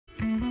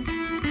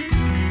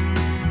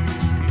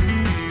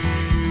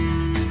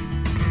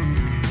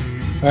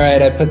All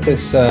right, I put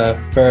this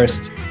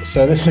first.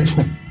 So this is,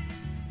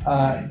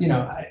 you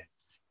know,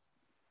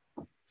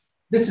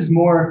 this is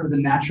more for the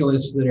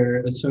naturalists that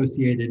are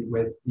associated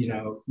with,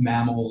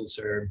 mammals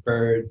or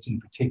birds in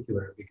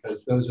particular,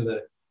 because those are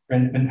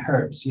and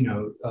herps,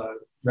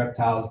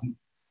 reptiles,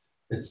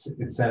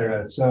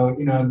 etc. So,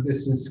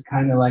 this is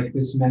kind of like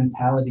this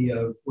mentality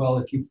of, well,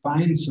 if you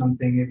find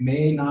something, it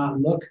may not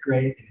look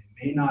great, and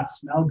it may not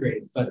smell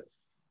great, but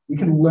we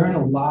can learn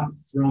a lot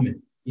from it,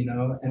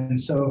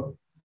 and so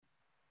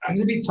I'm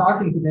going to be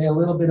talking today a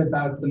little bit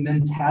about the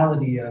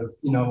mentality of,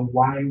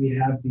 why we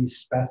have these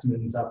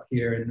specimens up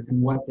here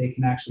and what they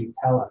can actually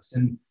tell us.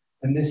 And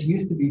this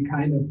used to be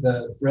kind of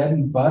the bread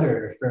and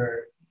butter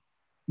for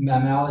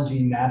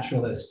mammalogy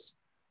naturalists,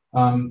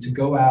 to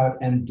go out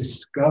and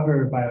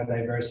discover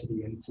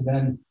biodiversity and to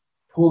then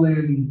pull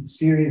in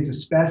series of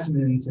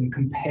specimens and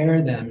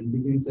compare them and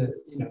begin to,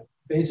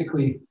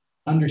 basically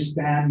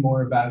understand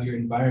more about your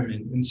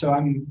environment. And so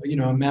I'm,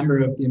 a member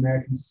of the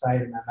American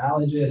Society of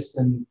Mammalogists,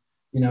 and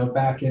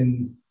back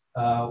in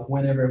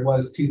whenever it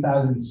was,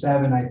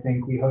 2007, I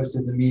think, we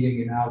hosted the meeting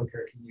in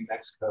Albuquerque, New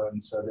Mexico.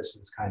 And so this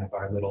was kind of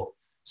our little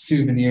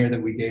souvenir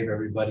that we gave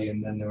everybody.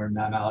 And then there were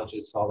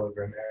mammalogists all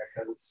over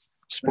America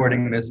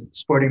sporting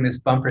this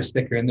bumper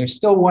sticker. And there's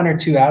still one or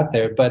two out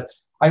there, but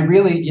I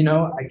really,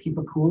 I keep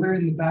a cooler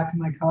in the back of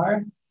my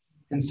car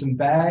and some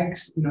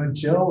bags.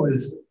 Jill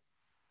is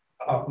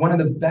one of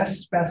the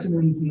best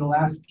specimens in the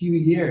last few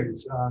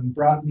years,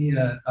 brought me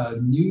a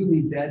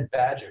newly dead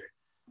badger.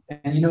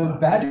 And,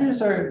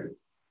 badgers are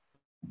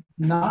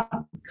not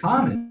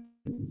common,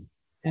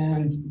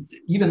 and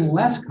even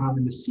less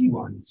common to see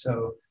one.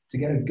 So to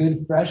get a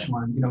good fresh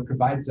one,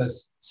 provides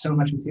us so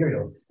much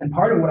material. And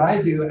part of what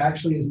I do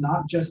actually is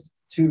not just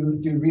to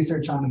do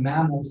research on the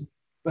mammals,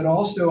 but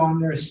also on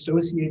their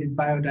associated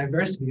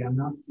biodiversity. I'm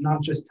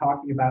not just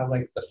talking about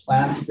like the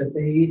plants that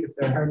they eat if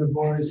they're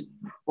herbivores,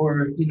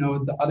 or,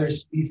 the other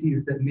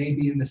species that may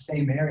be in the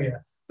same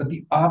area, but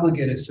the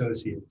obligate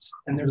associates,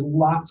 and there's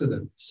lots of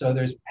them. So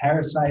there's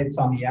parasites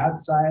on the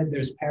outside,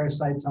 there's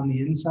parasites on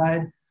the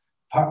inside.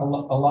 A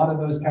lot of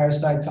those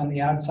parasites on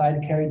the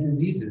outside carry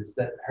diseases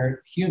that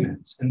hurt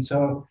humans. And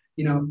so,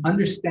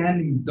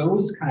 understanding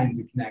those kinds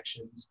of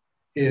connections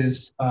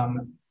is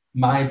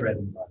my bread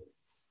and butter.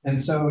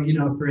 And so,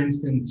 for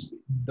instance,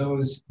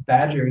 those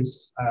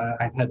badgers,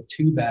 I've had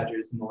 2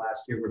 badgers in the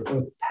last year, were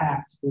both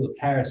packed full of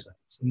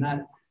parasites. And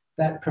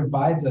that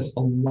provides us a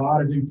lot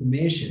of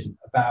information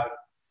about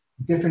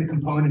different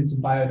components of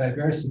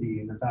biodiversity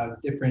and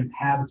about different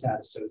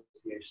habitat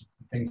associations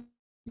and things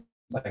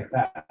like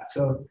that.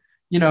 So,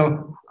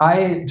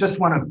 I just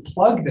want to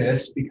plug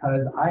this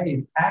because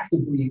I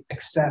actively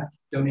accept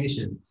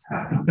donations.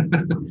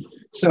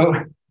 So,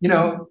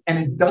 and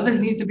it doesn't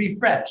need to be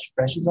fresh.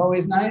 Fresh is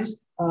always nice.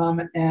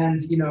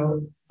 And,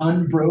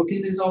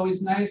 unbroken is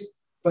always nice.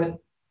 But,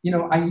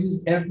 I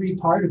use every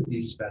part of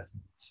these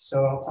specimens.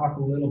 So I'll talk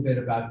a little bit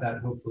about that,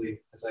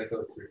 hopefully, as I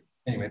go through.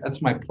 Anyway,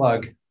 that's my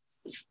plug.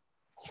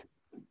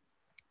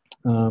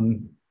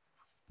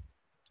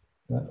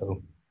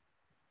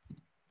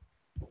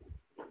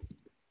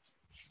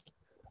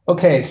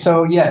 Okay,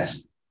 so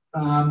yes,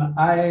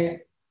 I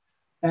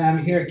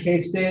am here at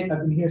K-State.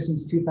 I've been here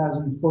since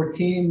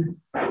 2014.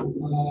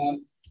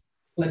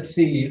 Let's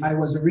see, I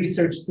was a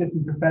research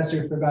assistant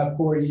professor for about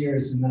 4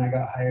 years, and then I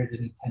got hired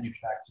in a tenure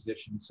track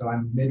position. So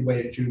I'm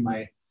midway through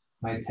my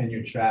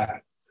tenure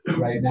track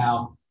right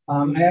now.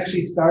 I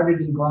actually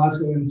started in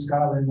Glasgow in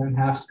Scotland. I'm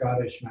half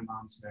Scottish, my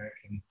mom's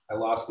American. I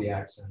lost the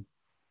accent.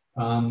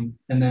 And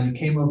then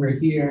came over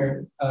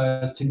here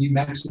to New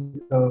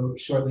Mexico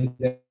shortly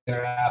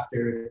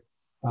thereafter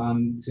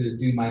to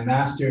do my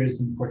master's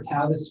in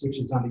Portales, which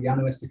is on the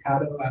Llano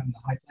Estacado out in the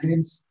High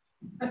Plains.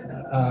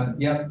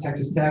 Yep,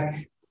 Texas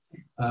Tech,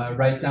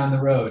 right down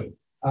the road.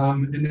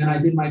 And then I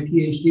did my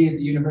PhD at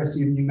the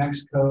University of New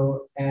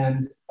Mexico,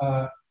 and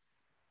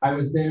I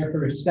was there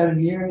for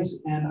 7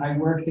 years, and I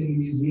worked in the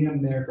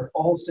museum there for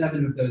all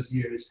 7 of those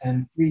years,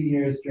 and 3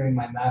 years during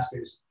my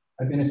master's.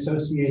 I've been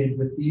associated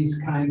with these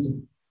kinds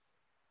of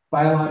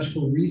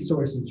biological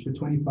resources for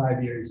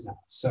 25 years now.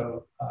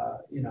 So,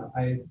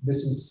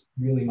 this is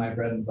really my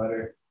bread and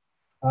butter.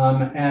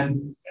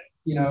 And,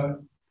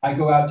 I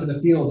go out to the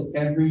field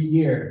every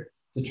year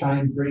to try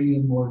and bring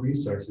in more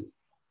resources.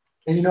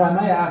 And, I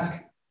might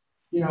ask,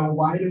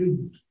 why do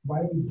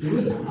we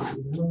do this?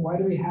 Why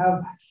do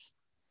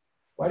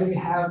we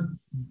have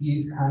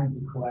these kinds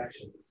of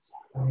collections?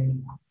 I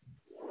mean,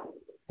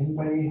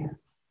 anybody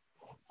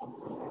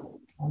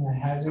on the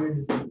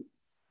hazard?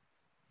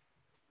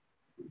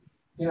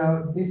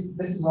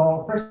 This is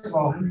all, first of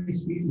all, how many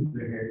species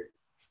are here?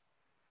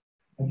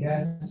 I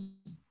guess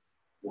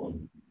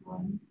one.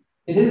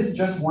 It is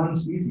just one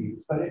species,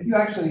 but if you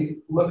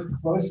actually look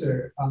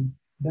closer,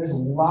 there's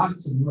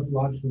lots of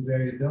morphological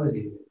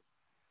variability.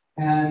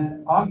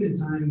 And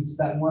oftentimes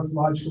that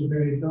morphological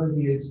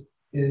variability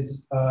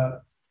is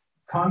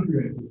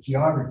congruent with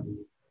geography.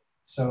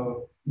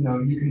 So,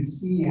 you can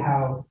see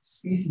how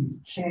species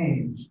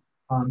change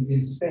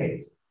in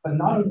space. But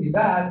not only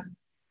that,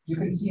 you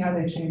can see how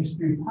they change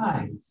through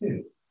time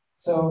too.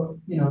 So,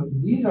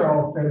 these are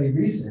all fairly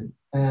recent,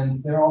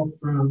 and they're all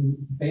from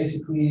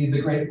basically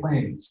the Great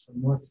Plains,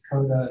 from North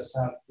Dakota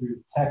south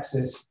through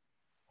Texas.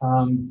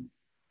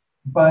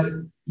 But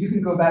you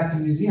can go back to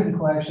museum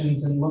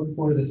collections and look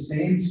for the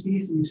same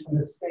species from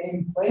the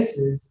same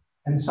places,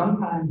 and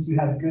sometimes you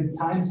have good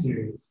time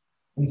series.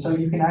 And so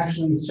you can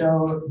actually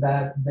show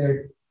that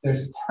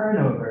there's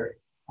turnover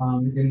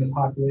in the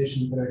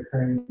populations that are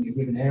occurring in a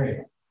given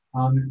area.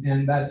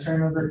 And that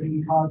turnover can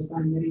be caused by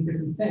many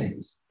different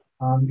things.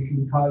 It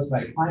can be caused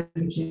by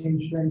climate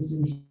change, for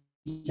instance.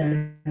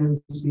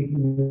 Generally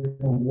speaking, with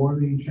a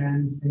warming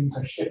trend, things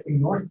are shifting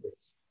northwards.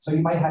 So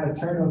you might have a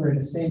turnover in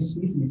the same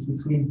species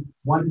between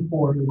one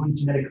form or one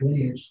genetic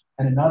lineage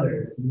and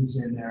another that moves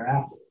in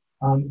thereafter.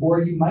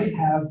 Or you might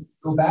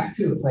go back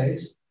to a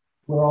place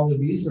where all of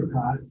these were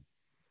caught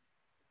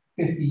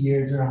 50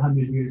 years or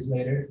 100 years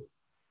later,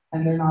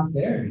 and they're not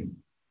there anymore.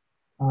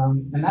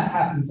 And that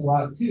happens a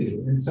lot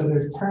too. And so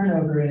there's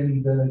turnover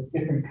in the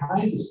different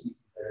kinds of species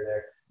that are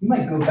there. You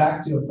might go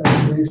back to a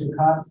place where these were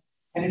caught,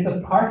 and it's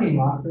a parking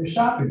lot for a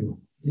shopping mall,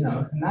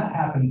 and that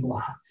happens a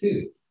lot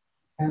too.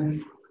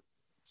 And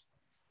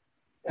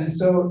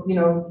so,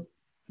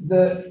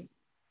 the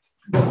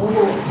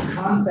whole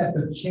concept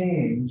of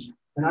change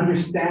and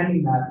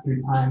understanding that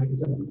through time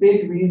is a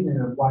big reason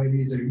of why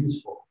these are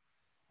useful.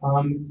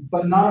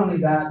 But not only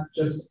that,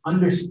 just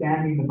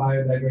understanding the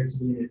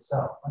biodiversity in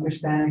itself,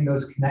 understanding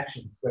those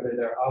connections, whether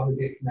they're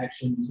obligate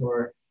connections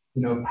or,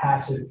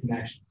 passive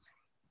connections.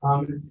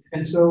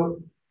 And so,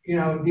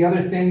 the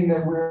other thing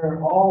that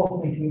we're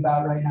all thinking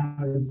about right now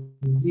is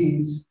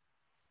disease,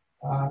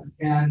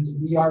 and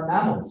we are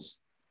mammals.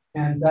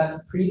 And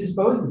that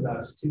predisposes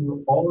us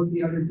to all of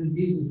the other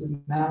diseases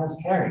that mammals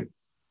carry.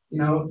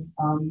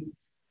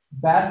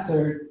 Bats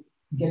are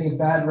getting a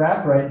bad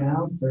rap right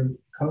now for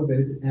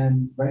COVID,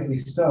 and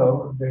rightly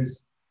so.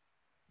 There's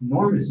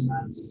enormous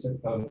amounts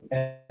of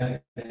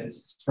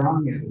evidence,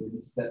 strong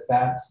evidence, that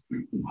bats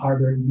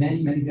harbor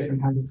many, many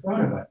different kinds of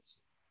coronavirus.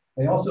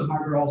 They also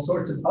harbor all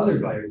sorts of other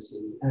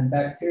viruses and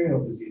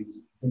bacterial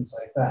diseases, things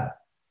like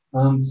that.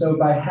 So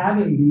by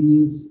having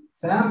these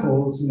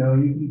samples, you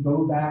can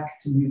go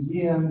back to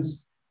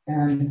museums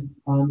and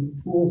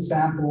pull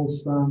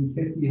samples from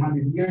 50,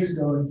 100 years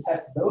ago and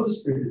test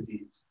those for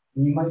disease.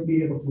 And you might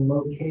be able to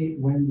locate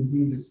when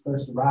diseases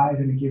first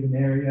arrive in a given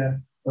area,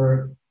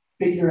 or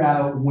figure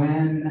out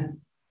when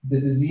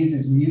the disease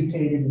is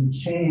mutated and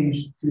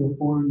changed to a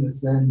form that's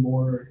then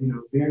more,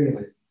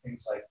 virulent,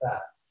 things like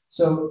that.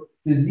 So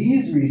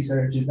disease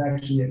research is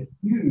actually a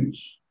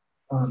huge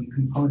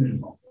component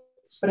of all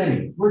this. But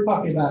anyway, we're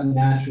talking about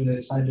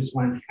naturalists. I just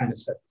wanted to kind of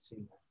set the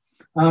scene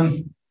there.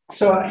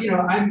 So,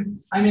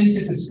 I'm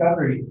into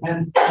discovery,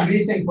 and you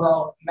may think,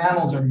 well,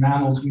 mammals are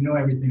mammals. We know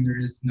everything there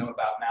is to know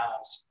about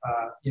mammals.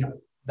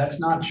 That's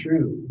not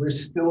true. We're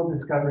still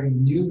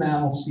discovering new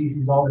mammal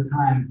species all the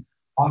time.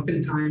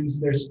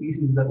 Oftentimes, they're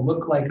species that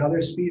look like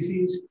other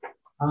species,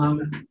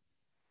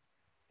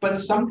 but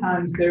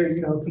sometimes they're,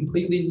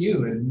 completely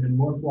new and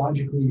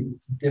morphologically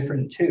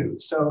different too.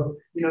 So,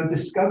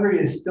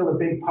 discovery is still a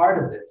big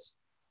part of this.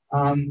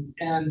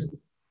 And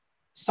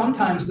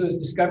sometimes those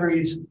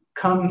discoveries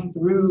come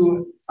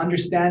through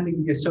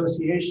understanding the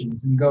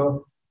associations and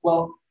go,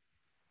 well,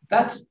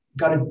 that's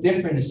got a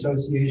different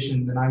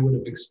association than I would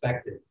have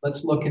expected.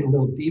 Let's look in a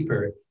little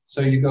deeper. So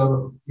you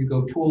go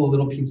pull a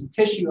little piece of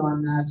tissue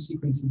on that,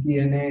 sequence of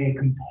DNA,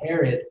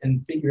 compare it,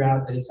 and figure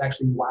out that it's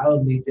actually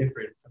wildly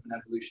different from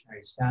an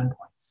evolutionary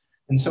standpoint.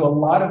 And so a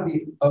lot of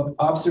the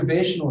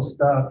observational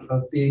stuff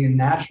of being a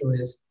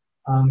naturalist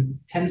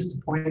tends to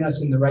point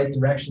us in the right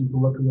direction to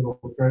look a little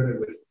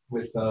further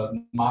with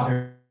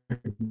modern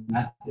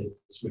methods,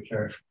 which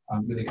are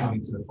really coming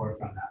to the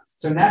forefront now.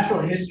 So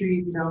natural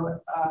history,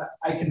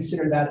 I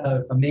consider that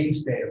a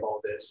mainstay of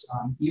all this,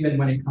 even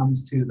when it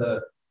comes to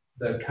the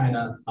kind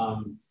of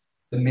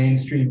the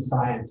mainstream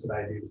science that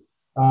I do.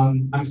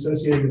 I'm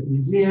associated with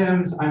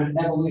museums. I'm an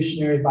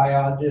evolutionary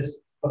biologist,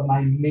 but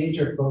my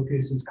major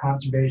focus is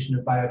conservation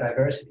of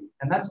biodiversity.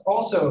 And that's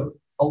also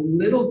a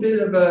little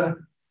bit of a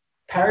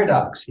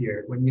paradox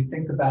here when you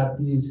think about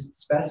these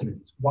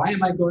specimens. Why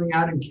am I going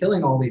out and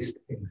killing all these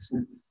things?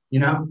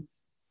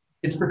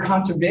 It's for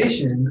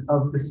conservation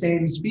of the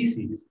same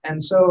species.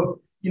 And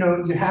so,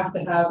 you have to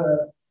have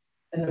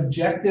an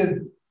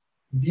objective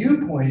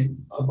viewpoint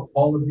of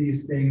all of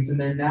these things and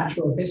their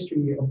natural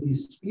history of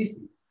these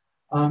species.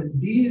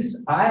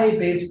 I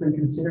basically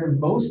consider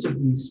most of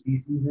these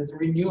species as a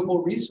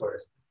renewable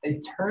resource.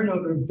 They turn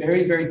over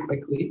very, very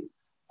quickly.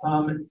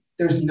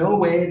 There's no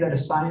way that a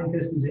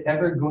scientist is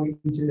ever going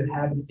to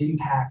have an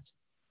impact,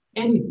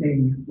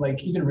 anything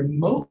like even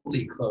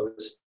remotely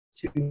close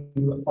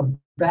to a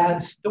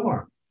bad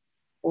storm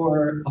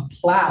or a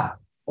plow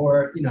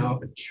or,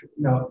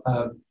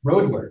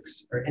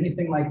 roadworks or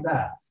anything like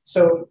that.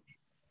 So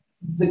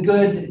the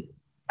good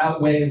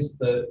outweighs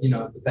the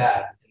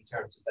bad in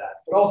terms of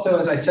that. But also,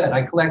 as I said,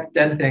 I collect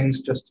dead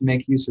things just to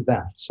make use of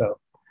them. So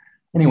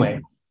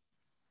anyway,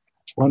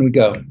 on we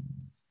go.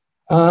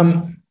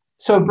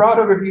 So broad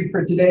overview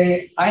for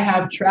today, I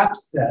have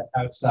traps set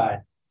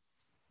outside.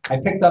 I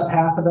picked up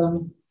half of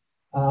them,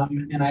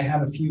 and I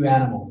have a few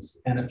animals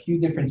and a few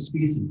different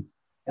species.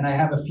 And I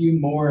have a few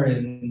more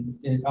on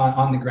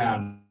the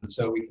ground,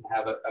 so we can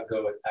have a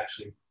go at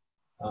actually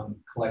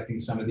collecting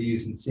some of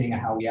these and seeing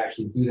how we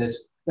actually do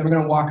this. Then we're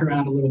going to walk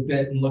around a little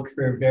bit and look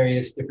for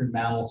various different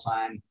mammal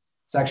signs.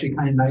 It's actually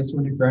kind of nice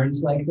when it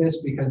burns like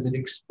this because it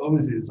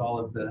exposes all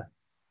of the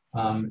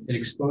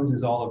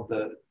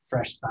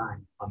fresh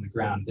sign on the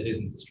ground that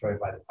isn't destroyed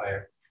by the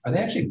fire. Are they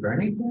actually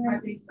burning there? I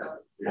think so.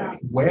 Yeah.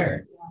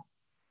 Where?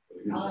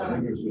 Yeah.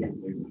 I'm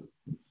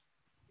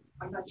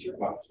not sure.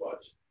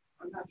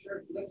 I'm not sure.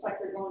 It looks like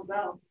they're going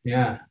south.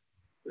 Yeah.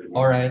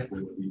 All right.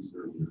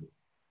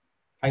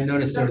 I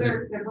noticed so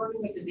they're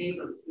working with the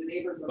neighbors. The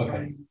neighbors are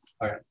okay.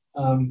 All right.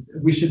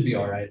 We should be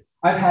all right.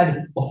 I've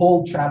had a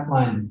whole trap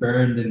line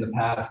burned in the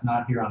past,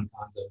 not here on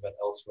Konza, but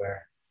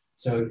elsewhere.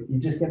 So you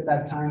just get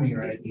that timing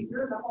right. If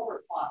you're in the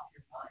Hobart Plots,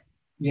 you're fine.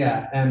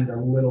 Yeah, and a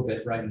little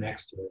bit right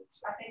next to it.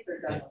 So. I think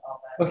they're done with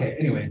all that. Okay,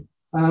 anyway.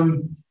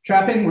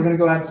 Trapping, we're going to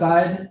go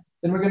outside.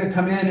 Then we're going to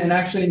come in and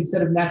actually,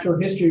 instead of natural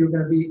history, we're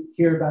going to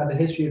hear about the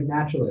history of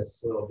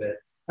naturalists a little bit.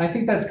 And I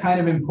think that's kind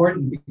of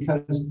important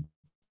because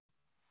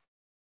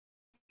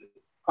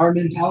our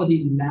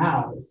mentality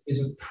now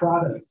is a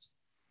product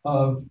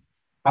of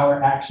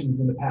our actions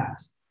in the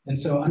past. And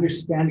so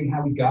understanding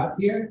how we got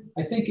here,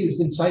 I think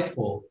is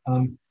insightful.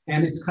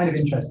 And it's kind of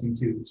interesting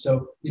too.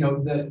 So,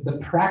 the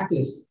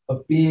practice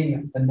of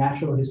being a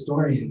natural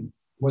historian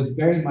was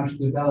very much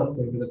developed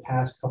over the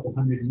past couple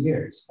hundred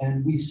years.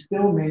 And we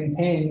still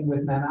maintain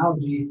with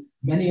mammalogy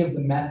many of the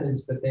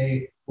methods that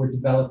they were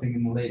developing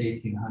in the late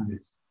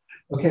 1800s.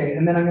 Okay,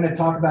 and then I'm going to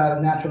talk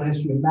about natural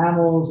history of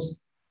mammals,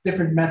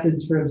 different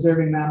methods for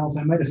observing mammals.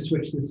 I might have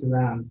switched this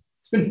around.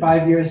 It's been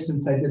 5 years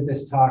since I did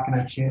this talk and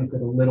I've changed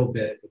it a little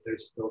bit, but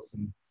there's still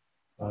some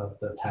of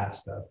the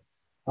past stuff.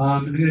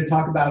 I'm going to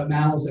talk about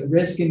mammals at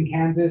risk in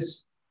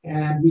Kansas,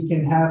 and we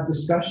can have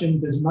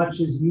discussions as much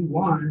as you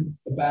want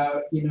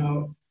about,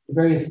 the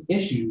various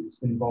issues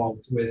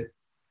involved with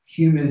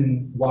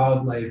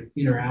human-wildlife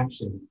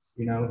interactions,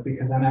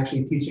 because I'm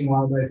actually teaching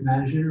wildlife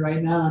management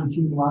right now, and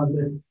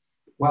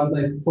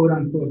human-wildlife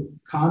quote-unquote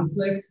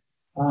conflict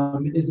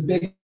is a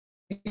big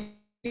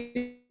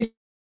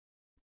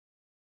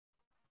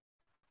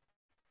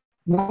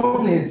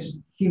normally it's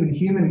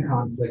human-human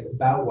conflict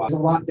about wildlife.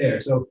 There's a lot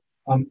there. So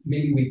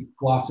maybe we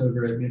gloss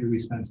over it, maybe we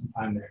spend some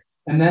time there.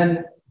 And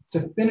then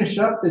to finish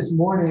up this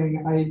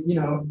morning,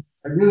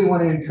 I really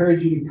want to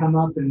encourage you to come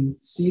up and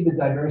see the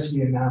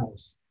diversity of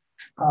mammals.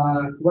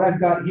 What I've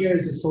got here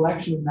is a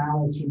selection of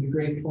mammals from the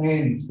Great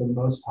Plains for the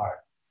most part.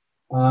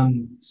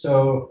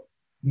 So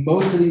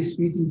most of these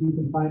species you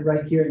can find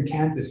right here in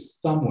Kansas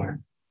somewhere.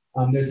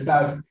 There's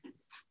about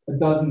a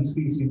dozen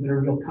species that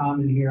are real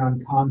common here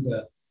on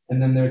Konza. And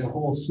then there's a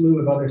whole slew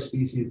of other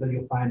species that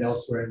you'll find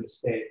elsewhere in the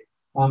state.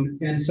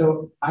 And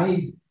so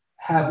I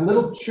have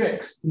little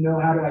tricks to know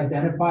how to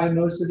identify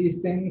most of these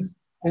things.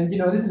 And,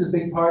 this is a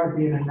big part of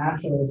being a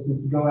naturalist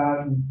is to go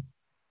out and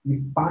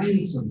you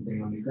find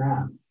something on the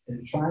ground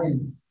and try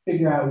and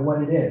figure out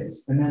what it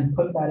is and then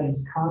put that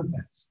into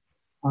context.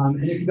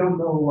 And if you don't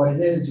know what it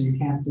is or you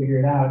can't figure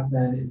it out,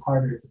 then it's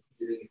harder to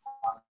put it in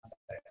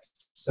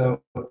context.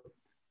 So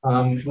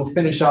we'll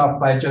finish off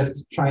by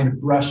just trying to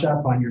brush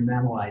up on your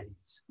mammal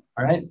IDs.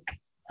 All right.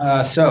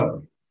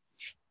 So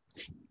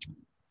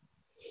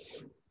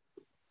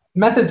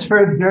methods for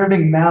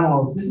observing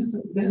mammals. This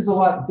is a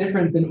lot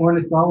different than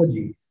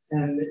ornithology.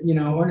 And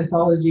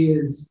ornithology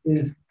is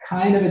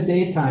kind of a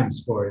daytime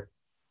sport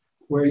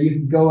where you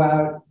can go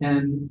out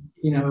and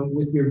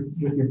with your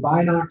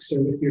binocs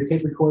or with your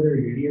tape recorder or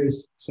your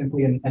ears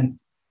simply and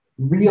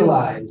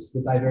realize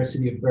the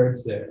diversity of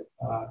birds there,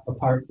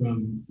 apart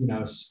from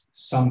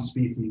some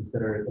species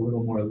that are a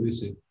little more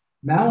elusive.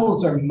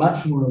 Mammals are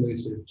much more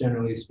elusive,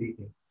 generally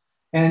speaking.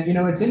 And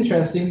it's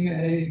interesting,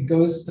 it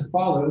goes to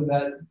follow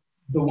that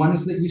the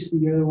ones that you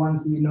see are the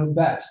ones that you know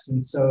best.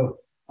 And so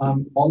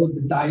all of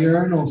the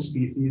diurnal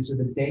species or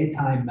the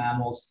daytime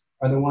mammals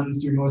are the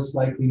ones you're most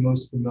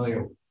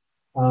familiar with.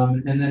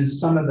 And then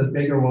some of the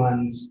bigger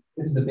ones,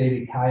 this is a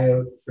baby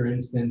coyote, for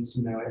instance,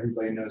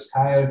 everybody knows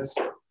coyotes,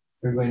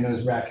 everybody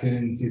knows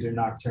raccoons. These are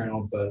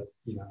nocturnal, but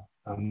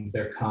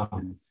they're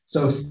common.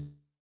 So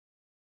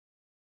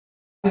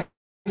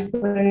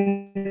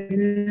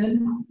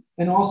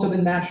and also the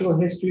natural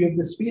history of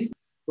the species.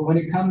 But when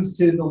it comes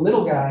to the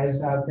little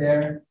guys out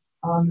there,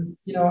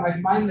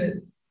 I find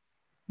that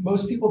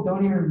most people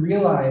don't even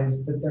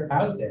realize that they're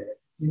out there.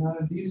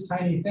 These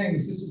tiny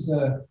things. This is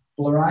a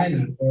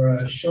blarina or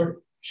a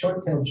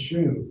short-tailed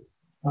shrew.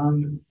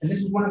 And this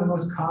is one of the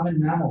most common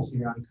mammals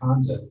here on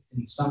Konza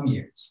in some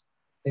years.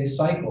 They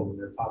cycle with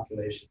their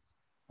populations.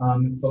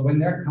 But when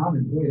they're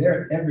common, boy,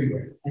 they're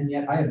everywhere. And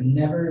yet I have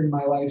never in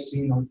my life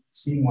seen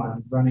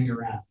one running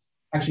around.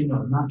 Actually,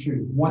 no, not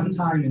true. One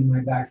time in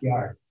my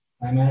backyard,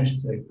 I managed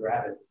to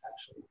grab it,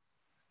 actually.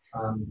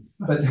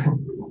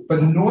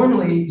 But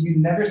normally you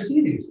never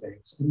see these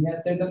things. And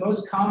yet they're the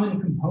most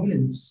common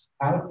components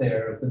out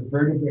there of the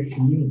vertebrate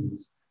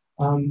communities.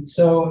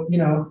 So,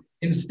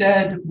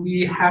 instead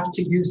we have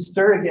to use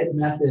surrogate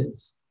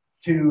methods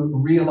to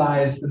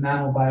realize the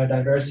mammal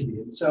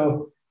biodiversity. And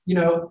so,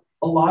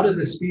 a lot of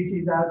the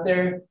species out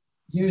there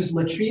use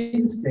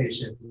latrine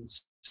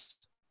stations.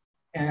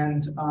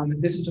 And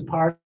this is a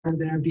part of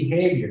their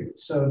behavior.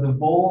 So the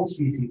vole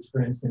species,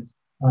 for instance,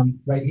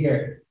 right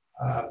here,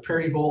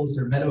 prairie voles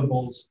or meadow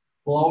voles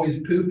will always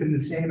poop in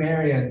the same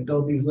area and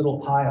build these little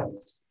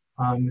piles.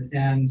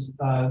 And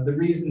the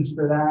reasons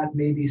for that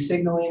may be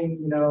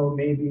signaling,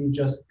 maybe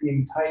just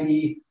being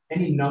tidy,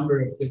 any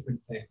number of different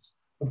things.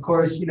 Of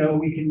course,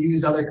 we can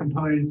use other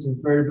components of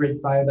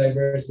vertebrate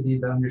biodiversity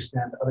to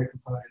understand other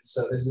components.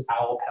 So this is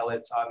owl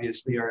pellets,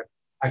 obviously, are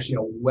actually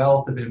a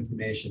wealth of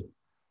information.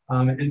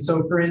 And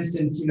so, for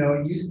instance,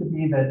 it used to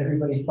be that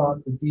everybody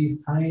thought that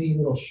these tiny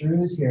little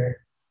shrews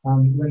here,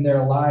 when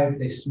they're alive,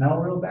 they smell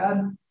real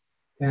bad.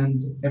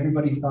 And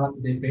everybody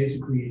thought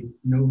that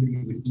nobody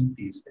would eat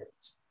these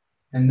things.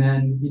 And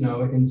then,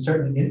 in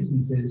certain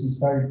instances, you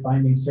started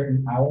finding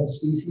certain owl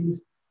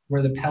species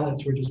where the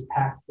pellets were just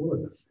packed full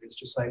of them. It's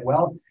just like,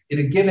 well, in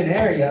a given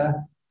area,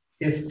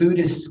 if food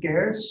is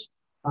scarce,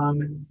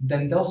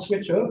 then they'll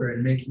switch over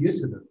and make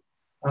use of them.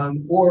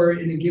 Or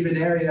in a given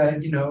area,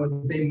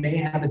 they may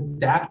have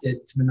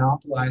adapted to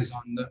monopolize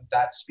on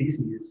that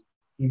species,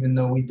 even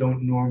though we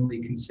don't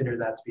normally consider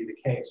that to be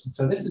the case. And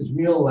so this is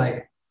real,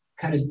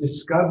 kind of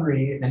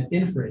discovery and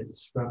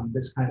inference from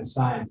this kind of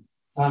sign.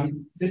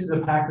 This is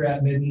a pack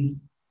rat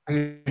midden. I'm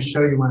going to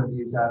show you one of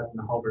these out in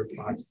the Hulbert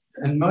plots.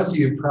 And most of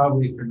you are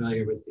probably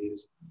familiar with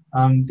these.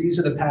 These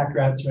are the pack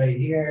rats right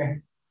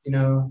here,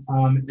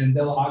 and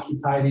they'll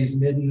occupy these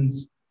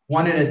middens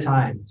one at a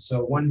time.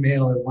 So one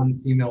male or one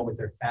female with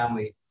their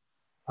family.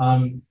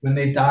 When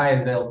they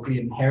die, they'll be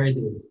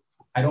inherited.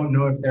 I don't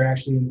know if they're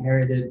actually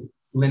inherited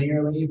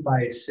linearly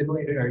by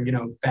sibling or,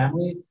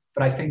 family,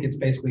 but I think it's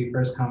basically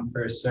first come,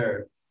 first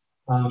serve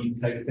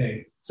type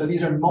thing. So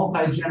these are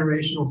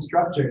multi-generational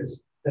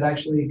structures that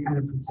actually kind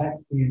of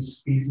protect these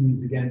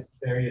species against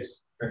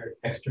various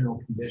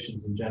external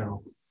conditions in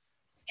general.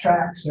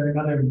 Tracks are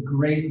another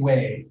great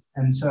way.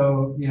 And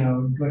so,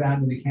 go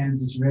down to the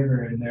Kansas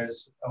River and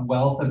there's a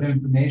wealth of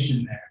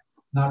information there,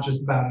 not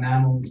just about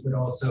mammals, but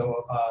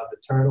also the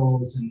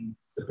turtles and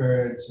the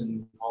birds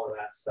and all of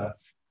that stuff.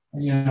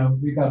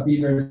 And, we've got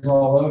beavers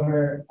all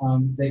over.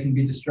 They can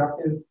be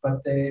destructive,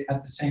 but they,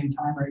 at the same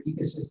time, are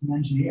ecosystem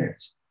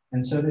engineers.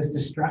 And so this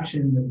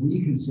destruction that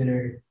we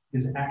consider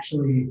is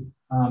actually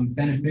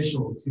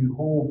beneficial to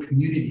whole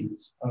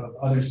communities of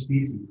other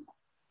species.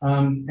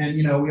 And,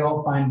 we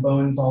all find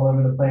bones all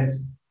over the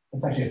place.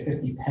 It's actually a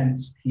 50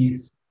 pence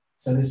piece.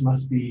 So this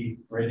must be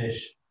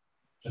British,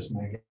 just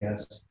my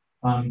guess.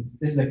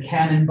 This is a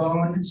cannon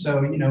bone. So,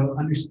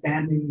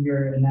 understanding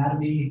your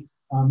anatomy,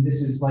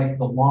 this is like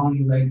the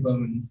long leg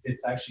bone.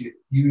 It's actually a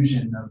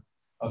fusion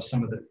of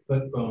some of the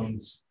foot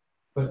bones,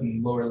 foot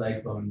and lower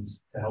leg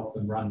bones to help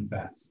them run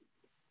fast.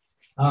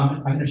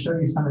 I'm going to show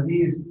you some of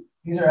these.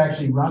 These are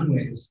actually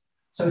runways.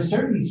 So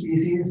certain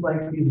species,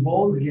 like these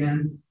voles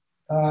again,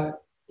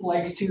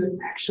 like to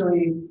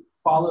actually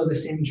follow the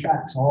same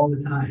tracks all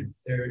the time.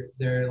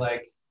 They're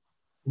like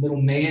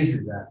little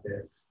mazes out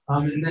there.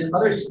 And then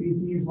other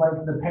species like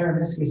the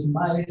Parameciscus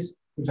mice,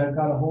 which I've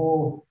got a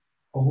whole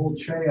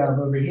tray of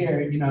over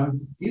here,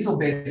 these will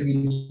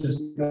basically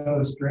just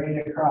go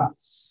straight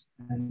across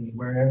and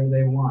wherever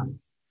they want.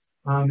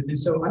 And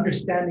so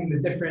understanding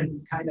the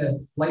different kind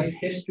of life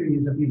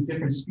histories of these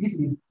different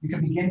species, you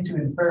can begin to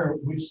infer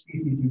which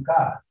species you've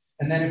got.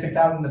 And then if it's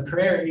out in the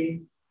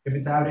prairie, if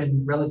it's out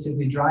in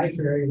relatively dry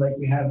prairie like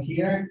we have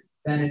here,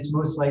 then it's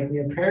most likely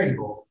a prairie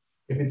vole.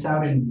 If it's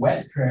out in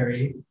wet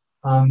prairie,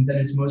 then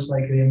it's most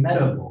likely a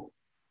meadow vole.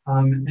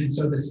 And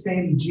so the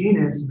same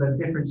genus, but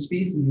different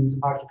species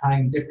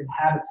occupying different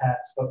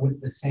habitats, but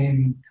with the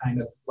same kind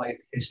of life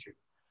history.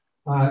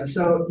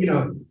 So,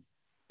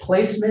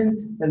 placement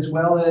as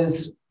well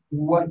as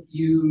what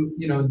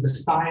the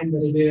sign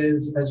that it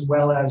is, as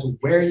well as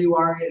where you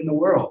are in the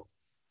world,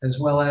 as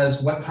well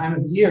as what time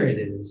of year it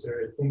is,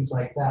 or things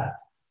like that.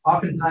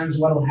 Oftentimes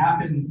what will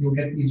happen, you'll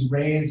get these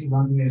raised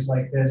runways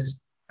like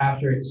this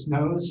after it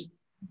snows,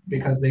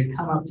 because they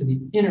come up to the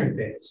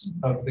interface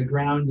of the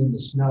ground and the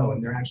snow,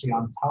 and they're actually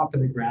on top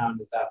of the ground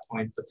at that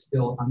point, but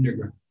still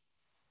underground.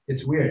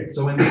 It's weird.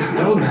 So when the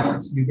snow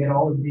melts, you get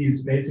all of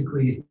these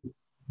basically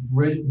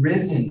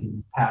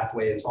risen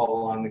pathways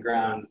all along the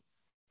ground,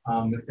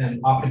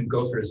 and often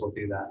gophers will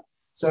do that.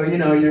 So,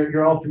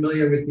 you're all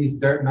familiar with these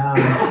dirt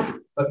mounds,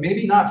 but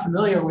maybe not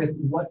familiar with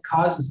what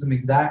causes them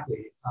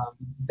exactly.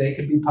 They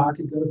could be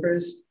pocket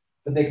gophers,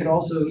 but they could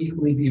also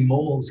equally be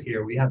moles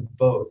here. We have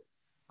both.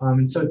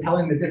 And so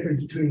telling the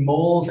difference between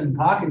moles and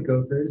pocket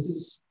gophers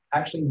is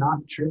actually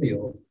not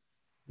trivial.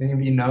 Any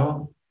of you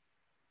know?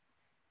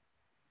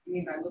 You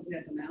mean by looking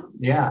at the mountains?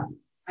 Yeah.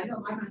 I know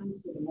my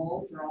mountains with the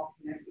moles are all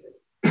connected.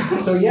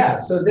 So yeah,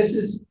 so this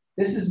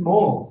is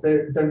moles.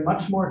 They're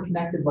much more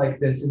connected like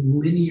this in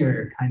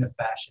linear kind of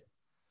fashion.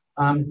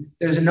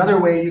 There's another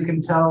way you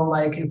can tell,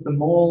 like if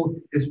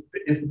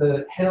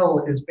the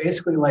hill is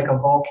basically like a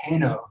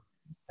volcano,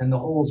 and the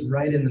hole's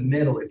right in the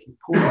middle. If you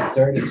pull the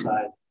dirt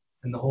aside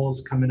and the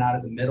hole's coming out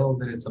of the middle,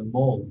 then it's a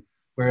mold.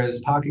 Whereas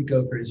pocket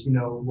gophers,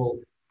 will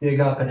dig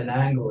up at an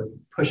angle and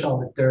push all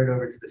the dirt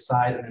over to the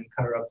side and then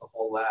cover up the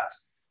hole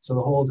last. So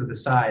the hole's at the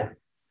side.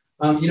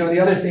 The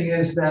other thing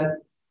is that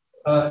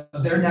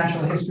their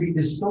natural history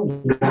is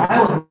so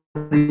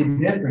wildly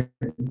different,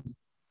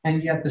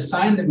 and yet the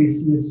sign that we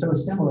see is so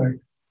similar.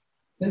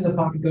 This is a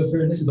pocket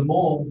gopher, and this is a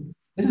mole.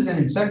 This is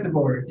an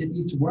insectivore. It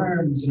eats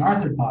worms and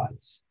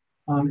arthropods,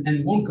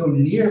 and won't go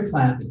near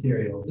plant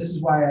material. This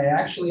is why I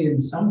actually, in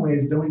some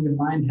ways, don't even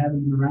mind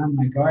having them around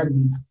my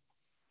garden.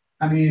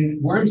 I mean,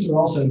 worms are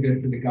also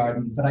good for the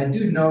garden, but I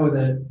do know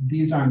that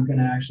these aren't going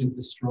to actually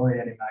destroy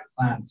any of my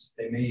plants.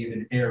 They may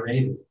even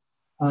aerate it.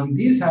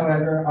 These,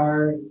 however,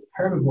 are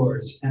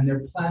herbivores, and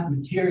they're plant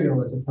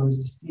material as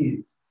opposed to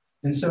seeds.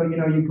 And so,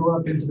 you go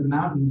up into the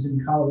mountains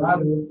in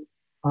Colorado,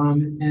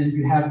 and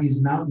you have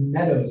these mountain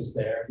meadows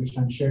there, which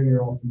I'm sure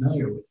you're all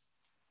familiar with.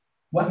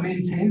 What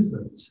maintains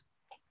those?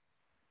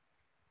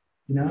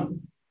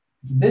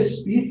 It's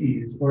this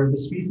species, or the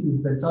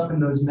species that's up in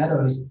those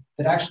meadows,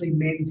 that actually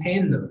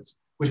maintain those,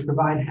 which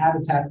provide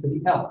habitat for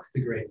the elk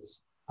to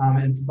graze,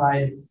 and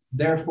provide,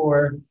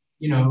 therefore,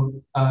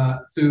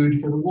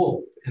 food for the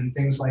wolf and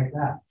things like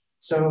that.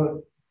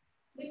 So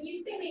when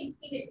you say maintain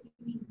it, do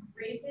you mean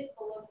raise it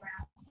below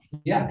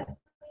ground? Yeah,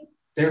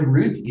 they're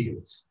root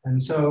eaters.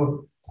 And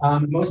so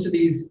most of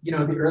these, the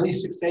early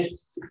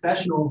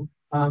successional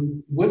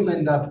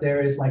woodland up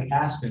there is like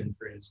aspen,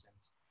 for instance.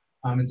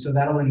 And so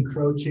that'll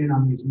encroach in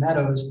on these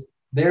meadows.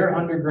 They're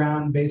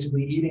underground,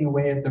 basically eating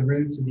away at the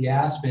roots of the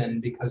aspen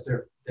because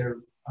they're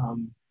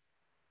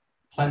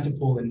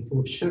plentiful and full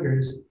of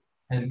sugars,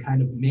 and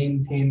kind of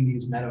maintain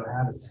these meadow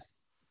habitats.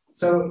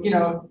 So,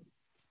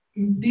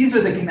 these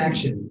are the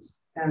connections,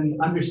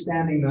 and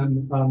understanding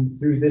them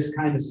through this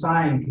kind of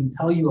sign can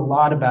tell you a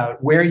lot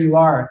about where you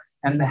are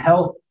and the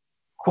health,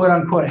 quote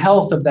unquote,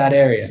 health of that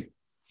area.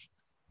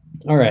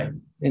 All right,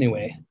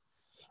 anyway.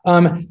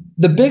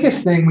 The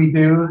biggest thing we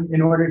do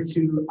in order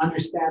to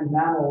understand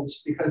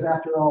mammals, because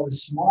after all, the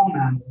small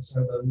mammals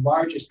are the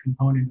largest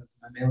component of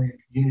the mammalian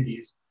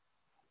communities,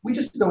 we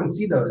just don't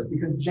see those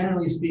because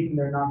generally speaking,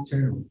 they're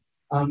nocturnal.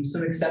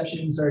 Some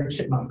exceptions are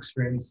chipmunks,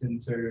 for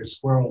instance, or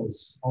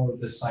squirrels, all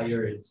of the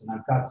sciurids, and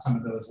I've got some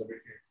of those over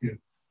here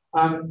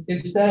too.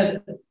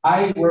 Instead,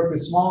 I work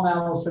with small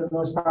mammals for the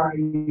most part. I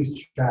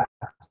use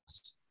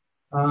traps.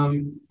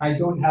 I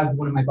don't have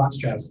one of my box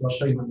traps, so I'll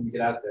show you when we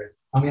get out there.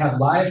 We have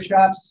live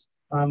traps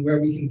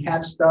where we can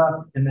catch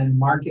stuff and then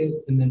mark it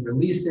and then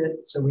release it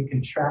so we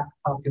can track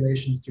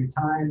populations through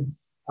time.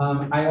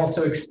 I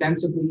also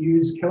extensively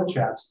use kill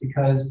traps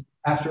because,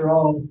 after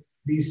all,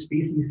 these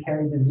species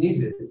carry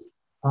diseases.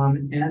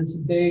 And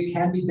they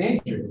can be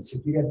dangerous.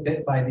 If you get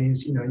bit by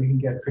these, you can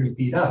get pretty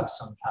beat up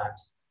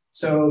sometimes.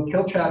 So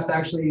kill traps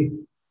actually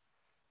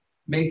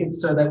make it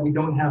so that we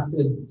don't have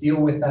to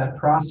deal with that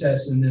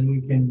process, and then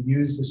we can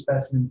use the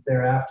specimens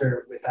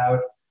thereafter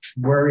without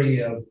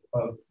worry of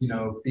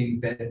being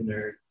bitten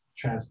or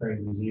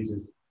transferring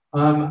diseases.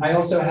 I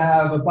also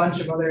have a bunch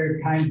of other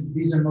kinds.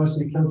 These are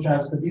mostly kill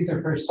traps, but these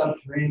are for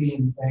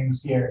subterranean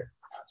things here.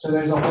 So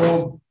there's a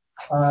whole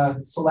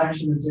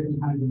selection of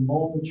different kinds of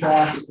mole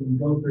traps and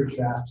gopher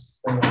traps.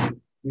 So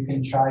you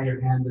can try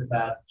your hand at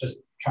that. Just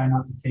try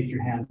not to take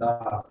your hand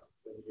off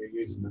when you're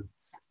using them,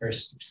 or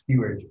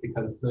skewered,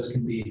 because those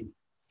can be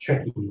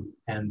tricky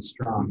and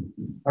strong.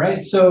 All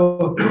right,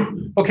 so,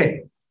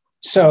 okay.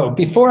 So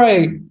before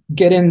I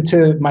get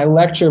into my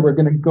lecture, we're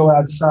gonna go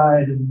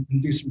outside and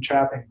do some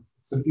trapping.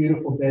 It's a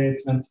beautiful day.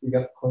 It's meant to be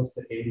up close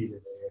to 80 today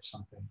or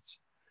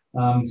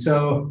something.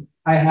 So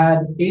I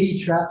had 80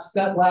 traps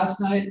set last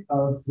night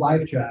of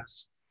live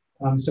traps.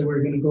 So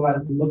we're going to go out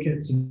and look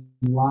at some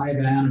live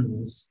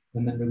animals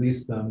and then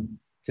release them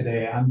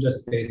today. I'm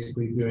just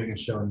basically doing a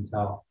show and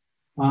tell.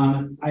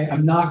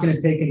 I'm not going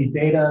to take any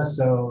data,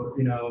 so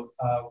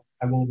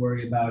I won't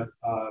worry about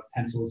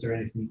pencils or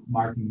anything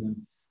marking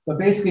them. But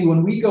basically,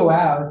 when we go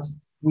out,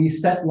 we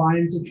set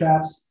lines of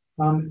traps.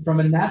 From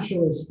a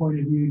naturalist point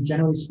of view,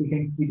 generally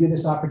speaking, we do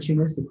this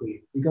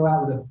opportunistically. We go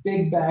out with a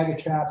big bag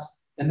of traps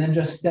and then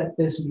just set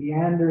this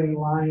meandering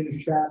line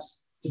of traps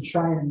to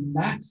try and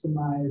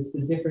maximize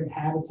the different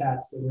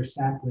habitats that we're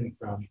sampling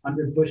from.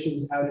 Under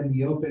bushes, out in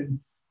the open,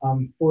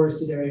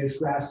 forested areas,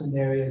 grassland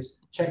areas.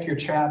 Check your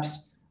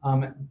traps,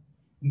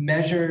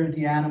 measure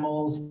the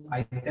animals,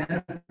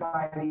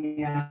 identify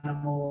the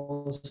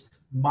animals,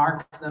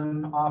 mark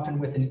them often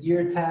with an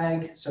ear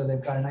tag, so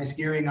they've got a nice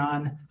earring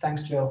on.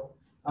 Thanks, Joe.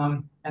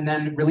 And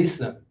then release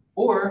them.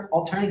 Or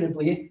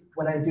alternatively,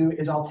 what I do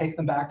is I'll take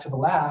them back to the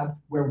lab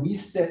where we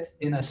sit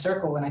in a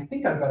circle, and I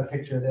think I've got a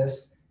picture of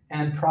this,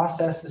 and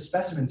process the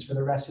specimens for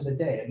the rest of the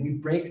day. And we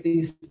break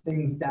these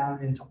things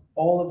down into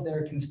all of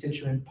their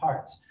constituent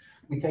parts.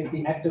 We take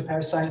the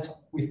ectoparasites,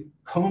 we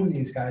comb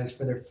these guys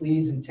for their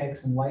fleas and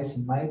ticks and lice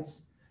and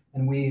mites,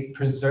 and we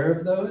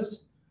preserve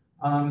those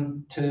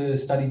to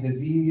study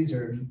disease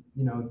or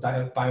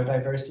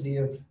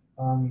biodiversity of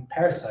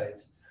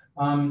parasites.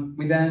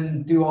 We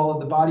then do all of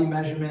the body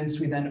measurements.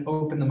 We then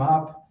open them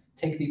up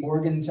take the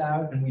organs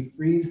out and we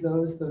freeze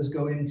those. Those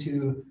go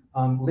into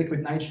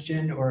liquid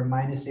nitrogen or a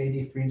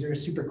 -80 freezer,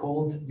 super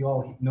cold. You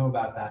all know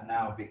about that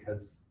now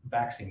because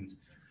vaccines.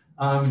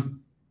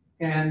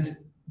 And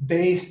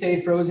they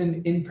stay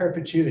frozen in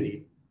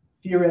perpetuity,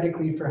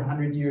 theoretically for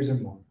 100 years or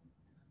more.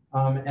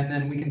 And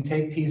then we can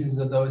take pieces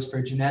of those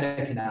for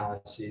genetic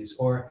analyses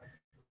or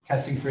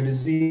testing for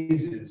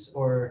diseases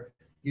or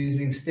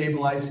using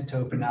stable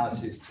isotope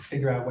analysis to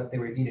figure out what they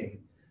were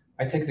eating.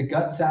 I take the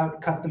guts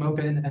out, cut them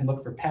open, and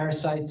look for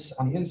parasites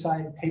on the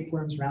inside,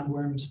 tapeworms,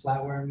 roundworms,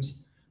 flatworms,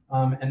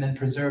 and then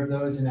preserve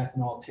those in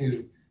ethanol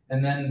too.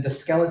 And then the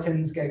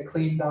skeletons get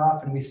cleaned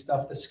off and we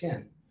stuff the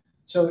skin.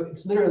 So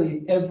it's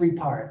literally every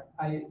part.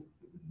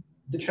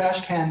 The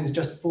trash can is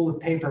just full of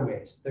paper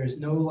waste. There's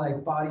no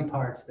like body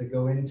parts that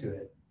go into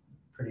it,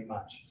 pretty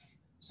much.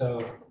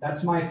 So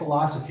that's my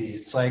philosophy.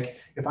 It's like,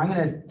 if I'm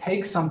gonna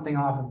take something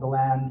off of the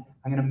land,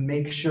 I'm gonna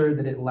make sure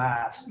that it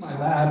lasts. My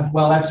lab,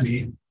 well, that's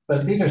me.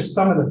 But these are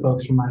some of the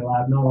folks from my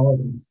lab, not all of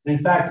them. And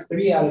in fact,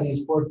 3 out of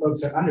these 4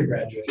 folks are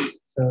undergraduates.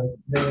 So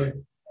they're,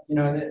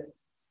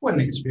 what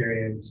an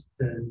experience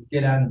to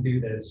get out and do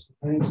this.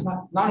 And it's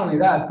not only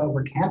that, but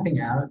we're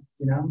camping out,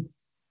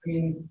 I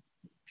mean,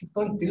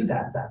 people don't do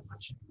that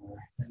much anymore.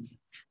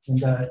 And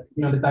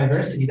the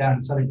diversity down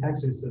in Southern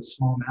Texas of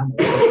small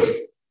mammals,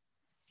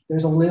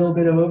 there's a little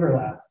bit of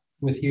overlap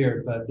with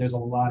here, but there's a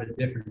lot of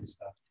different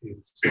stuff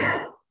too. So.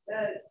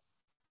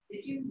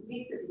 Did you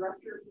meet the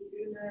director of the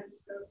United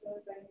States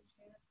by any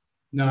chance?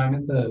 No, I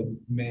met the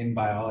main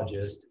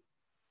biologist.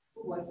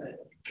 Who was it?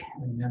 I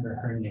can't remember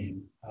her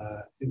name.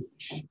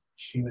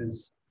 She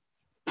was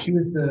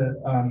the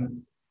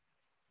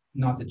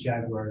not the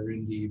jaguar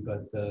Rindy,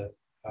 but the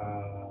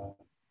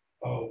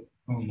oh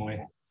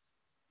boy.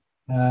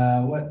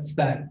 What's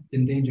that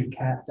endangered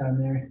cat down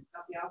there?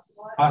 Not the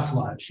ocelot?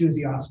 Ocelot. She was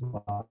the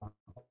ocelot.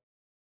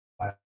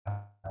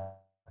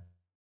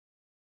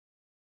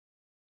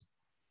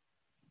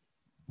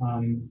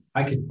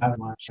 I could have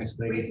much.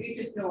 We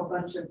just know a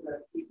bunch of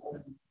the people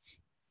in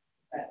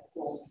that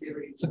whole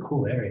series. It's a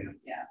cool area.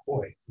 Yeah.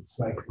 Boy, it's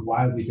like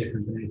wildly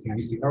different than anything I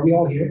used to. Are we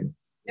all here?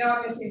 No,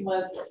 I'm missing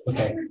Leslie.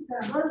 Okay.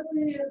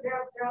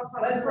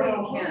 Leslie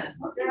and Ken.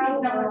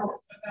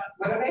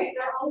 What are they?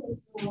 They're all the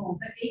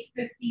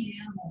 815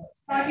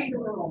 animals. Talking to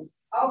the room.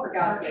 Oh, for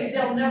God's sake.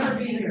 They'll never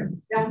be here.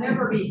 They'll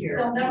never be here.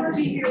 They'll never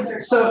be here. They're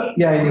So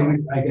yeah,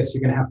 I guess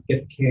you're gonna have to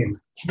get the cane.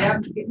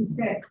 Yep, getting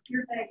sick.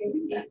 You're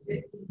thinking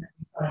 815.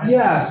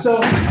 Yeah, so,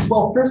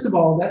 well, first of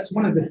all, that's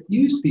one of the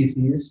few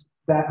species,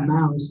 that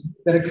mouse,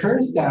 that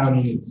occurs down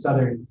in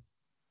Southern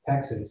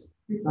Texas.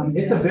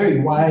 It's a very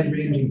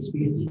wide-ranging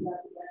species.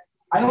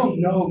 I don't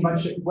know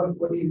much,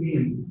 what do you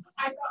mean?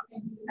 I thought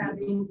maybe you had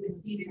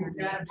 815 in your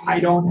database. I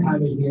don't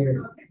have it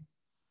here.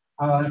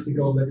 I'll have to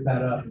go look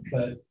that up,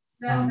 but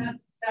That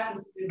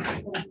was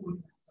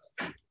good.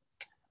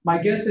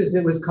 my guess is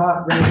it was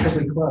caught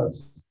relatively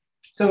close.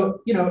 So,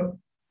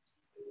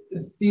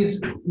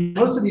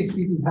 most of these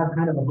species have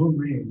kind of a home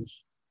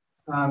range.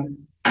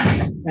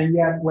 And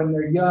yet when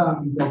they're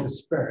young, they'll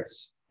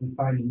disperse and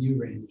find a new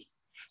range.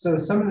 So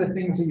some of the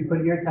things that you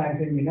put ear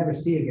tags in, you never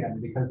see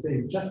again because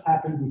they just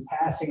happen to be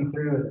passing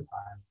through at the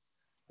time.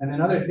 And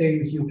then other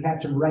things, you'll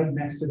catch them right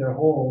next to their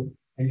hole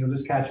and you'll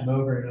just catch them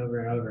over and over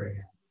and over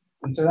again.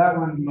 And so that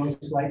one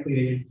most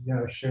likely,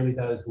 surely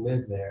does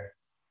live there.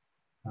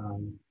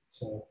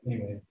 So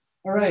anyway,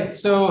 all right,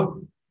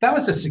 so that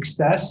was a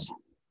success.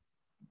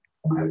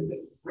 That was a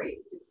great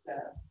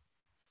success.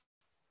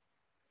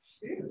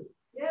 Shoot.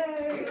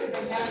 Yay.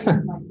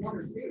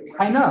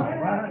 I know,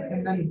 right?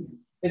 And then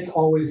it's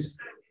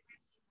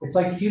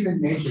like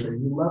human nature.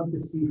 You love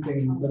to see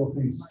little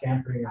things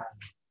scampering around.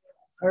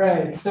 All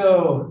right,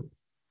 so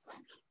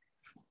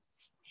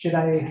should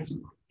I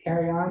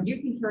carry on?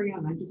 You can carry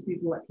on. I just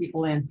need to let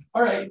people in.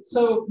 All right,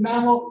 so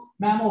mammal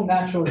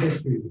natural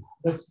history.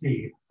 Let's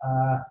see.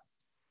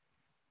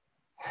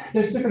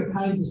 There's different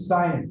kinds of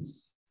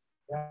science,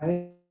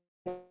 right?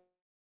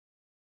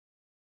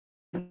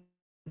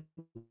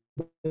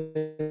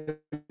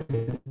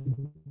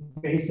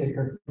 Basic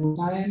or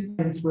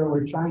science where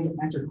we're trying to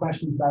answer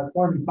questions about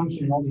form and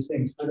function and all these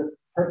things for the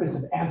purpose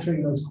of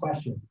answering those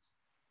questions.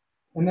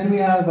 And then we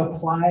have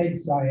applied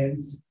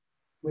science,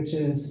 which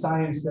is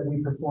science that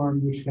we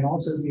perform, which can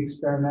also be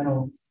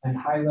experimental and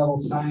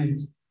high-level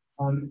science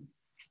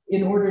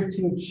in order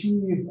to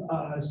achieve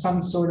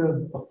some sort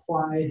of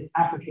applied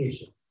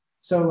application.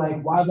 So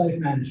like wildlife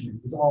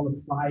management is all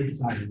applied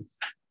science.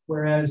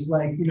 Whereas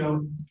like,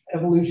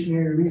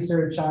 evolutionary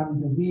research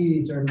on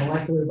disease or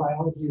molecular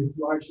biology is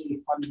largely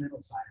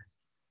fundamental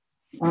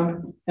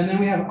science. And then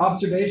we have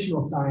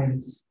observational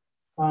science,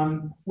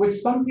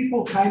 which some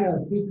people kind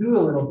of poo-poo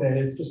a little bit.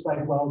 It's just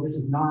like, well, this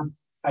is not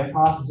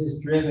hypothesis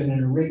driven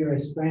in a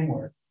rigorous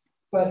framework.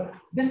 But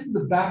this is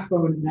the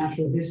backbone of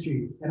natural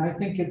history. And I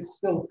think it's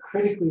still a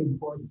critically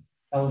important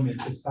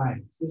element of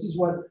science. This is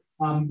what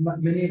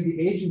many of the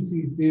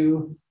agencies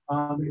do,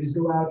 is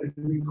go out and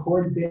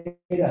record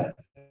data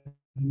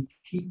and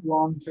keep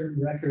long-term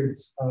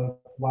records of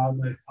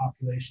wildlife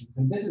populations.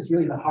 And this is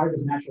really the heart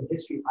of natural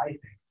history, I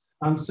think.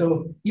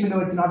 So even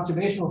though it's an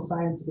observational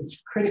science, it's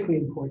critically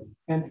important.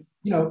 And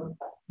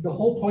the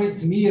whole point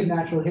to me of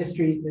natural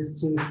history is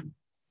to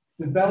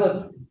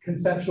develop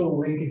conceptual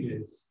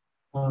linkages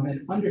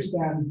and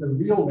understand the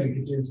real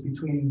linkages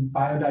between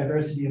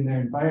biodiversity and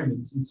their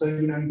environments. And so,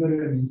 you go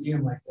to a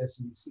museum like this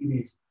and you see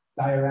these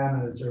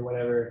dioramas or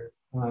whatever,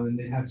 and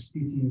they have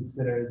species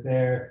that are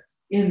there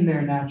in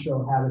their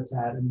natural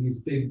habitat and these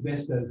big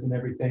vistas and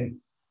everything.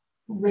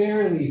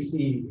 Rarely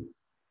see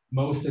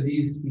most of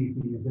these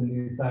species in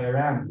these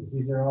dioramas.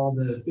 These are all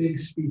the big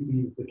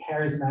species, the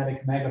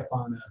charismatic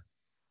megafauna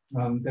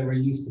that we're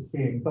used to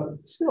seeing. But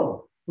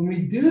still, when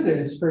we do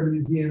this for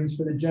museums,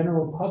 for the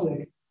general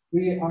public,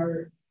 we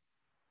are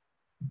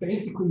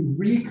basically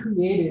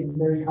recreating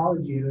their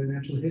ecology and their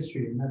natural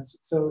history. And that's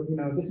so,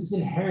 this is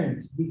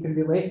inherent. We can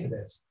relate to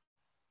this.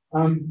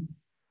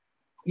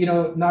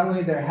 Not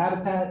only their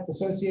habitat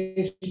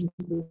associations,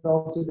 but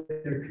also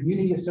their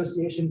community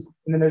associations,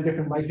 and then their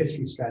different life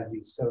history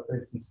strategies. So for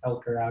instance,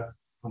 elk are out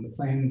on the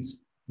plains,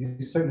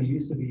 certainly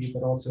used to be,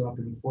 but also up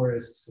in the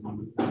forests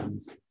and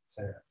mountains, et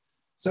cetera.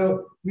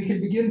 So we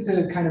can begin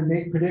to kind of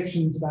make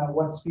predictions about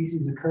what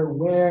species occur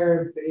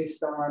where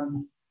based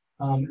on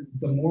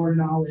the more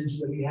knowledge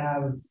that we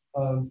have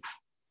of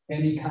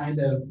any kind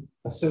of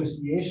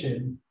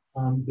association,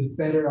 the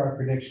better our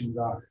predictions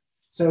are.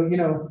 So,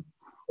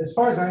 as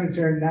far as I'm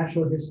concerned,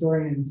 natural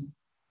historians,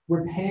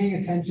 we're paying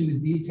attention to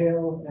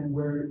detail and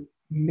we're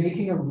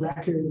making a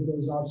record of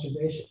those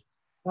observations.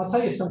 And I'll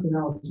tell you something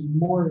else,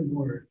 more and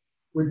more,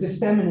 we're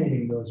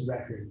disseminating those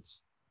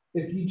records.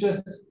 If you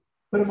just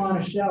put them on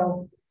a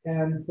shelf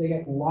and they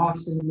get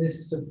lost in the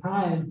mists of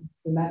time,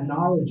 then that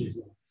knowledge is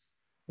lost.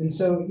 And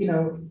so,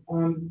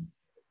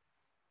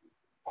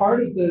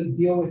 part of the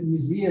deal with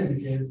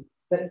museums is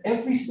that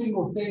every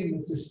single thing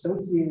that's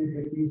associated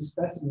with these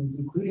specimens,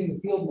 including the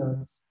field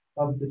notes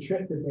of the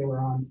trip that they were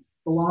on,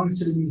 belongs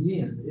to the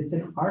museum. It's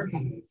an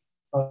archive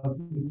of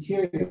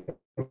material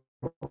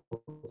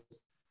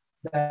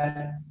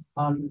that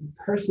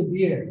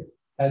persevere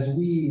as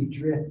we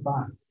drift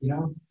by.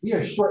 We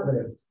are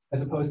short-lived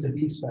as opposed to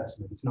these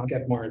specimens, and I'll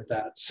get more at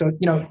that. So,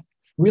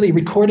 really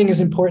recording is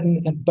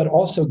important, but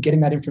also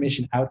getting that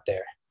information out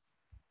there.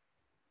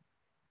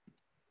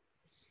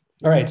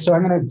 All right, so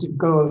I'm going to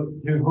go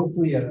through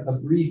hopefully a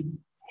brief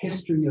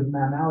history of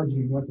mammalogy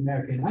in North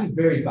America. And I'm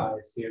very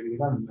biased here because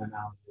I'm a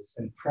mammalogist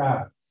and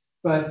proud.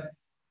 But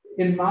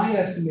in my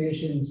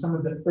estimation, some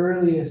of the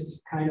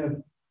earliest kind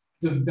of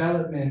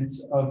development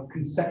of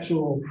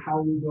conceptual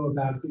how we go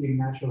about being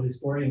natural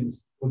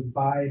historians was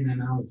by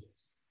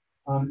mammalogists.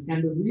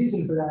 And the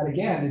reason for that,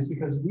 again, is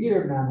because we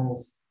are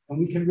mammals and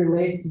we can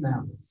relate to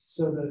mammals.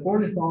 So the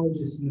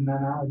ornithologists and the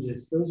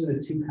mammalogists, those are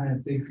the two kind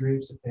of big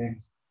groups of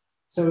things.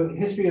 So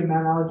history of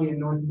mammalogy in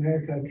North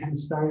America kind of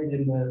started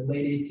in the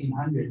late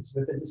 1800s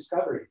with the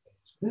discovery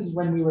phase. This is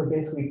when we were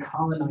basically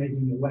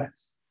colonizing the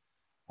West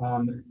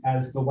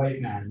as the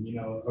white man,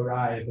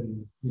 arrive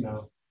and,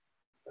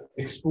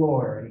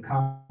 explore and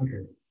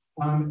conquer.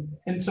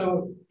 And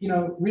so,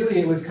 really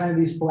it was kind of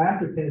these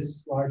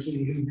philanthropists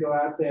largely who go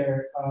out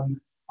there,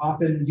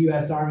 often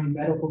US Army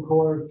Medical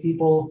Corps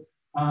people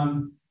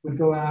would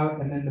go out,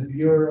 and then the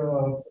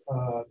Bureau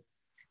of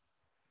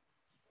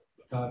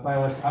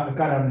biology, I've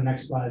got it on the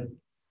next slide,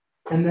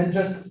 and then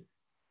just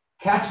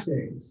catch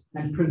things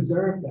and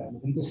preserve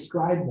them and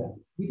describe them.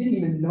 We didn't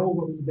even know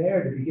what was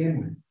there to begin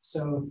with.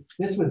 So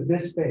this was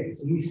this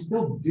phase, and we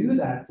still do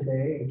that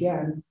today,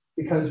 again,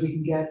 because we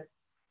can get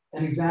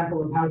an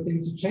example of how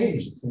things have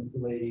changed since the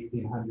late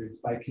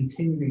 1800s by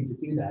continuing to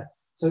do that.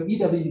 So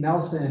E.W.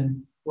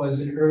 Nelson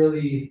was an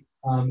early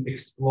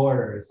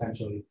explorer,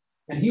 essentially.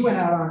 And he went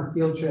out on a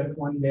field trip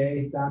one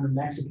day down to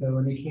Mexico,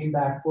 and he came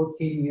back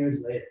 14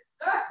 years later.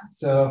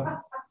 So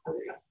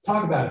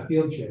talk about a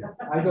field trip.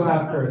 I go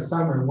out for a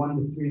summer, 1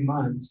 to 3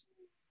 months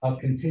of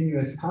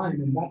continuous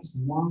time, and that's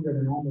longer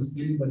than almost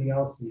anybody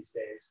else these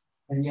days.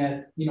 And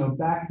yet,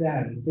 back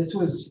then, this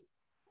was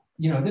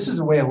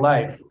a way of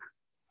life.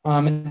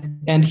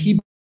 And he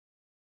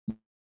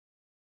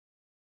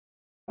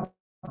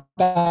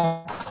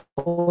back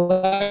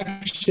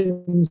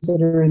collections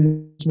that are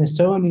in the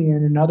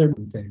Smithsonian and other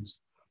things.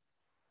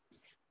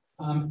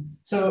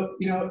 So,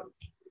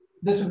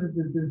 this was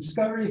the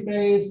discovery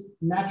phase,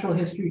 natural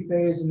history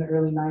phase in the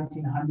early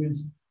 1900s,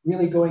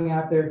 really going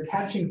out there,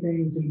 catching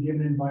things in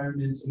given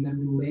environments and then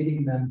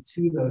relating them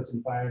to those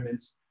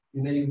environments,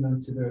 relating them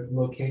to their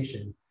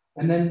location.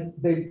 And then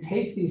they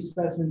take these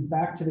specimens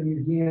back to the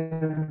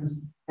museums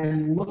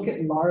and look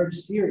at large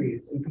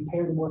series and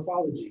compare the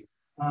morphology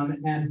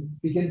and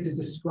begin to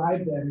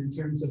describe them in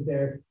terms of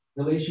their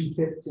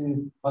relationship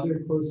to other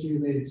closely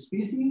related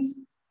species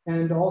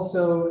and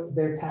also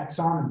their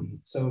taxonomy,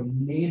 so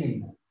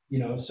naming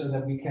them, so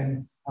that we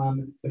can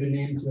put a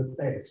name to a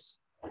place,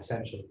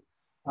 essentially.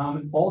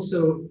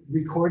 Also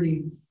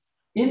recording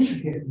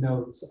intricate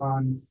notes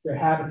on their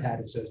habitat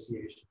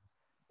association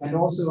and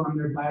also on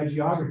their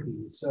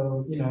biogeography.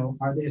 So,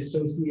 are they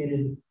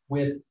associated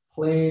with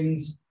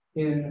plains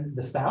in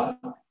the south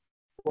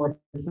or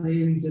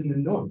plains in the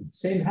north?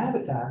 Same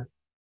habitat,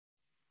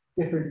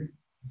 different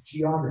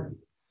geography.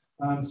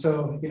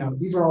 So,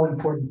 these are all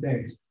important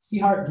things.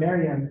 Seahart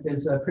Merriam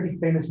is a pretty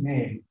famous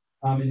name,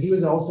 and he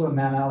was also a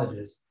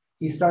mammalogist.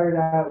 He started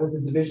out with the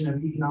division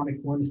of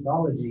economic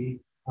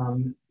ornithology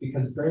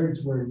because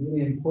birds were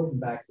really important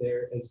back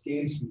there as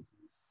game species.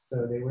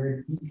 So they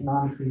were an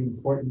economically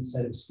important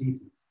set of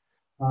species.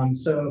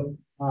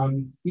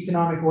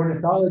 Economic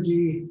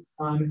ornithology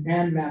and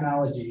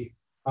mammalogy,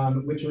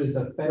 which was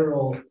a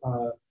federal,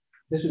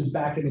 this was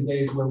back in the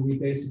days where we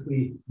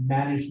basically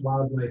managed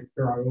wildlife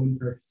for our own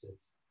purposes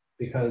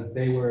because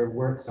they were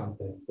worth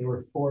something. They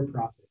were for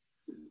profit.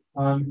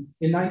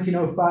 In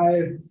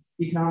 1905,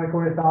 economic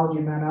ornithology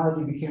and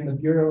mammalogy became the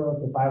Bureau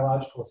of the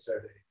Biological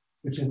Survey,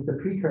 which is the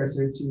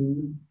precursor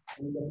to,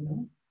 anybody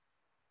know?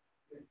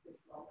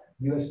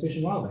 U.S. Fish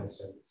and Wildlife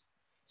Service.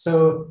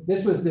 So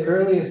this was the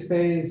earliest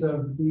phase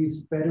of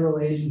these federal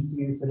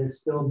agencies that are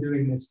still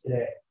doing this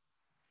today.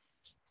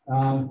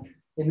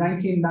 In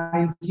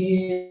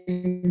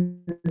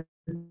 1919,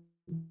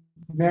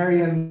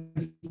 Merriam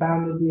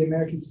founded the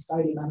American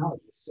Society of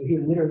Mammalogists. So he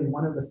was literally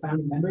one of the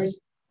founding members.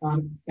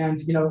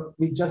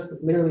 We just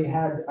literally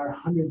had our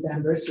 100th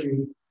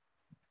anniversary,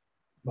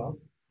 well,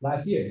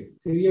 last year,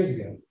 2 years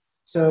ago.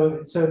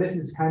 So this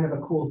is kind of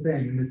a cool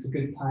thing, and it's a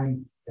good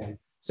time thing.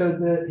 So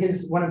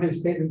one of his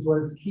statements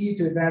was key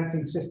to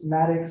advancing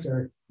systematics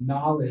or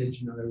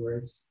knowledge, in other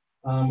words,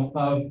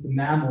 of the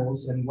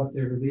mammals and what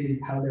they're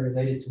related, how they're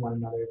related to one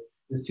another,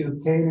 is to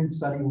obtain and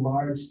study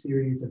large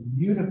series of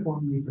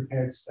uniformly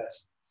prepared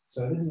specimens.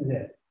 So this is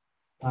it.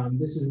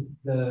 This is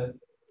the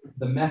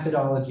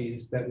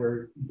methodologies that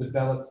were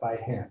developed by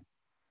him.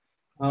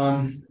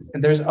 And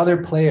there's other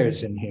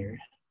players in here.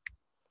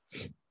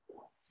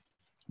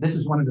 This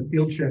is one of the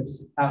field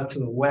trips out to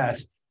the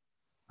west,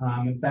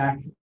 back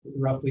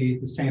roughly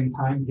the same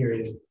time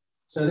period.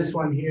 So this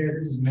one here,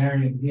 this is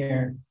Merriam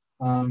here.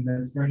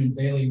 That's Vernon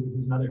Bailey, which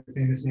is another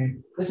famous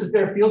name. This is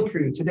their field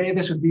crew. Today,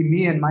 this would be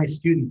me and my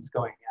students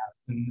going out.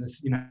 And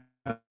this,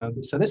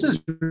 so this is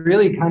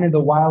really kind of the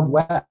Wild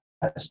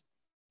West.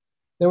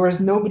 There was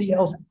nobody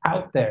else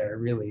out there,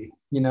 really,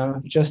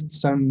 just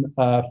some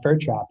fur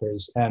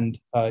trappers and,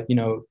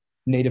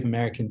 Native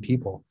American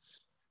people.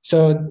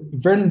 So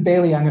Vernon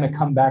Bailey, I'm going to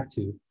come back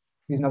to.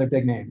 He's another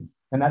big name.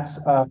 And that's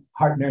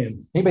Hart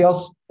Merriam.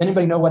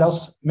 Anybody know what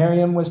else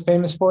Merriam was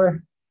famous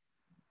for?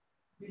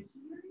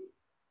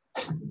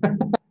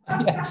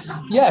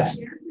 Yes,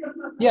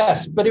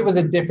 but it was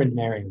a different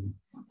Merriam.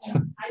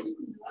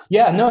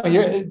 Yeah, no,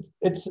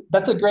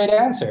 that's a great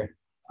answer.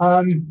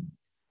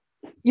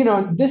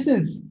 This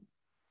is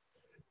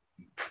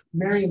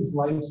Merriam's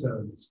life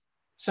zones.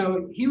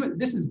 So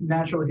this is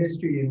natural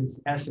history in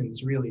its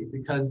essence, really,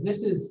 because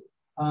this is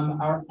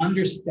our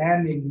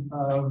understanding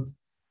of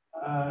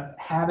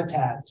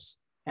habitats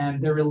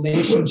and their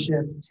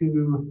relationship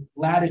to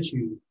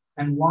latitude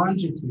and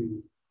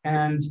longitude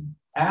and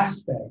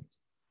aspect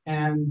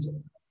and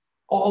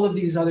all of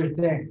these other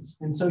things.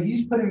 And so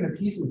he's putting the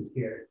pieces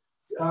here.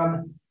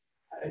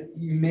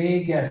 You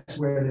may guess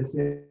where this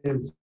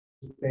is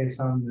based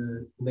on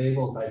the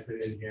labels I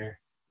put in here.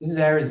 This is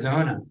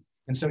Arizona.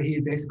 And so he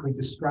basically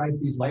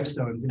described these life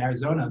zones in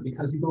Arizona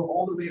because you go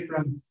all the way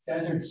from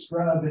desert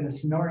scrub in the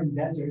Sonoran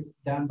Desert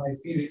down by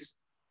Phoenix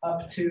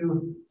up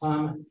to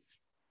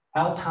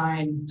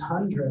alpine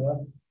tundra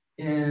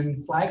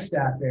in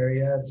Flagstaff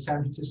area,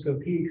 San Francisco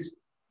Peaks,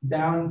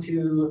 down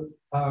to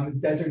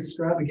desert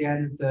scrub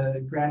again at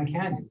the Grand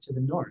Canyon to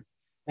the north.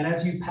 And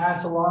as you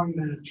pass along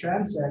the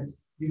transect,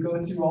 you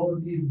go through all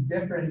of these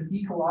different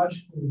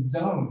ecological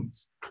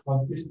zones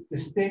of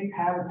distinct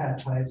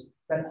habitat types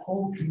that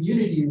whole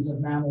communities of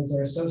mammals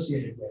are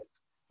associated with.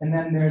 And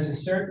then there's a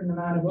certain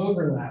amount of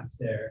overlap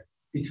there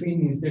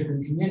between these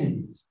different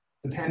communities,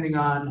 depending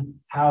on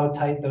how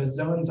tight those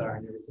zones are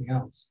and everything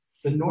else.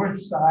 The north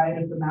side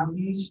of the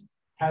mountains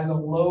has a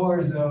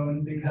lower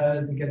zone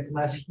because it gets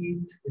less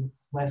heat,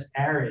 it's less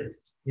arid,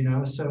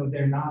 so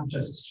they're not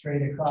just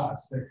straight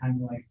across, they're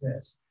kind of like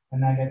this.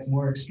 And that gets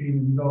more extreme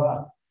as you go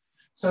up.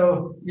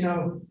 So,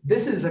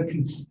 this is a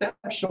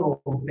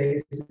conceptual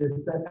basis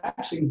that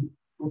actually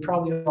we're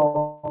probably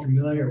all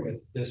familiar with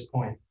at this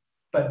point.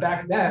 But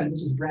back then,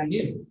 this is brand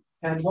new.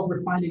 And what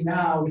we're finding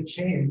now with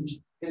change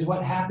is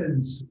what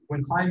happens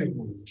when climate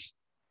moves.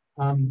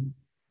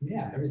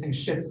 Everything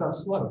shifts up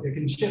slope. It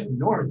can shift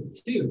north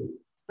too.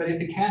 But if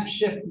it can't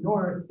shift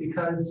north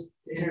because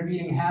the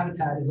intervening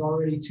habitat is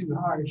already too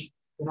harsh,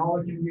 then all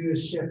it can do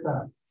is shift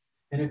up.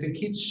 And if it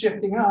keeps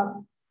shifting up,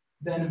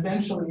 then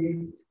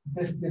eventually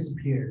this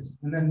disappears,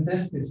 and then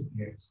this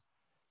disappears,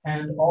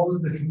 and all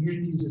of the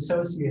communities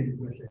associated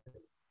with it.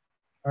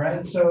 All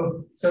right,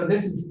 so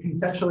this is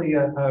conceptually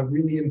a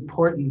really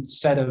important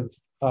set of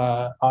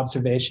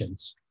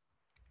observations.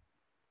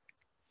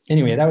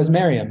 Anyway, that was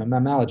Merriam, a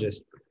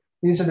mammalogist.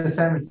 These are the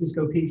San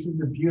Francisco Peaks. This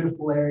is a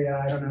beautiful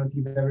area. I don't know if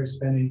you've ever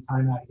spent any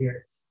time out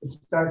here. It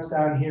starts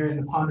down here in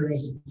the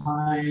ponderosa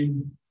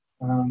pine.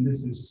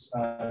 This is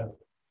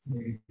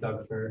maybe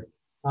Doug fir.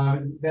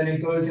 Then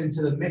it goes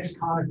into the mixed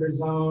conifer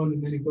zone,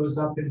 and then it goes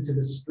up into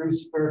the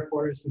spruce fir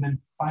forest, and then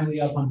finally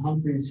up on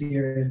Humphreys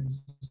here,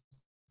 it's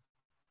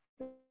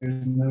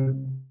there's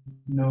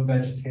no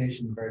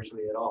vegetation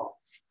virtually at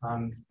all.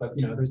 But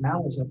you know, there's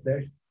mammals up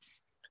there.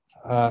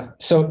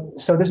 So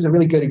this is a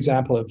really good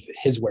example of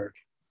his work.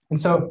 And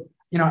so,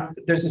 you know,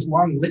 there's this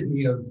long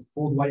litany of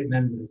old white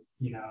men that,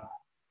 you know,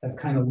 have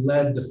kind of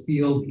led the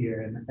field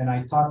here. And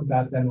I talked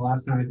about them the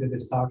last time I did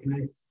this talk,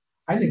 and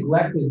I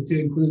neglected to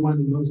include one of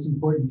the most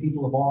important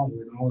people of all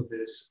in all of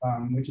this,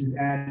 which is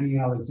Annie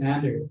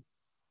Alexander,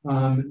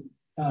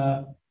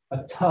 a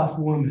tough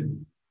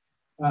woman.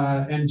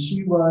 And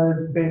she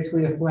was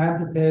basically a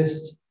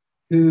philanthropist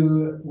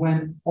who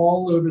went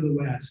all over the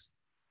West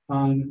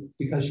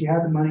because she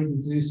had the money to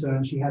do so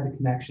and she had the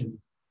connections.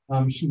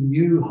 She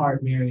knew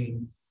Hart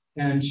Marion,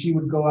 and she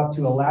would go up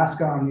to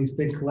Alaska on these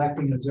big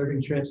collecting,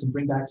 observing trips and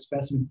bring back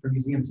specimens for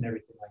museums and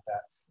everything like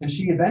that. And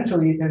she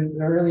eventually, in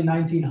the early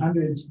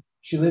 1900s,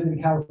 she lived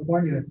in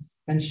California,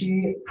 and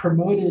she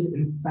promoted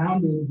and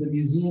founded the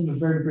Museum of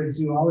Vertebrate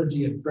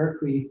Zoology at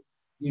Berkeley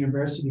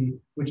University,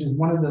 which is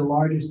one of the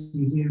largest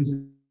museums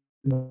in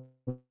the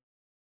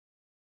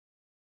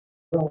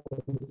world.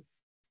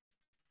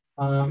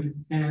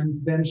 And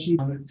then she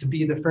to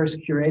be the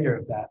first curator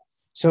of that.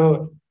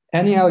 So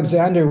Annie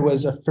Alexander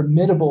was a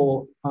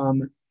formidable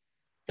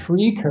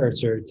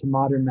precursor to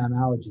modern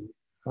mammalogy.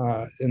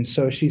 And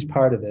so she's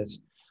part of this.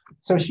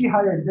 So she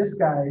hired this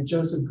guy,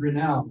 Joseph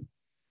Grinnell.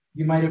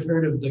 You might have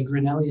heard of the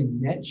Grinnellian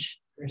niche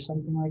or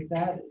something like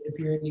that if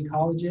you're an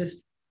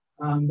ecologist.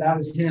 That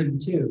was him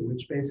too,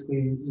 which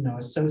basically, you know,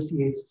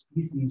 associates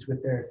species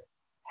with their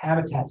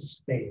habitat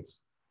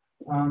space.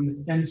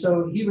 And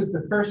so he was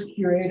the first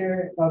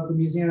curator of the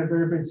Museum of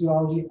Vertebrate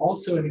Zoology,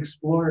 also an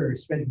explorer,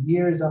 spent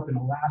years up in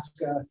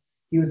Alaska.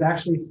 He was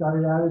actually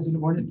started out as an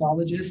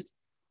ornithologist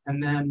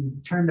and then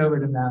turned over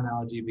to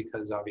mammalogy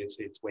because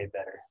obviously it's way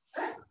better.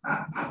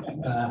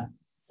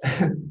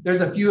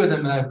 There's a few of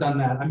them that have done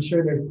that. I'm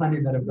sure there's plenty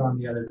that have gone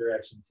the other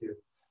direction too.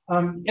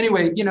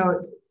 Anyway, you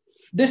know,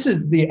 this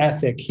is the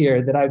ethic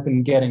here that I've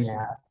been getting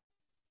at.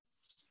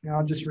 Now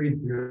I'll just read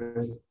through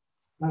it.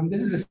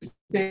 This is a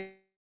statement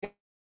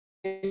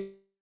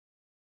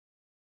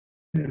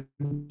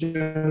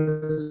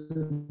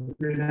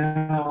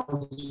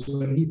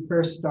when he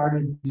first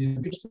started.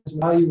 Its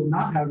value will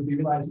not, however, be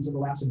realized until the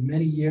lapse of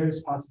many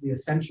years, possibly a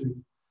century,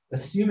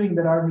 assuming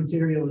that our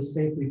material is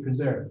safely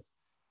preserved.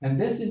 And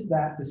this is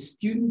that the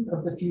student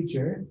of the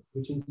future,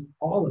 which is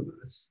all of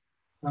us,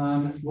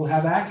 will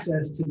have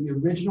access to the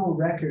original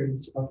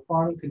records of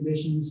faunal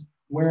conditions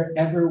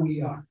wherever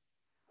we are.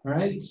 All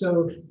right,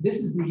 so this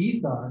is the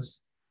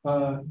ethos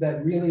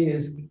that really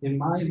is, in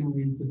my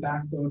mind, the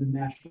backbone of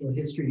natural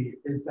history,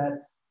 is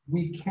that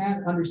we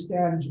can't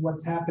understand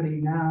what's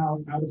happening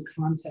now out of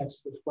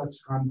context with what's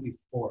gone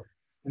before.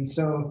 And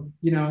so,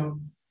 you know,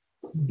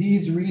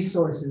 these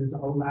resources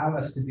allow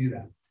us to do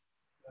that.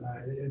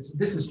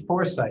 This is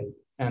foresight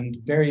and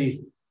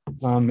very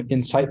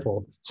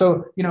insightful.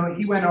 So, you know,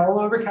 he went all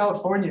over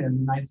California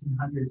in the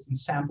 1900s and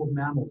sampled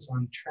mammals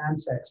on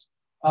transects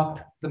up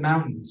the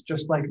mountains,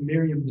 just like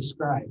Miriam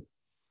described.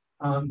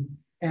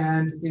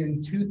 And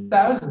in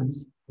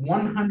 2000s,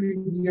 100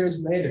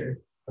 years later,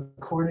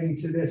 according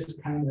to this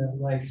kind of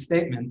like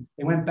statement,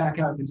 they went back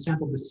out and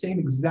sampled the same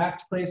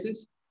exact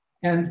places.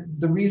 And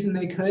the reason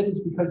they could is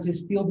because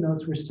his field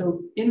notes were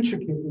so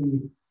intricately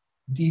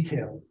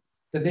detailed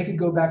that they could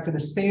go back to the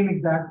same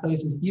exact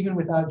places, even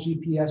without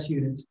GPS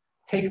units,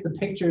 take the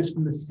pictures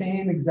from the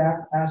same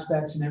exact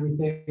aspects and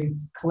everything,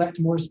 collect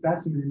more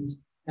specimens.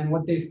 And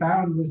what they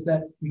found was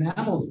that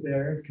mammals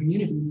there,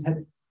 communities,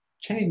 had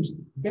changed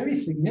very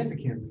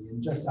significantly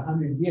in just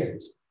 100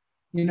 years.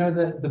 You know,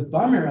 the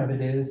bummer of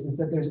it is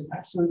that there's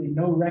absolutely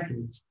no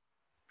records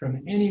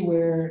from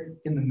anywhere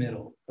in the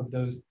middle of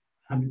those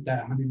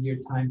that 100-year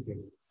time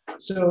period.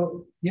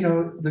 So, you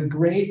know, the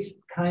great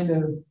kind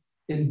of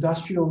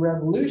industrial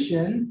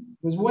revolution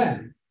was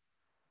when?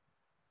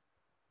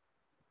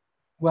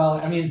 Well,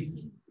 I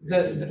mean,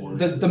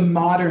 the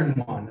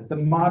modern one,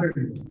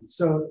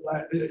 So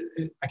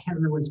I can't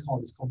remember what it's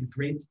called. It's called the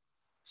Great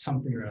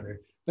something or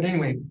other. But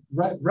anyway,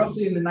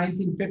 roughly in the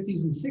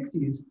 1950s and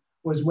 60s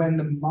was when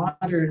the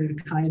modern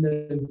kind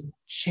of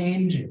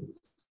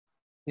changes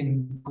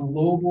in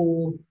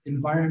global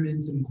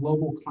environments and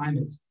global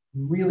climates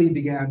really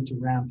began to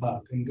ramp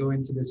up and go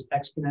into this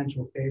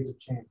exponential phase of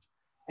change.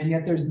 And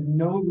yet there's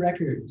no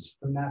records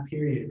from that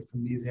period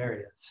from these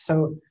areas.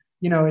 So,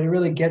 you know, it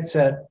really gets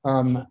at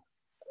time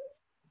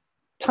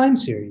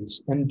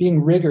series and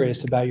being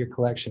rigorous about your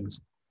collections.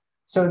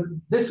 So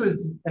this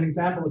was an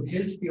example of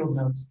his field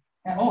notes.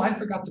 And oh, I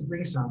forgot to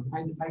bring some.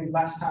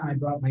 Last time I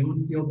brought my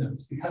own field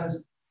notes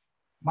because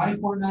my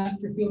format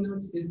for field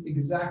notes is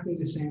exactly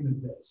the same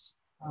as this.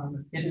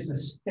 It is a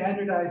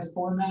standardized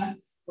format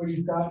where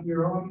you've got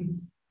your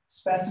own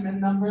specimen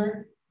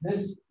number.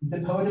 This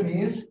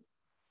Dipodomys,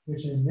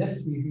 which is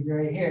this species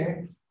right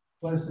here,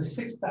 was the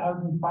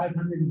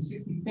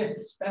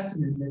 6,565th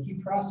specimen that he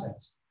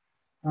processed.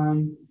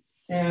 And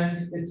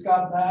it's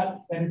got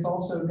that, and it's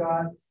also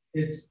got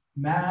its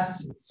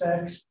mass, its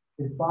sex,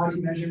 its body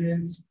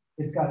measurements.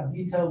 It's got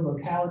detailed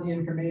locality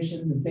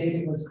information, the date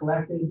it was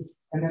collected,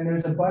 And then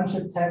there's a bunch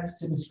of text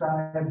to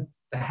describe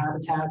the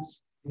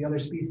habitats, the other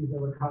species that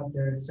were caught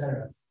there, et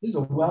cetera. This is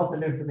a wealth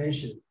of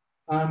information.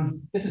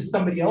 This is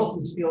somebody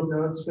else's field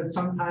notes, but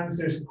sometimes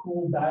there's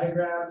cool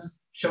diagrams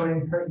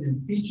showing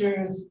pertinent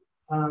features,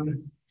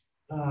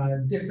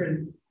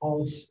 different,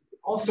 all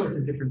sorts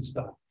of different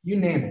stuff, you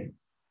name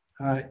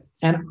it.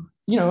 And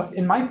you know,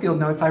 in my field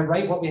notes, I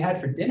write what we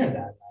had for dinner that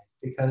night,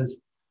 because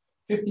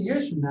 50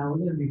 years from now, we're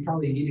going to be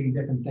probably eating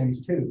different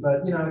things too.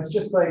 But you know, it's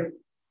just like,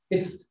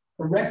 it's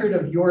a record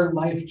of your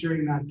life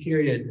during that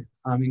period,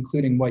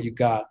 including what you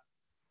got.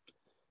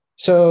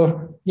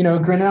 So, you know,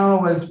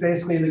 Grinnell was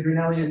basically the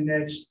Grinnellian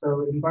niche.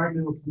 So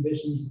environmental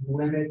conditions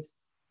limit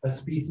a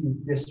species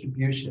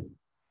distribution,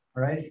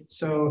 all right?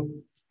 So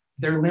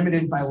they're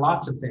limited by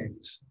lots of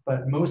things,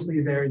 but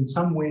mostly they're in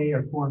some way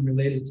or form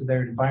related to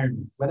their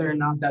environment, whether or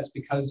not that's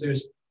because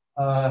there's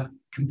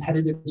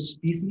competitive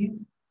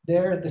species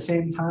there at the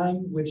same time,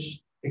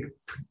 which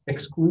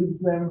excludes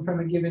them from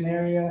a given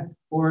area,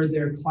 or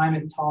their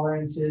climate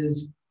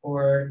tolerances,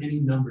 or any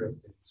number of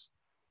things.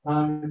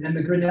 And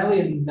the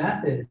Grinnellian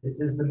method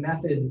is the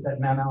method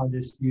that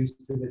mammalogists use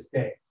to this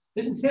day.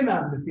 This is him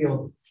out in the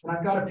field, and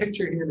I've got a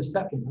picture here in a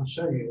second. I'll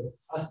show you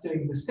us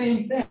doing the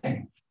same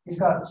thing. He's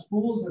got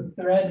spools of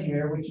thread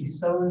here, which he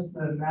sews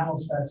the mammal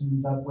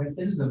specimens up with.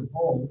 This is a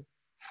bowl,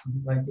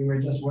 like we were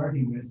just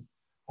working with.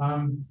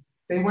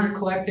 They weren't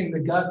collecting the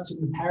guts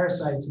and the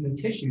parasites and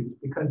the tissues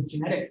because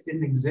genetics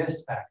didn't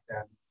exist back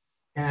then,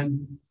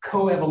 and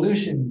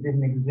coevolution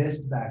didn't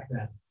exist back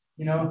then.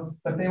 You know,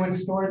 but they would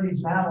store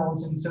these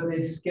mammals, and so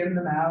they'd skin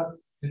them out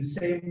and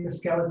save the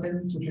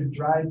skeletons, which are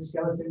dried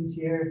skeletons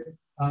here,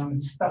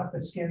 and stuff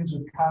the skins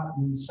with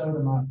cotton and sew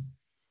them up.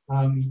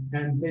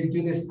 And they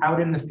do this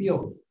out in the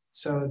field,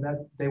 so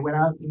that they went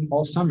out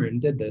all summer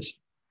and did this.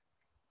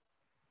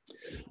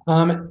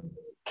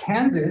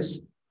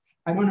 Kansas,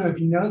 I don't know if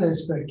you know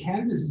this, but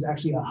Kansas is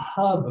actually a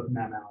hub of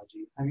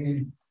mammalogy. I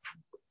mean,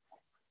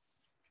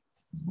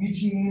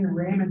 Eugene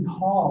Raymond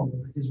Hall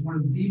is one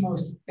of the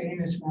most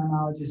famous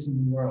mammalogists in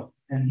the world,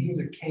 and he was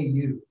at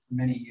KU for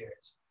many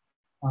years.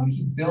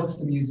 He built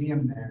the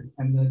museum there,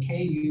 and the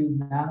KU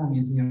Mammal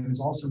Museum is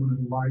also one of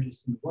the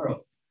largest in the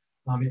world.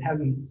 It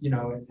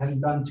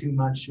hasn't done too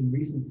much in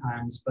recent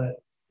times,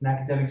 but an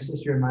academic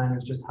sister of mine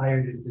was just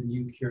hired as the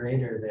new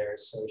curator there,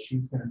 so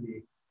she's going to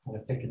be kind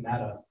of picking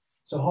that up.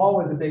 So Hall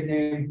was a big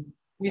name.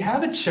 We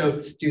have a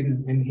Choate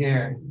student in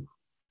here.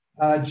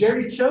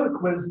 Jerry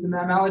Choate was the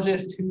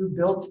mammalogist who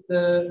built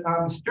the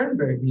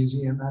Sternberg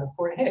Museum out of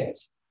Fort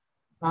Hays.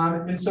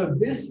 And so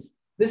this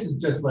is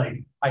just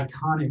like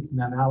iconic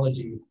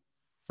mammalogy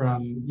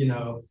from, you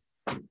know,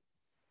 a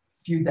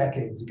few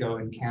decades ago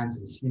in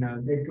Kansas. You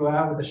know, they'd go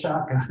out with a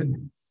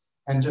shotgun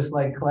and just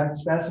like collect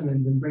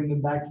specimens and bring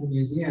them back to the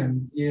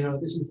museum. You know,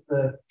 this is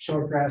the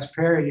shortgrass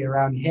prairie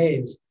around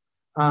Hays.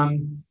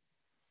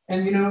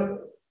 And, you know,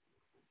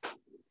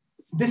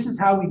 this is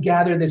how we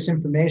gather this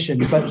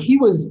information. But he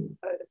was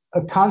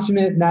a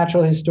consummate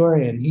natural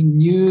historian. He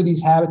knew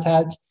these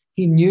habitats.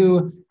 He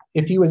knew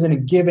if he was in a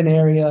given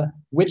area,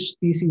 which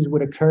species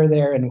would occur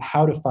there and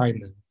how to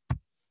find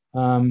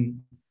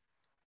them.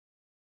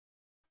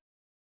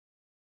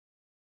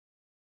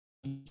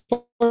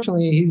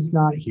 Fortunately, he's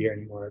not here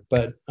anymore,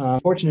 but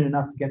fortunate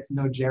enough to get to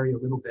know Jerry a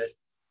little bit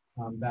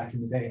back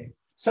in the day.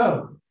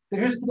 So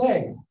here's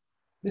today.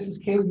 This is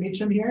Caleb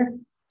Meacham here.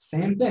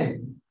 Same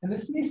thing. And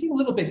this may seem a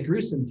little bit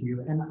gruesome to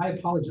you, and I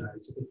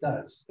apologize if it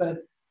does. But,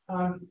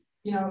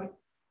 you know,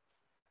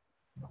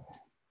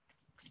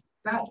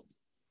 that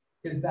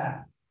is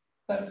that.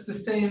 That's the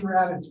same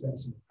rabbit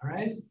specimen, all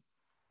right?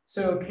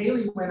 So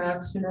Kaylee went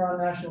out to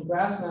Cimarron National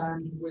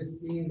Grassland with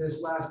me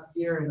this last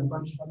year and a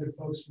bunch of other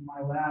folks from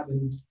my lab,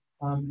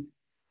 and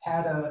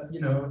had a, you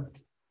know,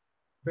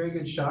 very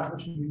good shot,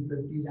 which means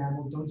that these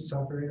animals don't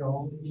suffer at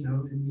all, you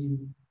know, and we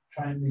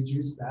try and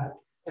reduce that.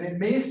 And it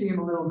may seem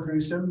a little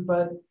gruesome,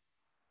 but,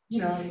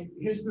 you know,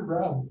 here's the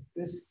rub.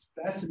 This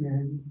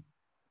specimen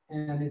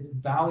and its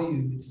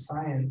value to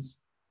science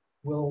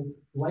will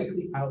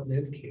likely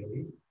outlive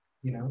Kaylee,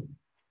 you know,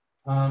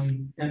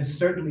 and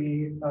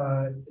certainly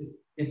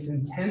it's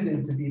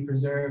intended to be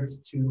preserved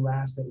to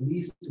last at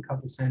least a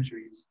couple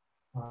centuries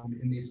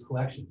in these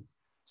collections.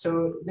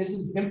 So this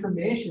is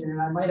information,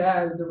 and I might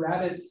add the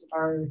rabbits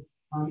are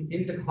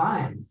in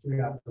decline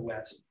throughout the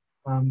West.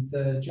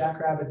 The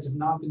jackrabbits have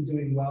not been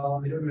doing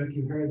well. I don't know if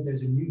you heard,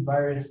 there's a new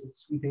virus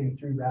that's sweeping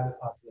through rabbit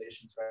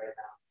populations right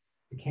now.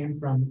 It came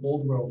from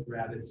old world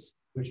rabbits,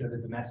 which are the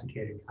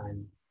domesticated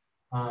kind.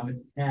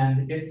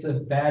 And it's a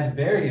bad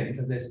variant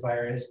of this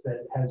virus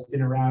that has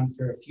been around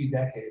for a few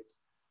decades.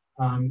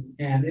 And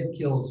it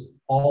kills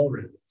all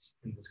rabbits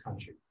in this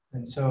country.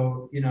 And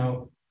so, you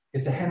know,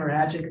 it's a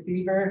hemorrhagic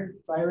fever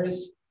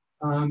virus,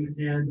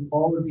 and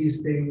all of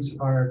these things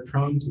are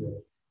prone to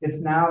it.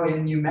 It's now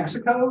in New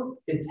Mexico,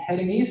 it's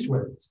heading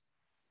eastwards.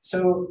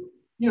 So,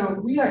 you know,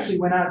 we actually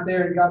went out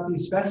there and got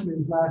these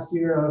specimens last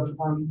year of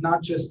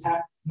not just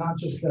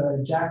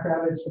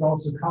jackrabbits, but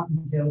also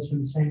cottontails from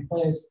the same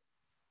place,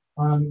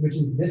 which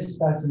is this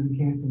specimen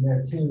came from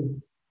there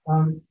too.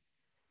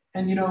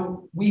 And, you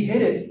know, we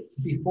hit it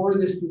before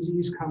this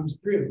disease comes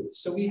through.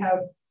 So we have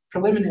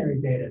preliminary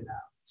data now,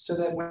 so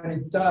that when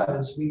it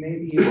does, we may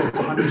be able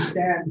to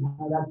understand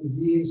how that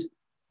disease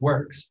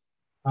works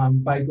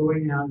by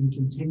going out and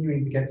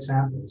continuing to get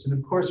samples. And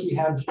of course, we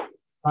have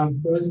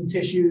frozen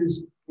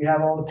tissues, we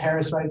have all the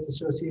parasites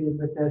associated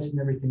with this and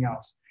everything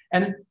else.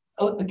 And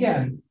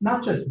again,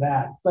 not just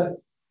that,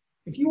 but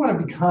if you want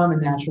to become a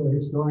natural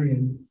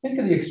historian, think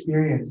of the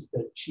experience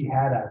that she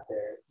had out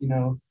there, you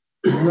know,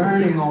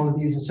 learning all of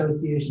these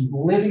associations,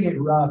 living it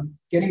rough,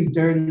 getting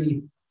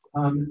dirty,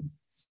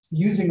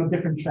 using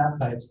different trap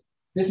types.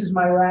 This is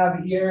my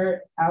lab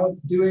here out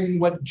doing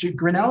what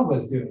Grinnell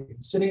was doing,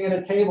 sitting at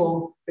a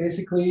table,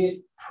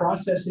 basically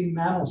processing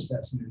mammal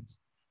specimens.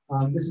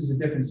 This is a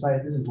different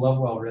site. This is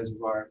Lovewell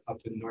Reservoir up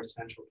in north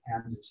central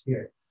Kansas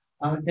here.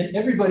 And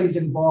everybody's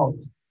involved.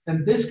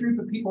 And this group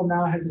of people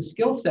now has a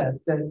skill set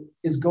that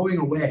is going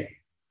away.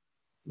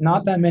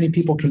 Not that many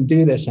people can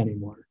do this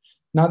anymore.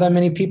 Not that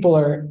many people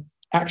are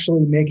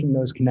actually making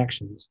those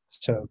connections.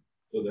 So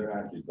they're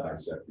actually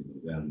dissecting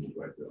them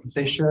right there.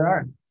 They sure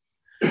are.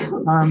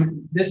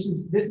 This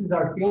is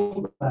our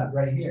field lab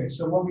right here.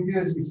 So what we do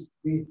is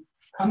we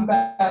come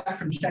back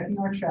from checking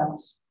our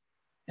traps,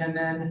 and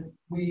then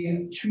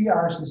we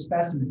triage the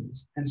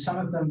specimens, and some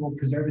of them will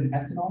preserve in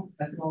ethanol.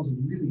 Ethanol is a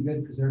really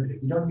good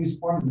preservative. You don't use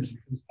formalin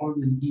because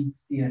formalin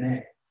eats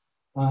DNA.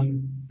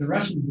 The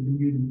Russians have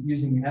been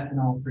using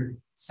ethanol for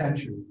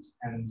centuries,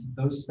 and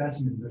those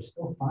specimens are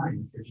still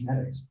fine for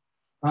genetics.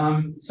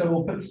 So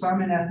we'll put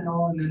some in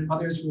ethanol, and then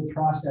others will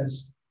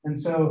process. And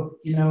so,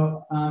 you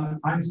know,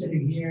 I'm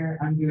sitting here,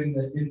 I'm doing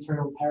the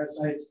internal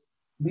parasites.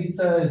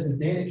 Litsa is the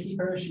data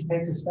keeper. She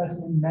takes a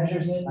specimen,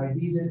 measures it,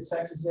 IDs it,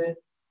 sexes it,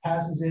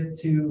 passes it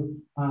to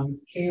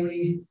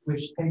Kaylee,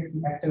 which takes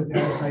the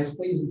ectoparasites,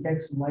 fleas, and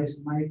takes some lice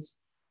and mites.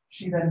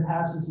 She then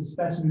passes the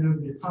specimen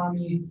over to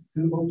Tommy,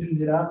 who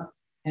opens it up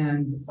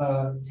and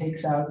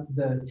takes out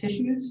the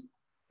tissues,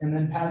 and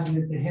then passes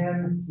it to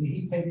him.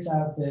 He takes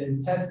out the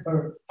intestines,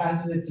 or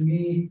passes it to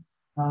me.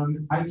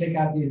 I take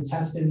out the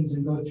intestines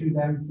and go through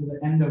them for the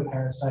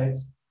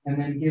endoparasites, and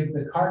then give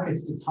the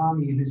carcass to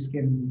Tommy, who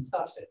skins and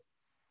stuffs it.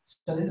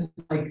 So this is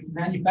like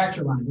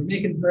manufacture line. We're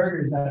making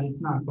burgers out of,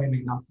 it's not quite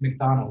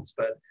McDonald's,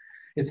 but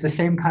it's the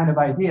same kind of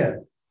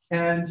idea.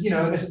 And you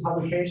know, this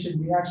publication,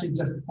 we actually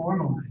just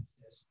formalized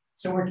this.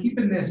 So we're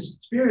keeping this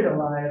spirit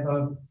alive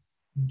of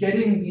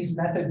getting these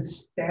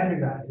methods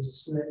standardized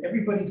so that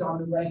everybody's on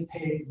the right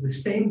page, the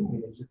same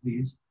page at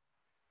least.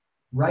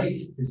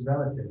 Right is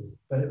relative,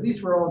 but at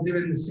least we're all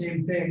doing the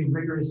same thing in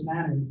rigorous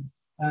manner.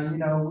 You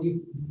know,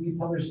 we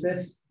published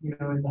this, you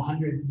know, in the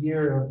 100th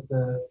year of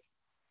the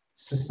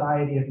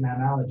Society of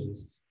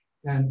Mammalogists.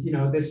 And, you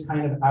know, this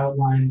kind of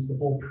outlines the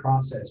whole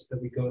process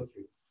that we go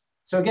through.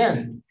 So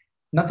again,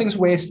 nothing's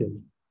wasted.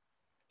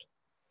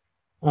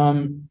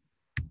 Whoa,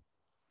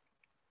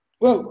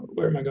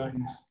 where am I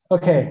going?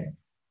 Okay,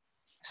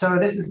 so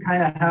this is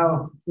kind of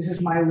how, this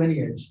is my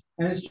lineage.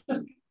 And this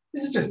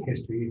is just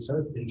history, so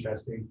it's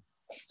interesting.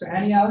 So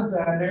Annie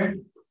Alexander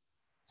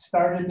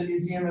started the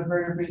Museum of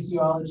Vertebrate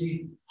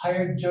Zoology,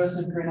 hired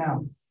Joseph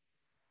Grinnell.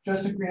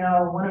 Joseph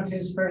Grinnell, one of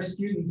his first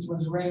students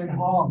was Raymond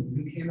Hall,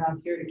 who came out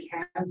here to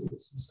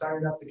Kansas and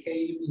started up the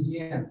KU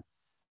Museum.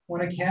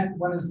 One of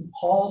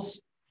Hall's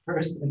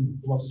first and,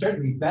 well,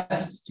 certainly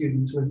best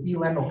students was E.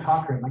 Lendell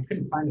Cochran. I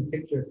couldn't find a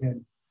picture of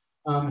him,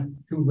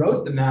 who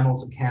wrote The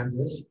Mammals of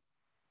Kansas.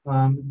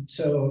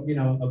 So, you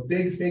know, a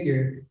big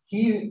figure.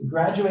 He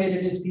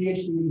graduated his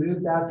PhD,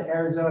 moved out to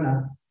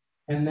Arizona,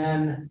 and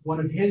then one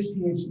of his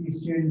PhD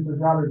students was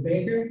Robert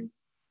Baker,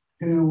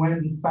 who went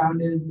and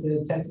founded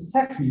the Texas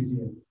Tech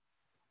Museum.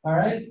 All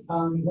right,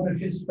 one of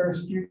his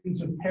first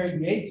students was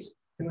Perry Yates,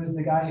 who was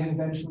the guy who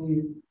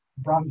eventually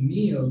brought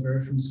me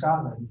over from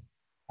Scotland.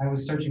 I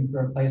was searching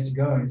for a place to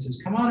go, and he says,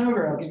 "Come on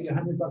over, I'll give you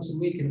 $100 a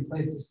week and a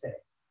place to stay."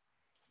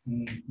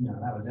 And, you know,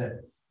 that was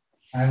it.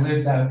 I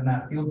lived out in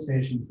that field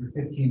station for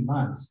 15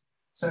 months.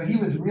 So he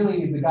was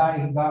really the guy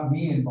who got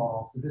me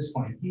involved at this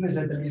point. He was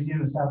at the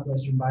Museum of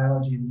Southwestern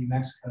Biology in New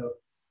Mexico.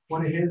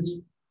 One of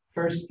his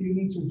first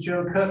students was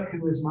Joe Cook,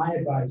 who was my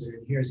advisor,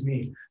 and here's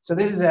me. So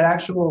this is an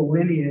actual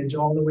lineage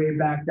all the way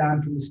back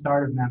down from the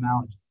start of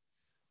mammalogy,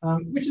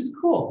 which is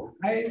cool.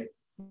 I'm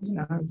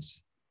not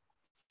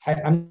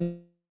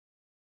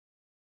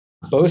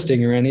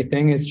boasting or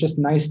anything. It's just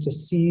nice to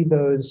see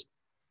the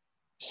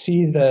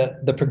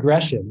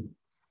progression.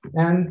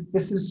 And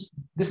this is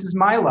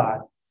my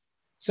lot.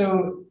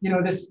 So, you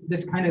know, this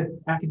kind of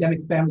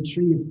academic family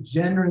trees,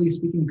 generally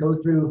speaking, go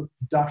through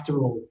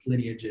doctoral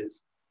lineages.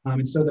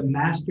 And so the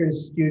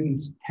master's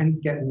students tend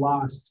to get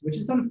lost, which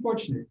is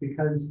unfortunate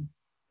because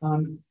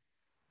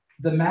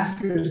the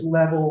master's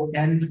level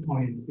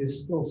endpoint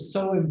is still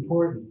so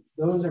important.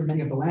 Those are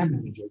many of the land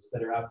managers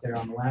that are out there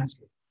on the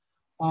landscape.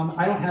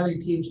 I don't have any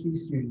PhD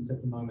students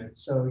at the moment,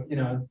 so, you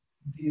know,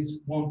 these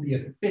won't be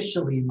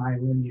officially my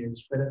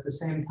lineage, but at the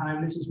same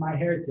time, this is my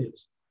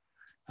heritage.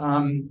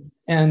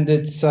 And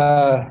it's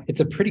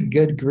a pretty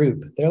good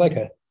group. They're like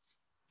a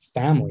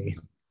family.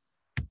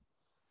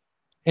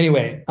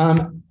 Anyway,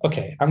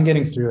 okay, I'm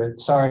getting through it.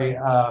 Sorry.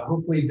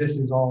 Hopefully this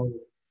is all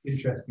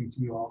interesting to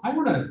you all. I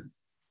want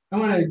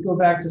to go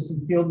back to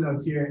some field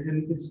notes here,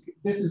 and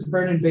this is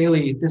Vernon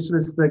Bailey. This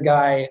was the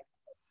guy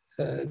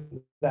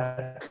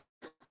that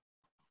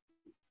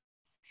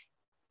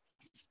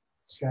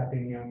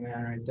strapping young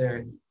man right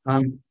there,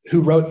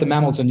 who wrote The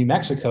Mammals of New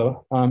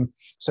Mexico.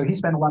 So he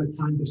spent a lot of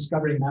time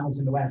discovering mammals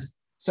in the West.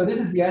 So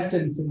this is the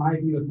essence, in my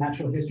view, of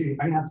natural history.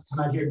 I'm gonna have to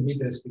come out here and read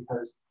this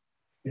because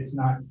it's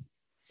not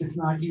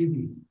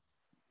easy.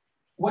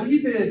 What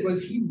he did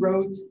was he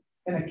wrote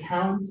an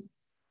account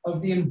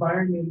of the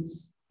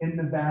environments in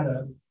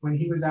Nevada when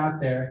he was out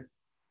there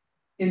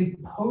in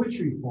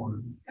poetry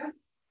form,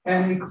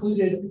 and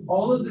included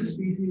all of the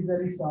species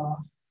that he saw,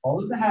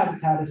 all of the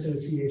habitat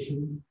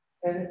associations,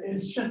 and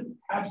it's just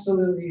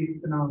absolutely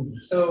phenomenal.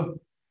 So,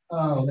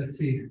 let's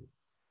see.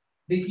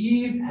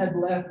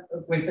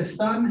 The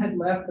sun had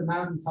left the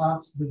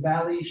mountaintops, the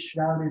valley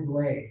shrouded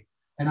lay,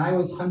 and I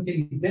was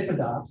hunting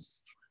Dipidops,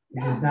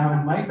 which is now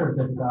in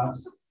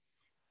Microdipidops,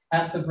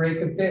 at the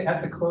break of day,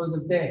 at the close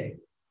of day.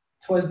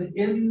 'Twas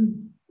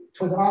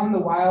on the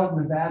wild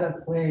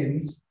Nevada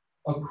plains,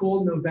 a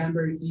cool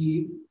November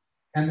eve,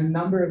 and the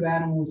number of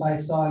animals I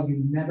saw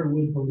you never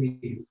would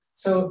believe.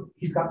 So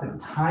he's got the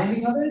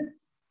timing of it,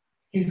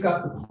 he's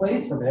got the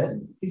place of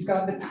it, he's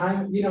got the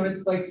time,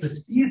 it's like the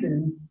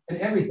season and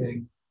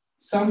everything.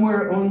 Some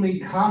were only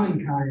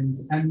common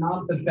kinds and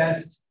not the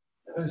best,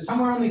 some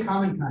were only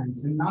common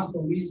kinds and not the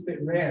least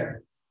bit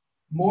rare.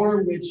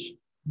 More which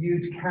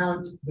you'd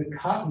count the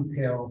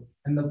cottontail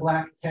and the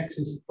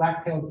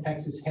black-tailed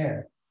Texas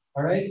hare,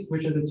 all right,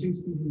 which are the two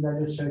species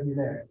I just showed you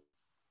there.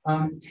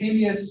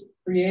 Tamius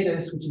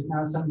Priatus, which is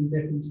now something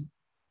different,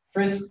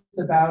 frisks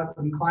about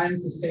and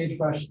climbs the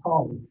sagebrush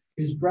tall.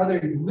 His brother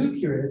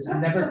Leucurus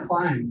never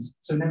climbs,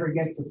 so never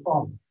gets a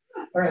fall.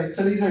 All right,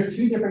 so these are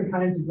two different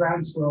kinds of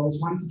ground squirrels.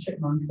 One's a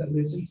chipmunk that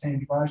lives in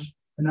sagebrush.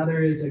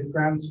 Another is a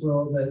ground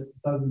squirrel that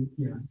doesn't,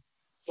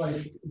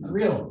 it's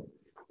real.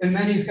 And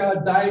then he's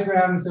got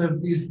diagrams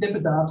of these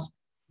Dipidops.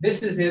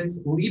 This is its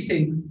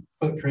leaping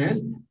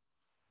footprint,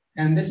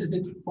 and this is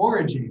its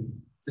foraging.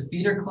 The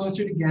feet are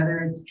closer together,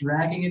 it's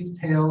dragging its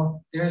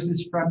tail. There's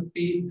its front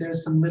feet,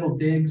 there's some little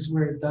digs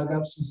where it dug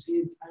up some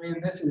seeds. I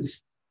mean, this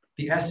is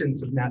the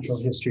essence of natural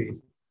history.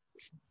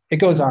 It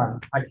goes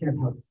on. I can't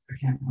help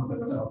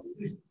it. So.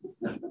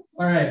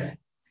 All right,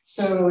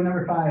 so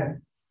number 5.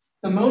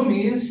 The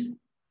Momies,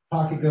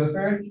 pocket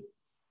gopher,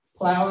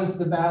 plows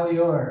the valley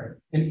o'er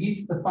and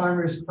eats the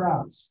farmer's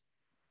crops.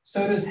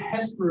 So does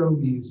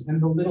Hesperomes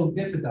and the little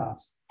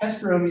Dipidops.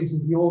 Hesperomes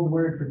is the old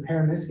word for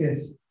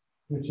Peromyscus,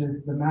 which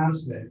is the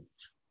mouse there.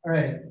 All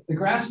right, the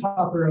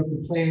grasshopper of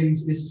the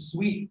plains is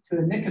sweet to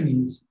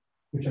Anicomes,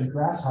 which are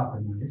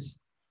grasshopper mice.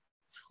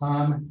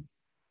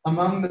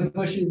 Among the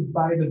bushes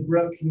by the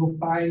brook, you'll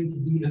find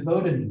the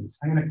Evodones.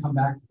 I'm going to come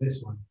back to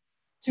this one.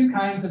 2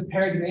 kinds of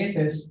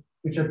Paragnathus,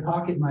 which are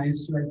pocket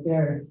mice right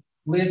there,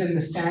 live in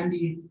the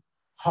sandy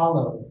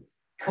hollow.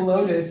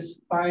 Calotus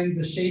finds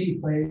a shady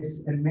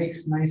place and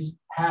makes nice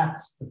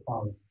paths to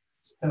follow.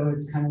 So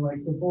it's kind of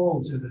like the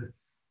voles or the,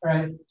 all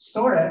right.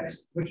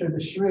 Sorex, which are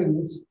the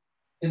shrews,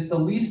 is the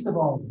least of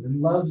all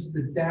and loves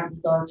the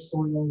damp, dark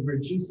soil where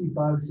juicy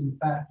bugs and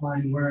fat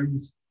blind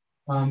worms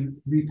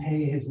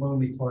repay his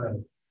lonely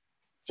toil.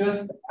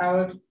 Just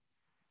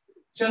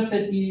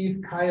at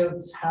eve,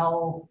 coyotes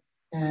howl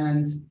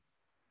and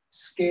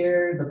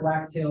scare the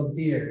black-tailed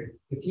deer.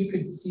 If you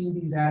could see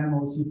these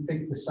animals, you'd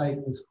think the sight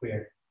was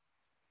queer.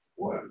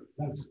 Whoa,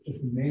 that's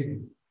just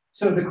amazing.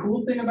 So the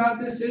cool thing about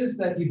this is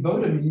that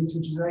Evodomes,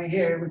 which is right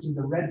here, which is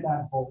a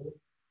red-back vole,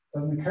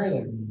 doesn't occur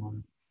there anymore.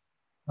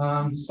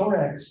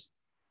 Sorex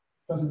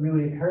doesn't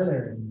really occur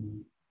there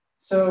anymore.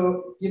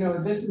 So,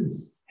 this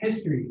is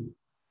history.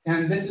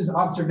 And this is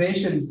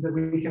observations that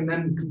we can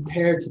then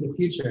compare to the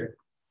future.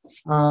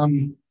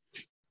 I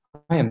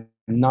am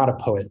not a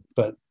poet,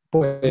 but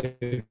boy,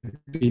 it'd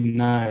be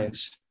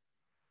nice.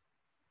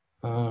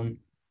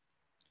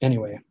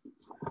 Anyway.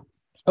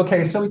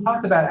 Okay, so we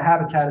talked about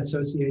habitat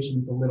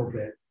associations a little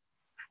bit.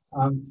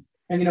 And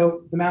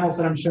the mammals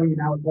that I'm showing you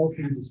now are all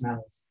Kansas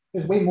mammals.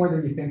 There's way more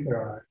than you think there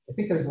are. I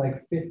think there's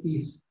like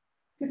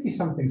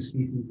 50-something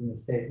species in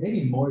the state,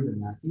 maybe more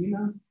than that. Do you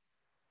know?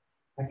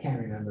 I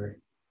can't remember.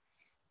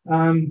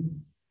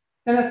 And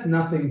that's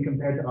nothing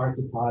compared to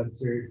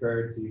arthropods or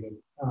birds even.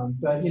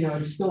 But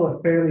it's still a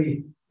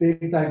fairly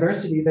big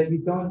diversity that you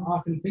don't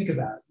often think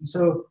about. And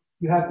so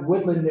you have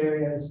woodland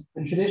areas,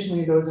 and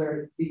traditionally those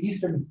are the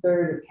eastern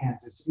third of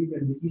Kansas,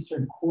 even the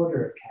eastern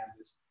quarter of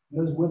Kansas. And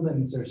those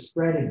woodlands are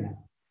spreading now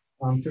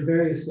for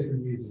various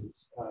different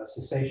reasons: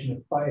 cessation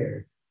of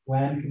fire,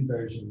 land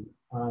conversion,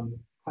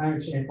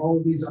 climate change, all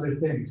of these other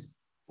things.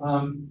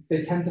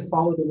 They tend to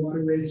follow the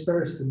waterways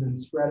first and then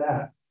spread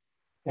out.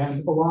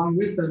 And along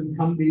with them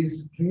come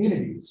these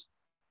communities,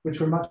 which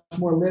were much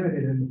more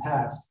limited in the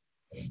past.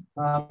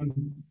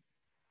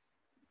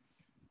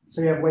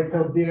 So you have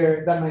white-tailed deer.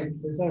 Is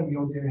that a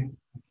mule deer?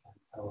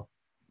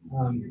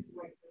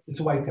 It's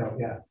a white-tailed,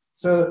 yeah.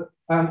 So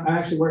I'm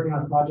actually working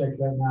on a project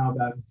right now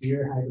about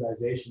deer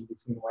hybridization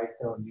between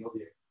white-tailed and mule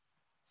deer.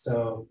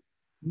 So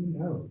who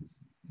knows?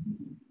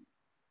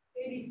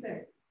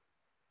 86.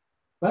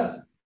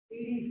 But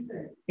 86.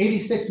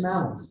 86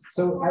 mammals.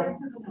 So According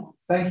to the notes.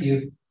 thank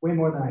you. Way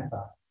more than I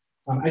thought.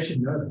 I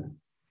should know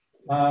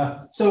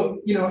that. So,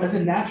 you know, as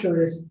a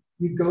naturalist,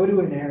 you go to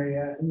an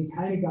area and you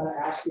kind of got to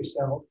ask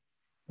yourself,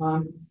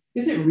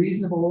 is it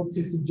reasonable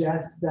to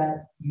suggest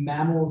that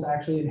mammals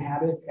actually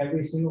inhabit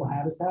every single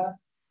habitat?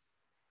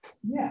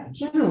 Yeah,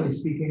 generally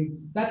speaking,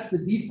 that's the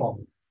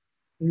default.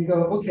 And you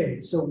go,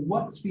 okay, so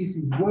what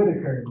species would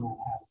occur in that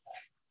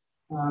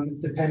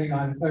habitat? Depending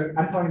on, or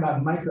I'm talking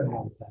about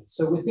microhabitats.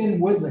 So within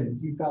woodland,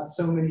 you've got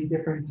so many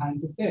different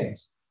kinds of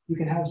things. You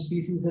can have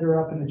species that are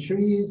up in the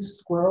trees,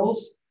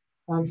 squirrels,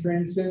 for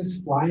instance,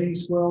 flying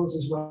squirrels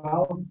as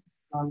well,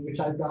 which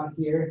I've got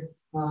here.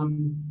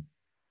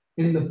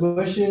 In the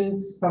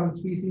bushes, some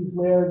species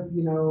live,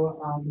 you know,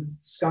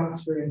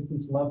 skunks, for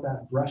instance, love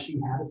that brushy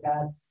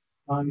habitat.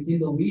 In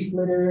the leaf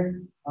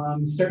litter,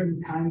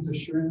 certain kinds of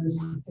shrews,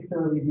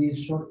 particularly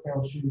these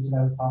short-tailed shrews that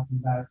I was talking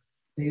about,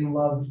 they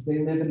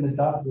live in the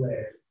duck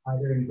layer,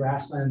 either in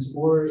grasslands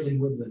or in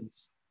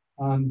woodlands.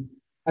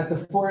 At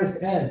the forest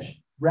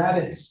edge,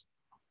 rabbits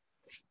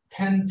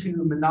tend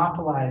to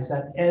monopolize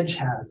that edge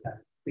habitat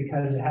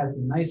because it has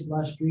a nice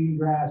lush green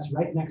grass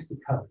right next to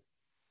cover.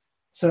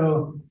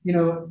 So, you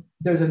know,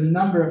 there's a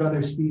number of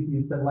other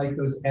species that like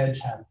those edge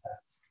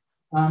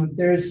habitats.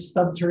 There's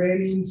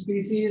subterranean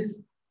species,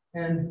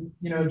 and,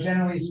 you know,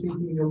 generally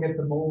speaking, you'll get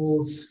the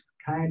moles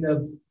kind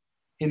of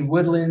in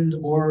woodland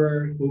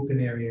or open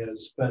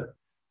areas, but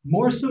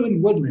more so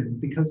in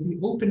woodland because the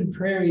open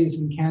prairies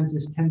in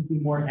Kansas tend to be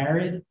more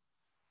arid.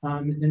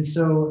 And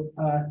so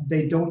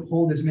they don't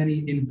hold as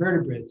many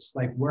invertebrates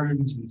like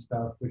worms and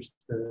stuff, which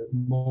the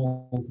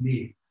moles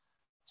need.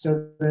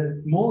 So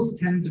the moles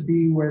tend to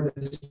be where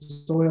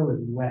the soil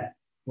is wet,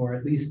 or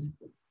at least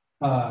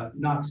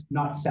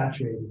not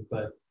saturated,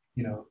 but,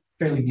 you know,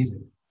 fairly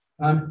easy.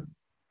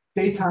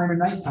 Daytime or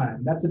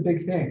nighttime, that's a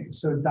big thing.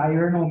 So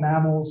diurnal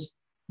mammals,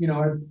 you know,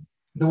 are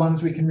the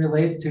ones we can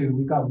relate to.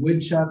 We've got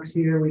woodchucks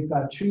here, we've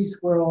got tree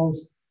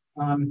squirrels,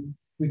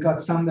 we've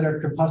got some that are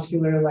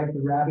crepuscular, like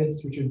the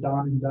rabbits, which are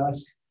dawn and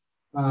dusk.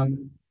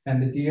 And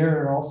the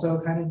deer are also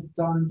kind of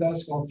dawn and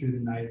dusk all through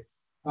the night.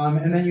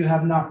 And then you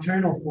have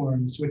nocturnal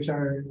forms, which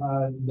are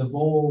the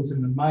voles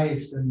and the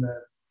mice and the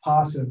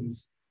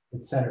possums,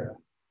 etc.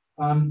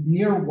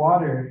 Near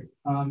water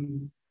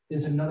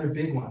is another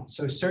big one.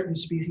 So certain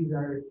species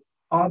are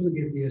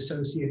obligately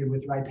associated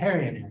with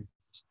riparian areas.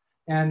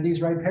 And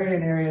these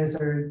riparian areas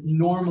are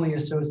normally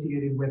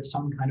associated with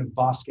some kind of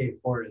bosque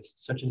forest,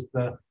 such as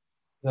the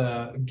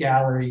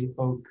gallery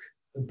oak,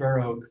 the bur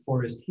oak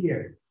forest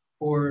here,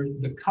 or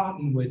the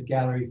cottonwood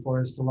gallery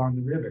forest along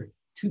the river.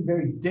 Two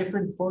very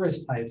different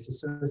forest types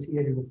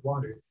associated with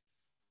water.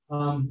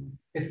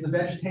 It's the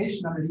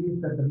vegetation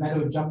underneath that the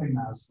meadow jumping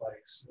mouse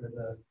likes, or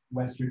the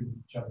western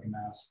jumping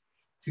mouse,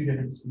 two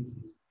different species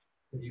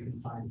that you can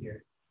find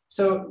here.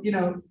 So, you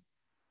know,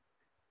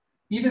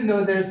 even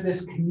though there's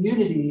this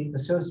community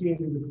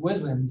associated with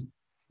woodland,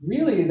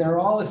 really they're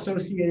all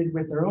associated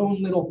with their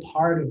own little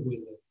part of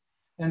woodland.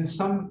 And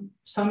some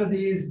of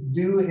these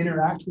do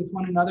interact with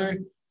one another,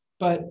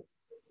 but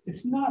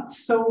it's not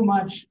so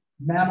much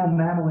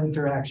mammal-mammal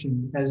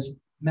interaction as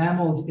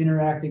mammals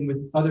interacting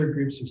with other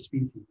groups of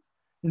species.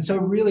 And so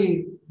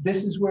really,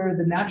 this is where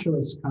the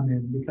naturalists come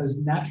in, because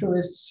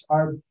naturalists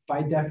are,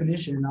 by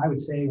definition, I would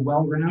say,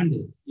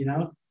 well-rounded. You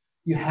know,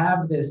 you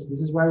have this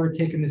is why we're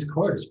taking this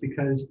course,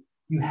 because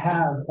you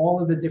have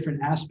all of the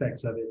different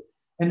aspects of it.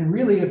 And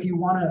really, if you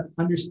want to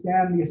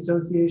understand the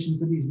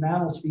associations of these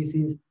mammal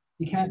species,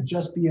 you can't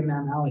just be a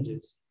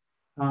mammalogist,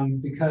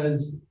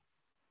 because,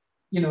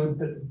 you know,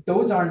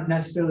 those aren't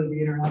necessarily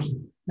the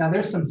interactions. Now,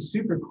 there's some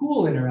super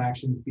cool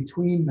interactions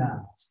between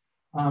mammals.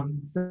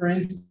 For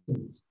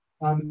instance,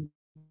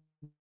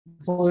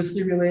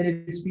 closely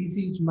related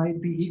species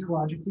might be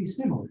ecologically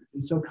similar,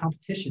 and so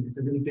competition is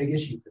a really big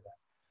issue for them.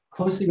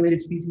 Closely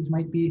related species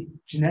might be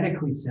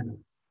genetically similar,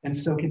 and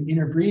so can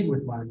interbreed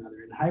with one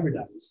another and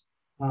hybridize.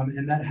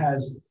 And that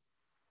has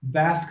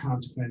vast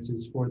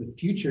consequences for the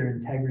future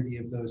integrity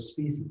of those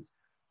species.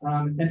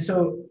 And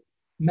so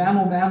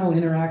mammal-mammal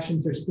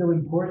interactions are still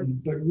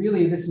important, but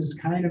really this is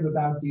kind of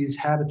about these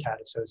habitat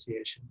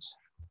associations.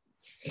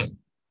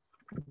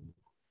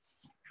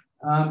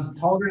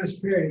 Tallgrass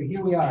prairie,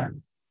 here we are.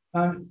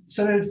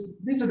 So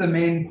these are the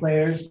main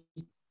players.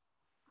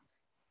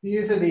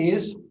 These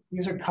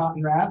are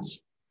cotton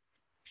rats,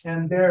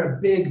 and they're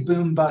a big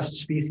boom bust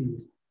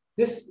species.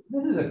 This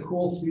is a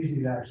cool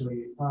species,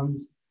 actually.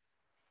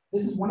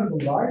 This is one of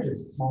the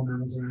largest small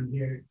mammals around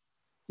here. Do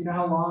you know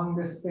how long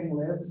this thing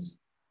lives?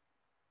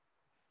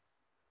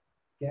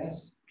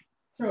 Guess?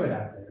 Throw it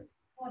out there.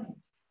 20.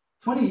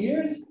 20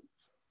 years?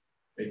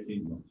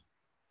 18 months.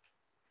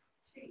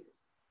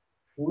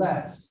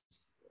 Less.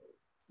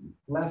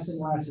 Less and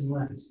less and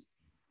less.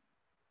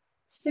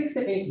 6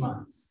 to 8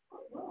 months.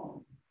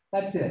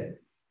 That's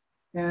it.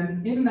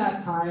 And in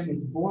that time,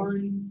 it's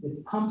born,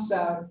 it pumps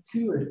out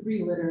 2 or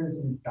 3 litters,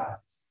 and it dies.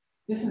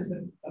 This is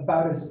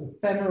about as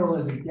ephemeral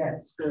as it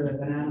gets for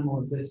an animal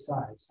of this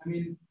size. I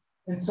mean,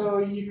 and so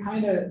you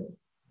kind of,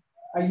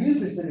 I use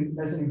this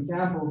as an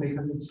example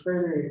because it's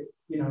further,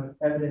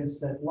 evidence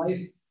that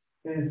life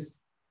is,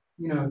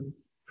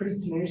 pretty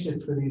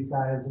tenacious for these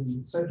guys,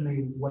 and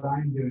certainly what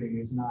I'm doing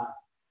is not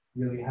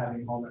really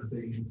having all that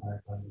big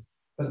impact on it.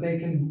 But they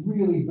can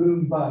really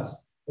boom bust.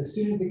 As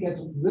soon as it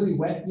gets really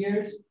wet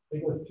years, they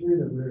go through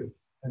the roof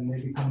and they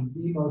become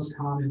the most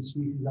common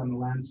species on the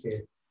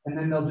landscape. And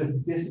then they'll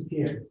just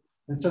disappear.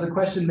 And so the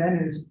question then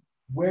is,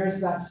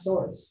 where's that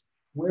source?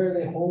 Where are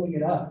they holding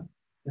it up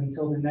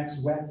until the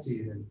next wet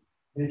season?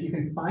 And if you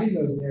can find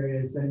those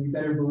areas, then you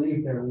better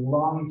believe they're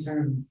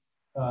long-term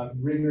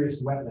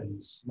rigorous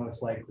wetlands,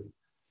 most likely.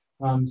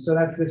 So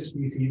that's this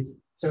species.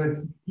 So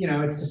it's,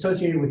 it's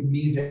associated with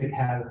mesic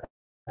habitat.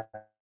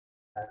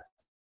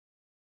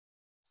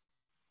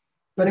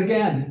 But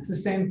again, it's the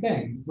same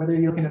thing, whether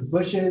you're looking at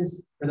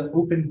bushes or the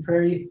open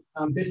prairie.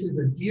 This is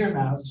a deer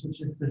mouse,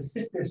 which is the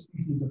sister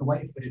species of the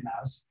white-footed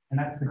mouse, and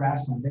that's the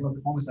grassland. They look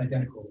almost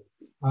identical.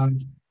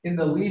 In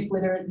the leaf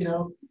litter,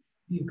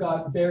 you've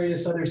got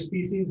various other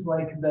species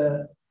like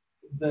the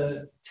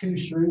two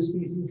shrew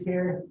species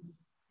here.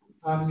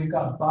 You've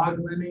got bog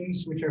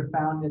lemmings, which are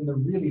found in the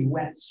really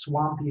wet,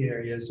 swampy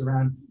areas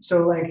around.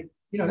 So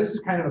this is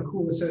kind of a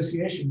cool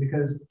association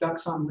because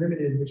Ducks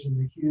Unlimited, which is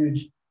a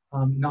huge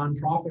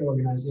nonprofit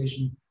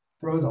organization,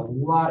 throws a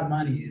lot of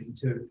money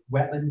into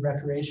wetland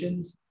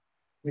reparations,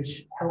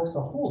 which helps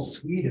a whole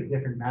suite of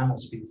different mammal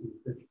species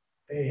that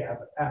they have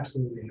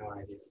absolutely no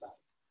idea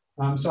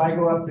about. So I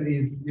go up to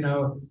these,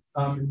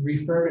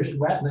 refurbished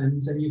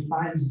wetlands, and you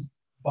find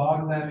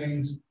bog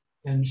lemmings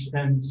and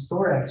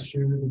storex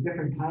shrews, a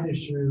different kind of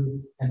shrew,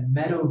 and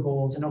meadow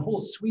voles, and a whole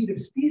suite of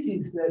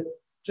species that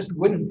just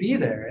wouldn't be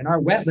there. And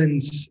our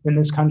wetlands in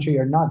this country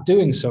are not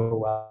doing so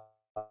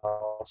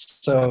well.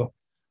 So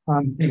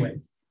anyway,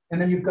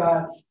 and then you've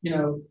got,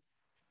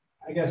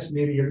 I guess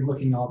maybe you're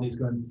looking at all these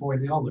going, boy,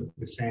 they all look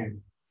the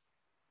same.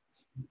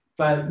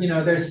 But,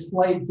 there's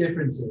slight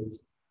differences.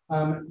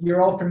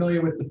 You're all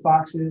familiar with the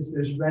foxes.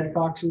 There's red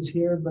foxes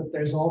here, but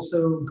there's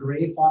also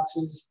gray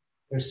foxes.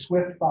 There's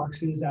swift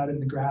foxes out in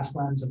the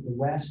grasslands of the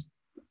west,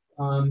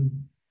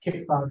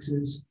 kit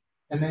foxes.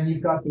 And then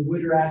you've got the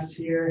wood rats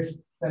here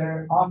that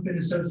are often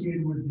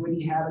associated with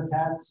woody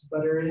habitats,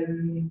 but are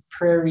in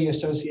prairie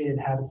associated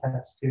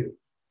habitats too.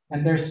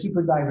 And they're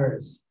super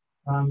diverse.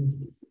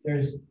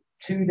 There's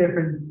three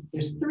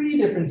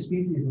different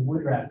species of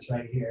wood rats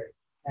right here.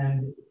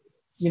 And,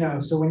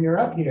 so when you're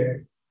up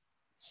here,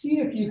 see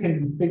if you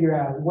can figure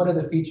out what are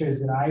the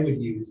features that I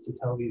would use to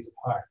tell these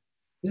apart.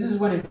 This is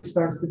when it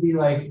starts to be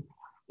like,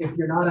 if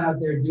you're not out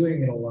there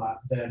doing it a lot,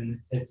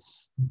 then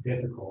it's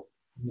difficult,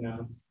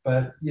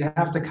 but you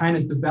have to kind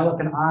of develop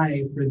an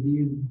eye for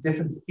these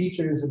different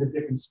features of the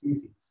different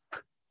species.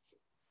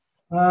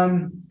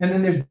 And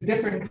then there's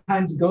different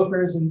kinds of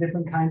gophers and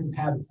different kinds of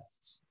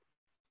habitats.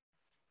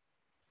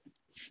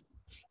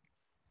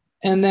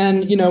 And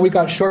then, we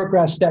got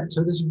shortgrass steppe.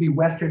 So this would be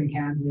Western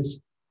Kansas.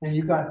 And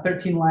you've got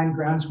 13-line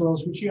ground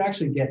squirrels, which you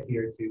actually get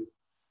here too.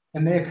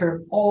 And they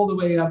occur all the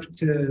way up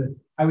to,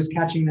 I was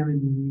catching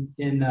them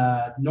in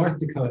North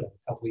Dakota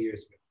a couple of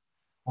years ago.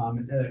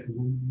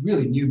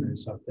 Really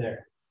numerous up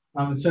there.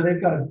 So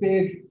they've got a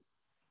big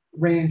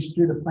range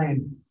through the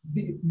plain.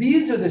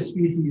 These are the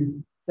species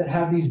that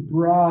have these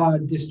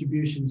broad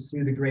distributions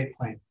through the Great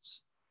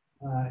Plains.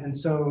 And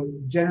so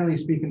generally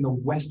speaking, the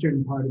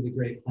western part of the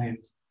Great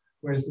Plains,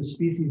 whereas the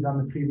species on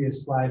the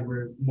previous slide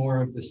were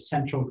more of the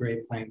central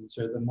Great Plains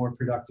or the more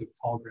productive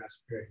tall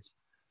grass prairies.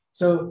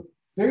 So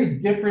very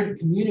different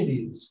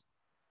communities.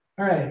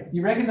 All right,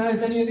 you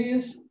recognize any of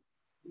these?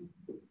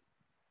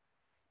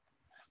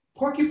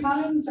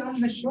 Porcupines out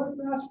in the short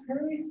grass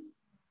prairie?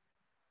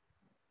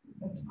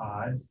 That's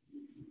odd,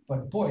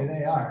 but boy,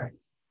 they are.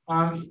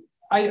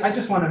 I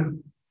just want to,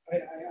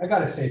 I got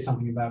to say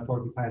something about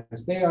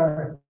porcupines. They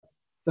are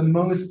the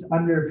most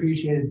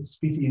underappreciated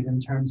species in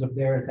terms of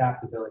their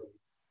adaptability.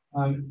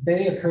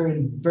 They occur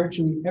in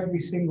virtually every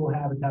single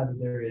habitat that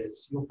there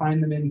is. You'll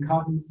find them in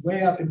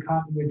way up in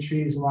cottonwood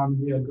trees along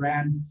the Rio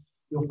Grande.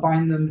 You'll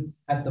find them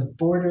at the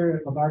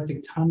border of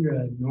Arctic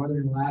tundra in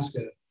northern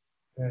Alaska.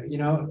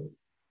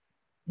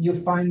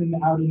 You'll find them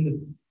out in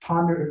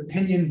the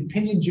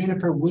pinyon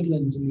juniper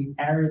woodlands in the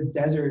arid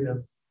desert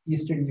of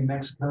eastern New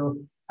Mexico,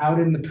 out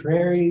in the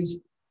prairies.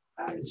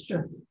 It's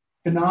just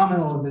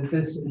phenomenal that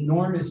this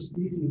enormous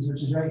species,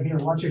 which is right here,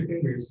 watch your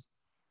fingers,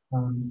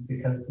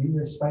 because these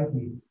are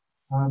spiky.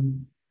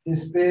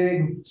 This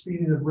big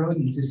species of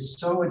rodent is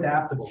so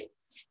adaptable,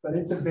 but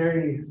it's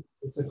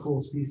a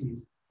cool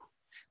species.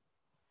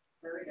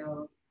 There we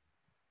go.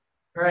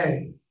 All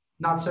right,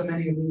 not so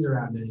many of these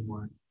around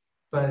anymore,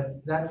 but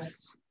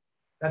that's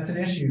an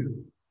issue.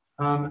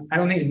 I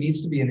don't think it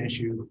needs to be an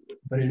issue,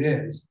 but it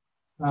is.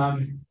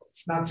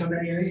 Not so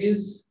many of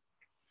these,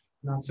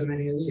 not so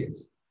many of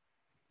these.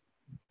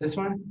 This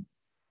one?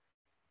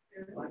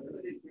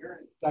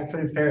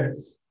 Black-footed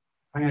ferrets.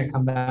 I'm going to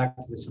come back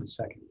to this in a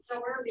second. So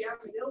where are the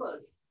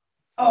armadillos?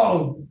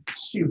 Oh,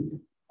 shoot.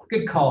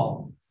 Good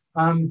call.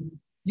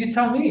 You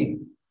tell me.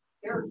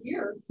 They're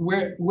here.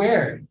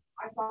 Where?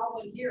 I saw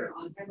one here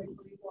on Highway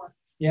 24.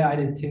 Yeah, I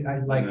did too. I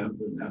like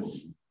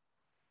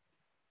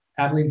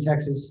Abilene,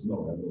 Texas.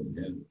 No,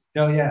 Kansas.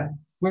 Oh yeah.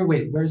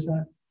 Where's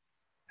that?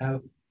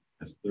 Oh.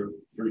 That's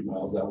 30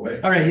 miles that way.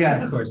 All right,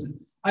 yeah, of course.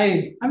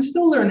 I'm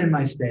still learning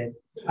my state.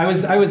 I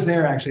was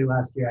there actually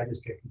last year. I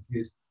just get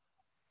confused.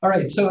 All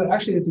right, so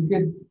actually it's a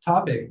good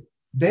topic.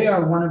 They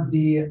are one of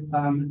the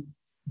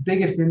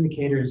biggest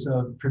indicators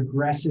of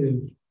progressive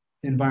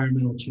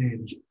environmental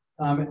change.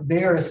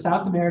 They are a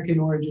South American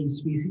origin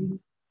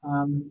species,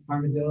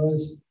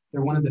 armadillos.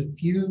 They're one of the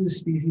few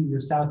species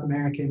of South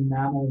American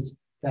mammals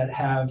that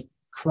have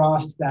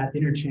crossed that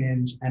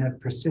interchange and have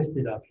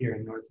persisted up here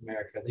in North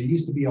America. There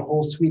used to be a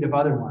whole suite of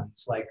other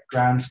ones like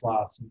ground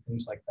sloths and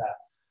things like that.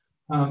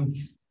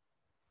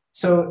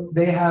 So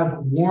they have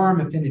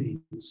warm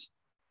affinities.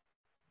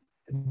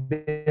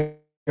 They're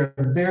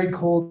very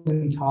cold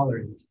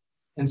intolerant.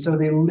 And so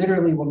they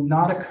literally will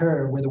not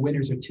occur where the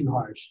winters are too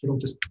harsh. It'll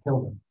just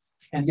kill them.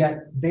 And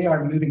yet they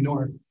are moving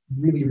north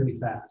really, really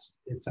fast.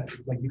 It's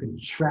like you can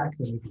track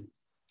them.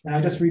 And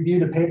I just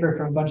reviewed a paper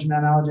from a bunch of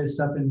mammalogists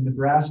up in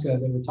Nebraska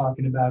that were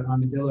talking about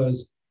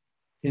armadillos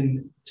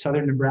in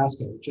southern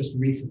Nebraska just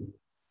recently.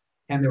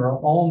 And they were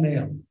all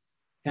male.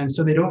 And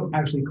so they don't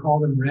actually call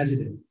them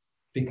resident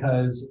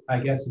because I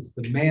guess it's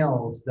the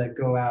males that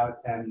go out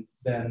and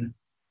then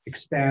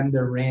expand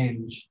their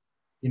range,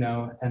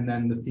 and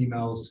then the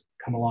females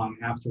come along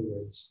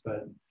afterwards.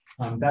 But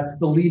that's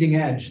the leading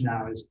edge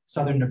now is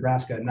southern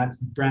Nebraska, and that's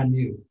brand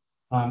new.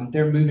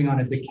 They're moving on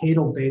a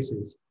decadal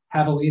basis.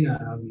 Javelina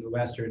out in the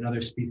west or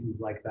another species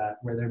like that,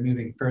 where they're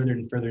moving further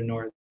and further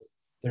north.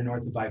 They're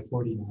north of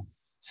I-40 now.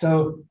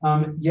 So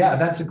yeah,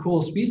 that's a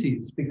cool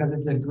species because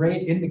it's a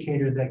great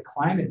indicator that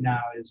climate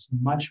now is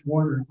much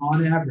warmer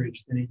on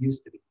average than it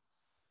used to be.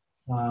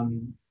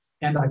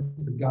 And I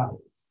forgot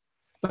it.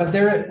 But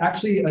they're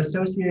actually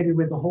associated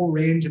with a whole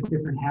range of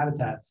different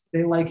habitats.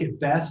 They like it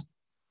best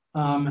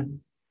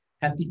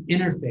at the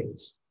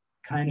interface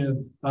kind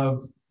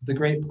of the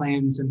Great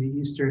Plains and the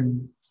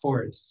eastern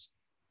forests.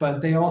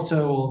 But they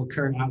also will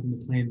occur out in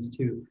the plains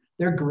too.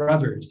 They're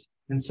grubbers.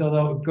 And so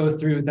they'll go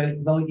through,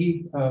 they'll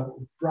eat a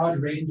broad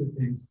range of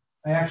things.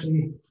 I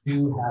actually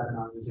do have an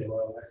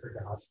armadillo, I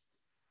forgot.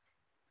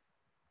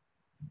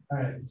 All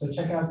right, so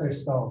check out their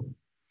skull.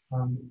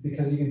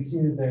 Because you can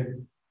see that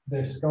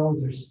their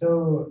skulls are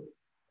so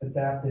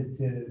adapted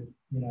to,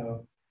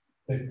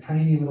 their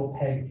tiny little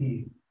peg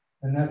teeth.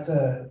 And that's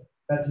an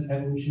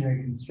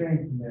evolutionary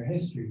constraint in their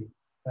history.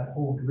 That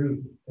whole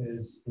group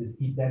is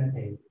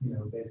edentate,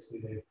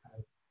 basically they've kind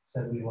of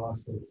suddenly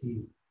lost their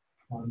teeth.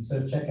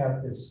 So check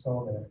out this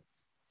skull there.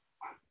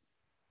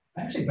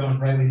 I actually don't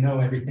really know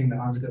everything the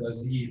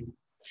armadillos eat.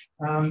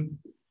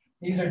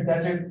 These are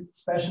desert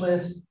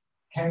specialists,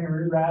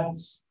 kangaroo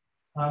rats.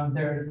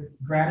 They're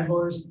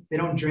granivores, they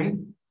don't drink.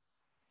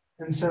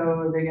 And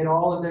so they get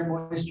all of their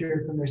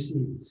moisture from their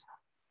seeds.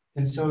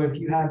 And so if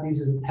you have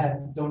these as a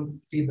pet, don't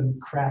feed them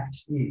cracked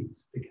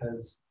seeds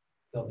because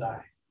they'll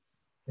die.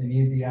 They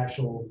need the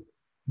actual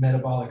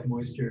metabolic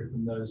moisture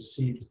from those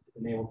seeds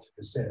to be able to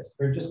persist.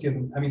 Or just give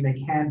them, they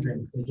can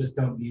drink, they just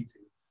don't need to.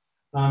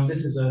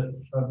 This is a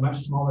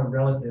much smaller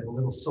relative, a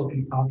little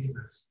silky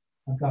populus.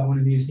 I've got one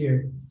of these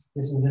here.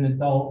 This is an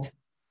adult.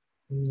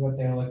 This is what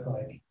they look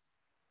like.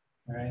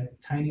 All right,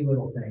 tiny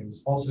little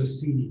things, also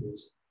seed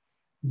eaters.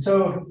 And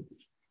so,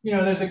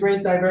 there's a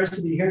great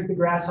diversity. Here's the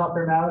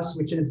grasshopper mouse,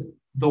 which is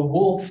the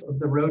wolf of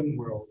the rodent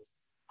world,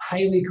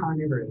 highly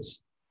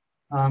carnivorous.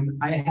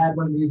 I had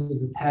one of these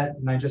as a pet,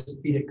 and I just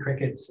feed it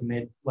crickets, and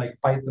they'd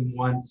bite them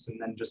once, and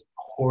then just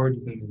hoard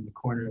them in the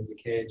corner of the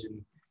cage and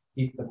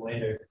eat them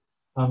later.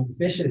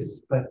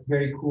 Vicious, but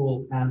very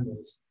cool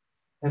animals.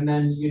 And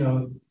then,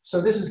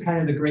 so this is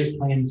kind of the Great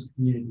Plains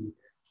community.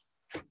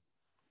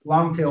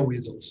 Long-tail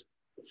weasels.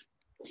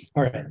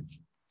 All right.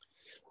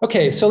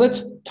 Okay, so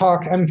let's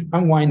talk.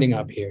 I'm winding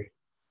up here.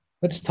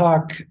 Let's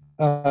talk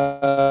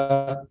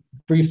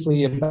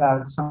briefly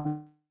about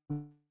some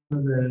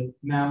of the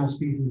mammal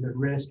species at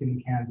risk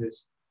in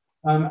Kansas.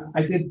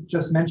 I did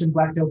just mention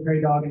black-tailed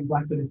prairie dog and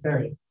black-footed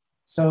ferret.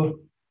 So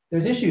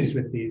there's issues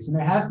with these, and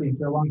there have been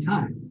for a long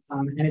time.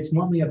 And it's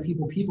normally a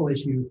people-people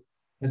issue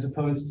as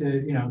opposed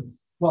to,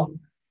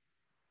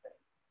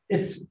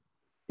 it's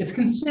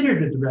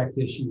considered a direct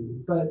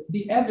issue, but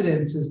the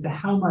evidence as to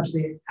how much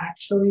they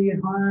actually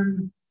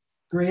harm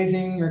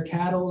grazing or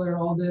cattle or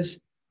all this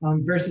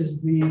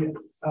versus the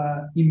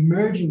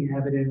emerging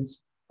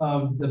evidence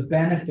of the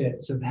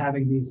benefits of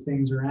having these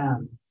things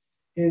around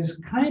is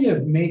kind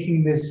of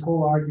making this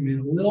whole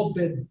argument a little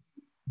bit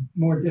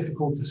more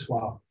difficult to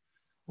swallow.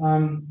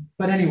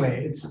 But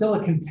anyway, it's still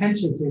a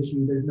contentious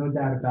issue, there's no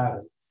doubt about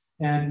it.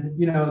 And,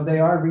 they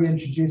are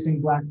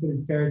reintroducing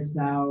black-footed ferrets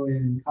now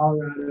in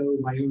Colorado,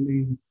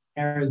 Wyoming,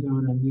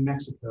 Arizona, New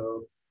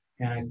Mexico.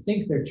 And I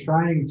think they're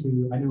trying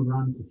to, I know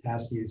Ron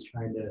Potassi is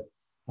trying to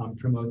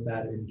promote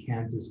that in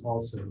Kansas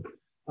also.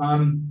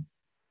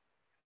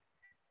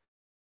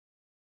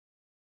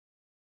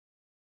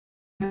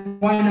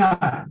 Why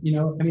not?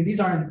 These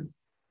aren't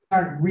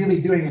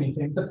really doing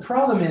anything. The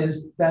problem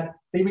is that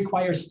they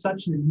require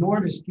such an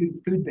enormous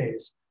food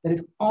base that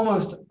it's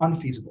almost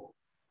unfeasible.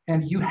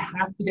 And you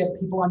have to get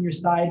people on your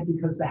side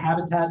because the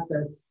habitat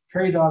that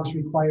prairie dogs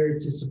require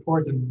to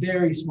support a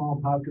very small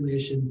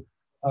population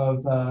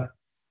of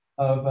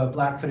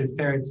black-footed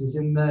ferrets is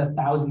in the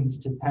thousands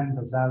to tens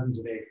of thousands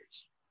of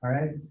acres. All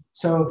right.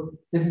 So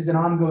this is an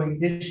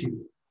ongoing issue.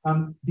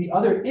 The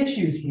other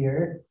issues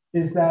here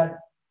is that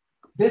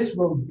this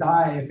will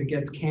die if it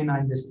gets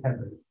canine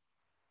distemper.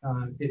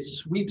 It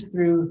sweeps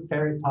through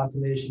ferret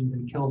populations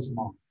and kills them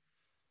all.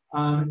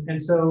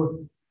 And so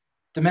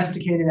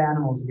domesticated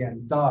animals,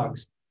 again,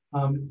 dogs,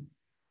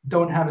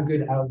 don't have a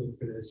good outlook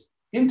for this.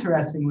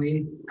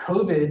 Interestingly,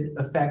 COVID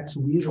affects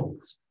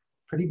weasels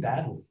pretty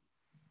badly.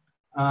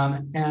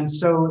 And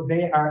so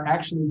they are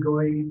actually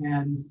going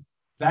and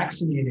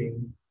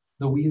vaccinating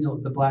the weasel,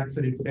 the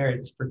black-footed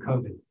ferrets for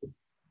COVID.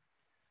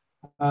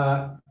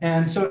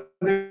 And so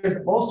there's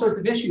all sorts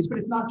of issues, but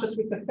it's not just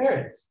with the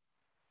ferrets.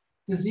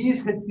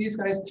 Disease hits these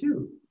guys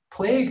too.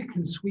 Plague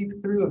can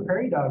sweep through a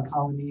prairie dog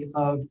colony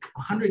of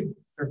 100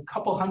 or a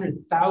couple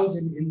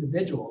 100,000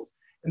 individuals,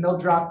 and they'll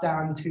drop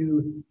down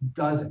to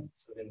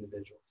dozens of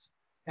individuals.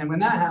 And when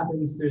that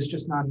happens, there's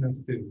just not enough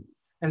food.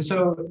 And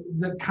so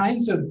the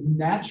kinds of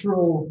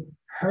natural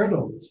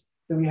hurdles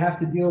that we have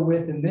to deal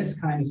with in this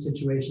kind of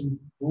situation,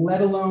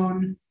 let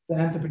alone the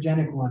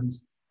anthropogenic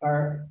ones,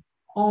 are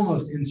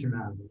almost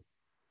insurmountable.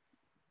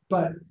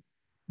 But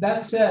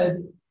that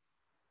said,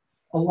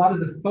 a lot of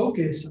the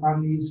focus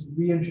on these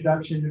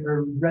reintroduction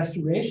or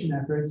restoration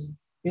efforts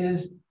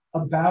is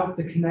about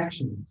the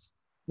connections.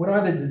 What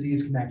are the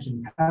disease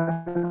connections?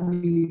 How do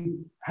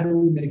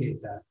we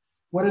mitigate that?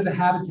 What are the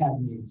habitat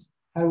needs?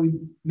 How do we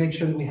make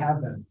sure that we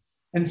have them?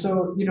 And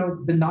so, you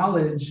know, the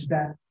knowledge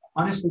that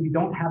honestly we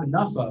don't have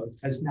enough of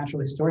as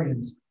natural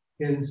historians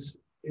is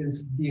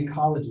the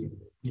ecology of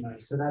it, you know,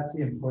 so that's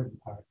the important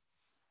part.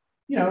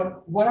 You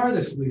know, what are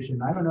the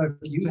solutions? I don't know if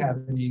you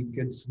have any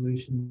good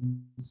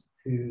solutions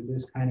to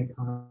this kind of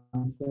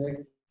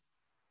conflict.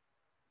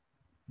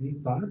 Any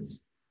thoughts?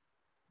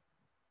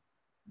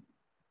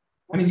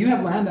 I mean, you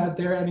have land out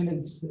there. I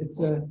mean,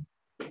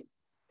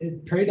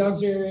 prairie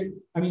dogs are,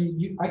 I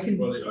mean, I can.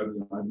 Well,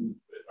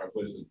 our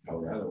place in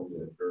Colorado, we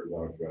have prairie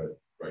dogs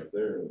right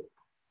there.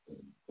 And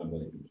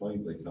somebody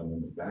complains, they come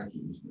in the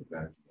vacuums and they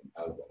vacuum them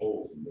out of the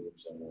holes and move them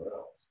somewhere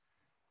else.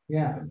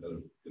 Yeah. And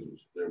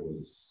there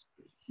was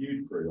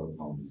huge prairie dog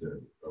colonies there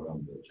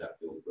around the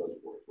Chatfield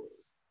Reservoir.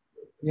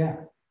 Yeah.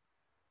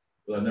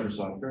 But I never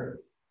saw a ferret.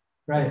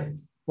 Right.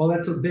 Well,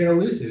 they're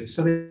elusive.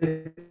 So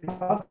they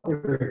thought they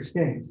were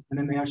extinct. And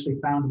then they actually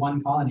found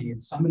one colony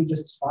and somebody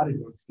just spotted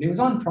one. And it was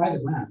on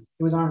private land.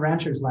 It was on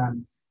ranchers'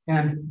 land.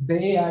 And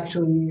they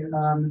actually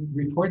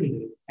reported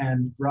it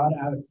and brought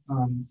out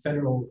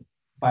federal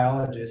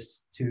biologists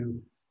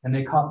and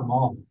they caught them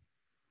all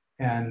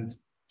and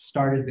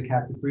started the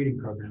captive breeding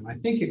program. I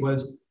think it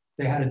was,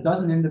 they had a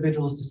dozen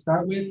individuals to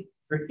start with,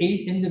 or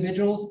 8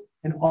 individuals,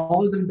 and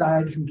all of them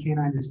died from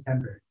canine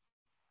distemper.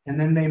 And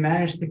then they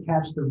managed to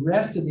catch the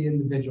rest of the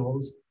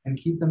individuals and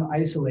keep them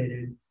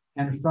isolated.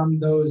 And from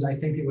those, I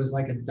think it was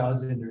like a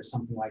dozen or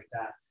something like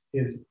that,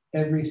 is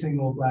every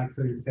single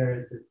black-footed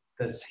ferret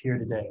that's here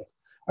today.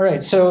 All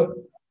right, so,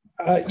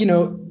 you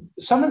know,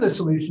 some of the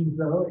solutions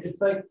though,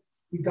 it's like,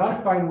 we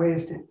gotta find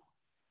ways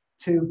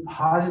to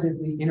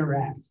positively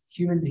interact,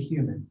 human to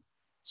human.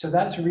 So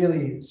that's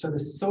really, so the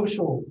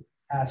social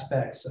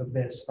aspects of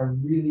this are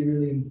really,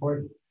 really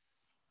important.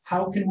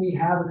 How can we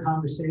have a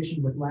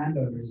conversation with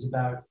landowners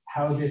about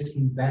how this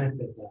can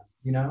benefit them,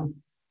 you know?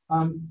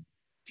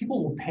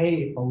 People will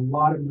pay a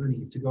lot of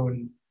money to go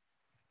and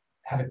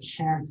have a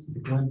chance to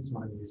glimpse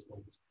one of these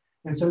things.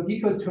 And so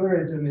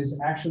ecotourism is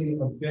actually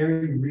a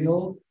very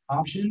real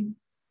option.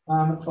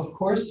 Of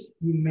course,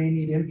 you may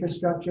need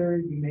infrastructure,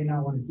 you may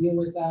not want to deal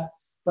with that,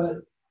 but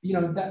you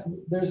know,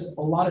 there's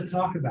a lot of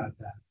talk about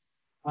that.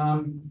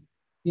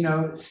 You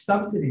know,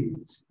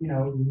 subsidies, you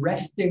know,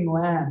 resting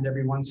land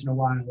every once in a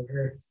while,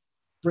 or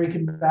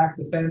breaking back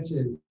the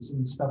fences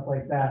and stuff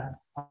like that.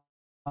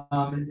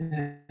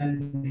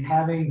 And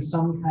having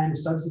some kind of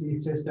subsidy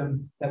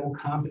system that will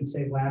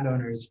compensate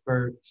landowners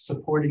for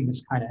supporting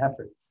this kind of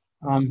effort.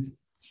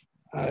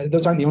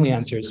 Those aren't the only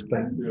answers, but.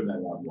 I'm doing that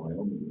out in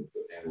Wyoming with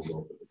the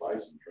antelope and the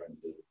bison trying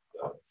to do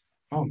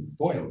oh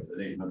boy,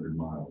 an 800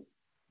 mile.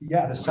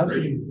 Yeah,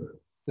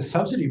 the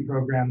subsidy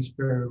programs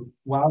for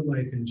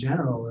wildlife in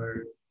general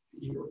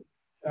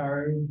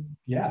are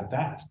yeah,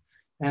 vast.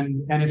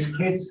 And it's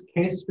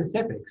case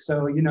specific.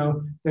 So, you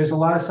know, there's a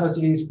lot of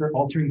subsidies for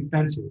altering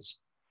fences,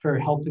 for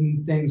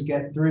helping things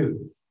get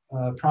through.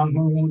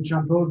 Pronghorn won't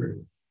jump over.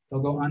 They'll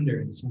go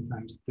under and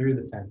sometimes through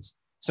the fence.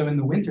 So in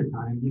the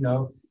wintertime, you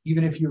know,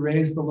 even if you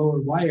raise the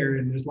lower wire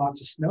and there's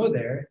lots of snow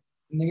there,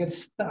 and they get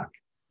stuck.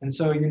 And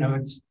so, you know,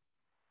 it's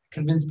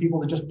convince people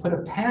to just put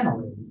a panel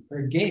in or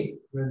a gate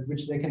with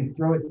which they can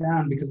throw it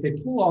down because they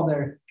pull all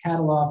their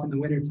cattle off in the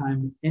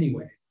wintertime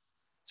anyway.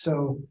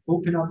 So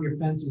open up your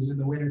fences in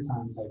the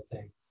wintertime type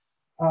thing.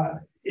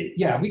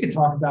 Yeah, we could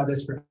talk about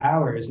this for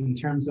hours in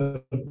terms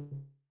of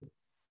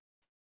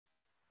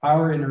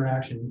our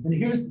interaction. And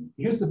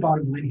here's the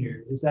bottom line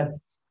here, is that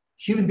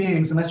human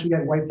beings, unless we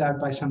get wiped out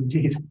by some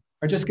disease,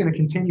 are just going to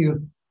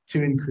continue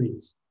to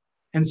increase.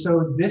 And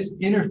so this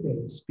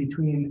interface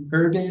between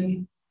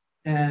urban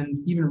and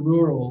even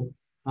rural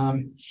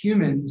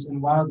humans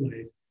and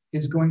wildlife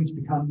is going to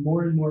become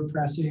more and more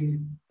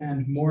pressing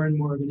and more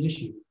of an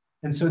issue.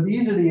 And so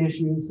these are the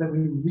issues that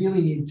we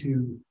really need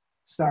to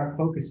start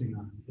focusing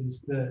on,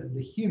 is the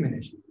human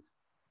issues.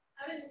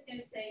 I was just going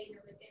to say,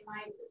 within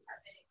my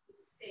department at the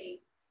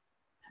state,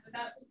 I'm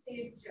about to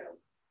say a joke,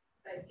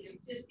 but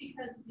just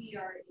because we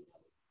are,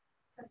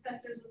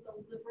 professors with a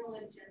liberal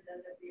agenda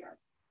that we are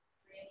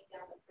ramming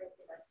down the throats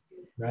of our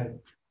students. Right.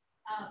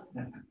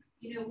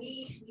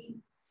 We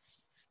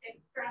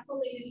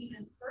extrapolated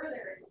even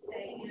further and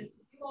say,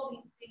 to do all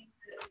these things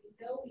that we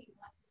know we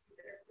want to do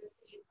that are good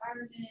for the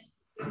environment,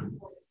 good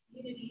for the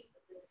communities,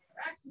 the good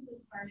interactions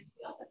with environments,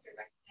 we also have to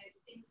recognize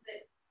things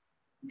that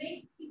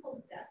make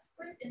people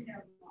desperate in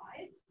their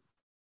lives,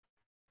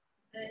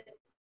 that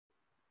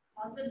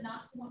cause them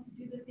not to want to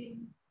do the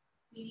things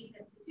we need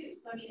them to do.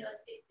 So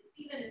it's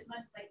even as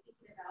much like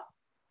thinking about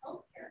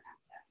healthcare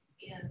access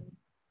and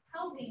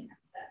housing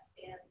access,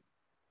 and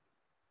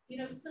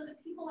so that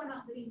people are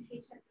not living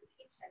paycheck to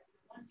paycheck.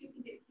 Once you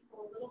can get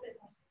people a little bit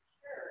more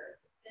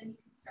secure, then you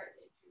can start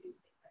to introduce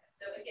things like that.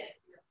 So again,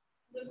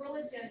 liberal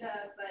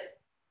agenda,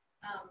 but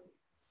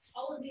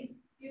all of these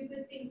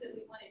good things that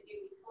we want to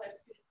do, we tell our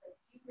students that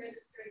you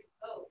register to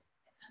vote,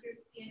 and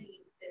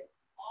understanding that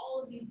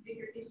all of these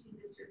bigger issues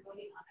that you're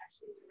voting on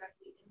actually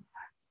directly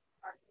impact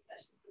our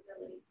profession's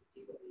ability to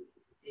do what we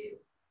need to do.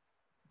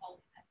 It's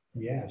all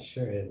connected. Yeah,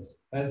 sure is.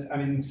 That's,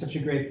 such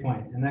a great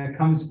point. And that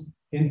comes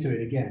into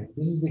it again.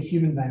 This is the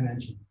human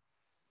dimension.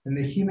 And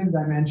the human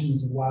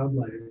dimensions of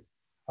wildlife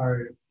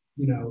are,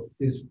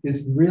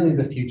 is really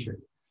the future.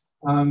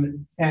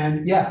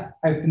 And yeah,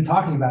 I've been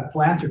talking about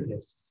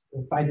philanthropists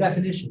by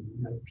definition,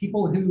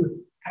 people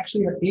who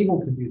actually are able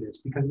to do this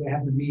because they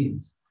have the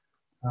means.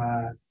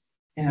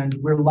 And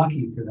we're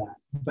lucky for that.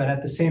 But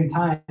at the same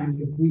time,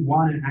 if we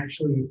want to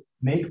actually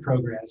make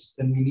progress,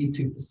 then we need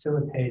to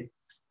facilitate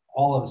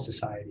all of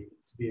society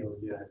to be able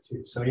to do that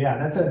too. So yeah,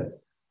 that's a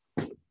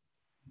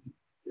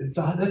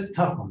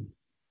tough one.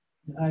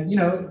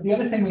 The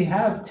other thing we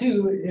have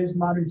too is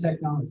modern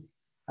technology.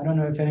 I don't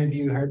know if any of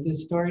you heard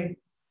this story.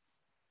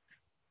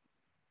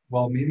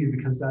 Well, maybe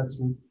because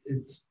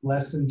it's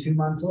less than 2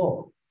 months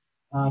old.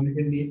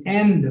 In the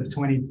end of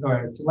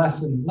it's less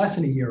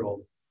than a year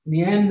old. In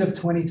the end of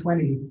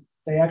 2020,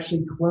 they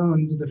actually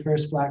cloned the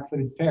first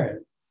black-footed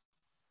ferret.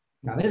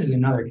 Now, this is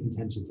another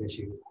contentious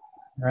issue,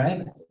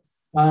 right?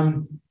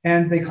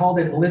 And they called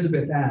it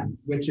Elizabeth Ann,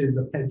 which is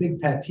a big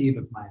pet peeve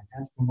of mine,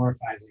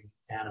 anthropomorphizing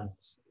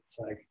animals. It's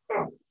like,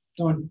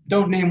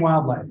 don't name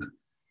wildlife.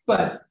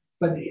 But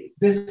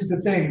this is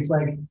the thing. It's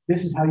like,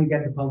 this is how you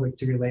get the public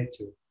to relate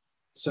to it.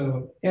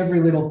 So every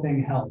little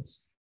thing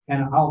helps,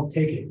 and I'll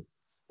take it.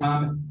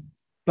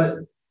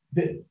 But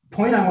the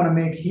point I want to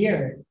make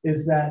here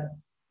is that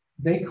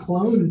they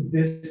cloned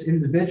this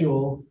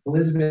individual,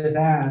 Elizabeth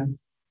Ann,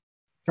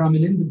 from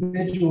an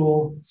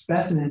individual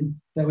specimen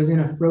that was in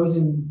a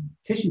frozen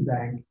tissue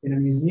bank in a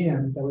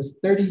museum that was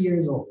 30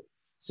 years old.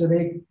 So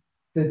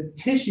the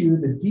tissue,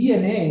 the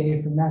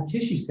DNA from that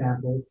tissue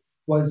sample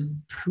was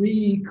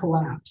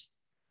pre-collapse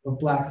of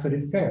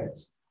black-footed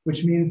ferrets,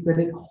 which means that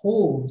it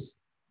holds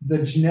the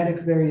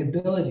genetic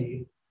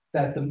variability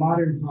that the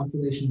modern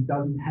population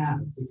doesn't have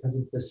because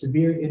of the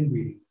severe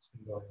inbreeding that's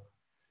been going on.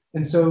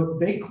 And so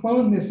they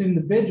cloned this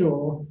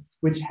individual,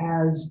 which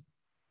has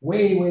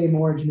way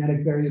more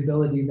genetic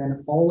variability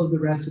than all of the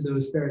rest of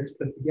those ferrets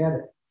put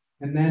together.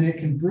 And then it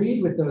can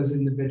breed with those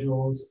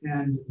individuals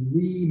and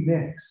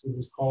remix. It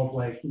was called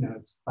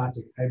it's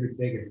classic hybrid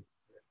vigor,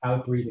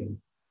 outbreeding.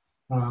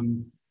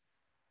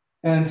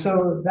 And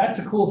so that's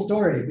a cool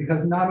story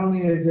because not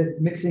only is it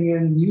mixing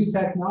in new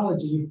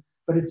technology,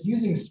 but it's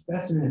using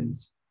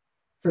specimens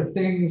for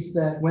things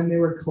that when they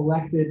were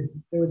collected,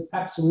 there was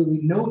absolutely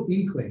no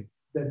inkling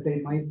that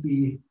they might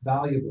be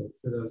valuable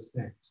for those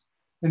things.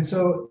 And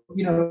so,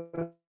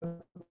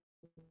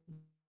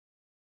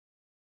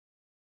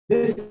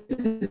 this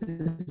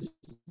is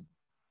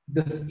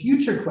the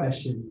future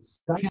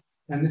questions,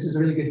 and this is a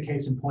really good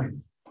case in point.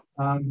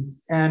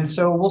 And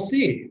so we'll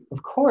see.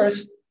 Of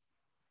course,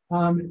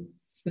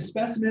 the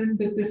specimen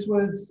that this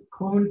was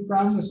cloned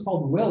from was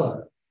called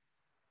Willa.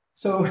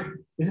 So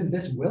isn't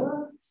this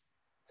Willa?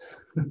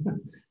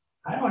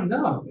 I don't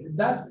know.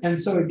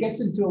 And so it gets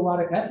into a lot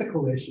of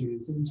ethical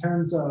issues in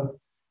terms of,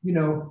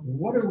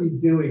 what are we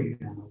doing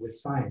now with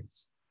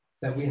science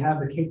that we have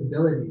the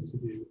capabilities to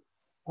do?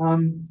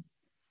 We're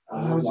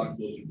a lot closer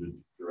to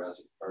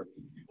Jurassic Park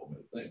than people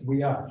may think.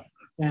 We are.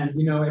 And,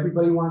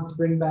 everybody wants to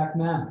bring back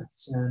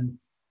mammoths. And,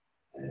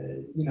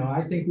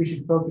 I think we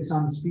should focus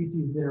on the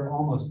species that are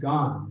almost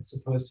gone as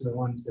opposed to the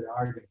ones that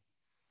are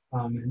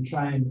gone, and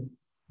try and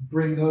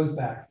bring those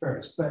back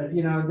first. But,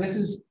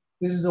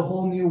 this is a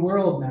whole new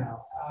world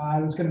now. I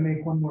was going to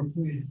make one more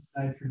point.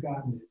 I'd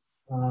forgotten it.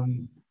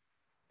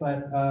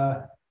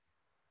 But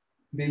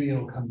maybe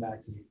it'll come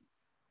back to me.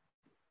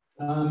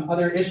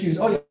 Other issues,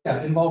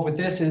 involved with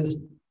this is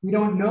we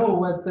don't know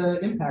what the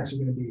impacts are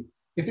going to be.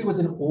 If it was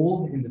an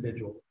old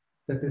individual,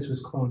 that this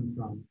was cloned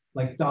from.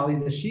 Like Dolly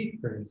the sheep,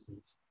 for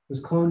instance,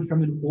 was cloned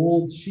from an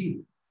old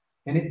sheep,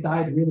 and it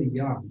died really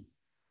young.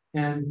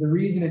 And the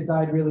reason it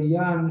died really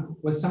young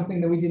was something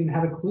that we didn't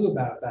have a clue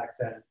about back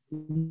then.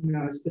 You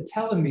know, it's the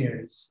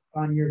telomeres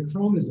on your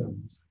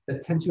chromosomes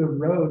that tend to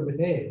erode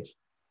with age.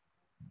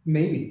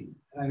 Maybe.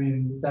 I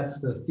mean, that's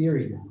the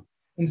theory now.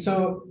 And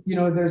so, you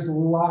know, there's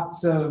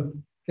lots of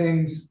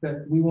things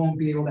that we won't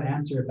be able to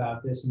answer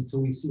about this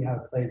until we see how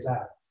it plays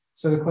out.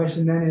 So the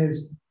question then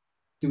is,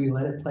 do we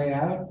let it play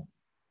out?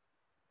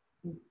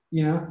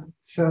 You know,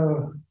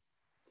 so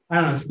I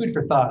don't know, it's food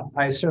for thought.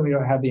 I certainly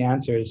don't have the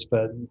answers,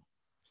 but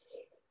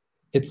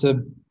it's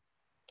a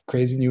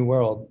crazy new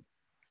world.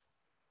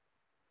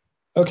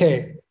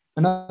 Okay,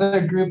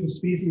 another group of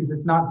species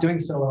that's not doing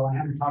so well, I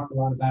haven't talked a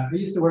lot about. I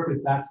used to work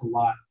with bats a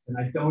lot, and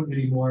I don't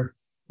anymore.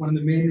 One of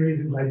the main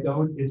reasons I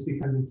don't is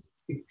because it's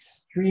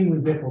extremely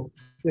difficult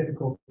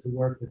to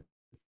work with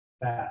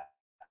bats.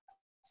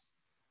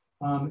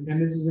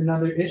 And this is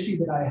another issue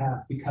that I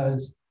have,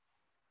 because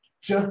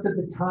just at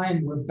the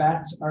time where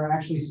bats are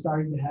actually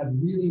starting to have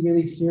really,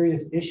 really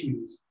serious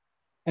issues,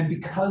 and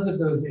because of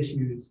those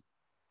issues,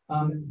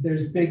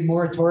 there's big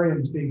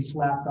moratoriums being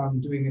slapped on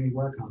doing any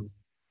work on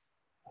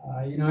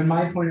them. You know, in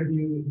my point of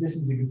view, this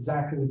is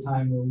exactly the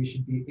time where we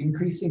should be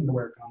increasing the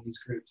work on these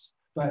groups.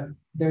 But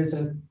there's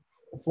a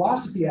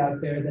philosophy out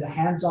there that a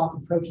hands-off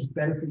approach is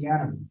better for the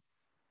animal.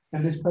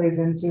 And this plays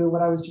into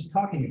what I was just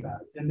talking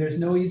about. And there's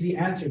no easy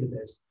answer to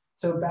this.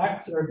 So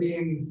bats are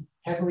being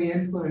heavily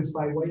influenced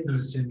by white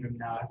nose syndrome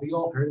now. Have you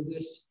all heard of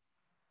this?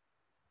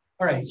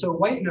 All right, so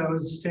white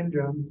nose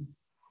syndrome,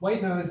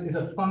 white nose is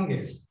a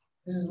fungus.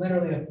 This is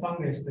literally a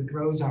fungus that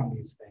grows on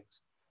these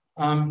things.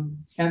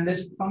 And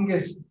this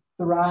fungus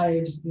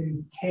thrives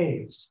in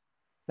caves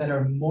that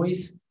are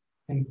moist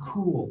and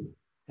cool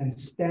and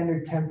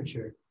standard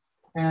temperature.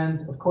 And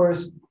of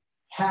course,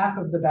 half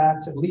of the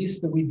bats, at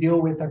least, that we deal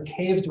with are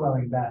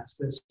cave-dwelling bats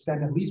that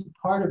spend at least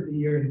part of the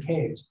year in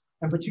caves.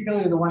 And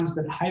particularly the ones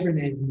that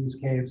hibernate in these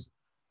caves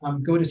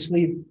go to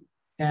sleep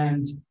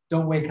and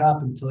don't wake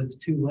up until it's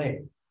too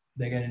late.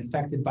 They get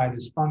infected by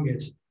this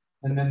fungus,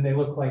 and then they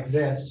look like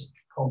this,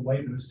 called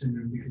white nose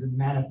syndrome, because it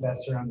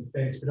manifests around the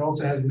face, but it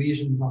also has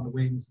lesions on the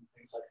wings and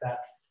things like that.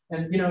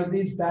 And, you know,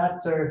 these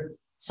bats are,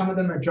 some of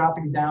them are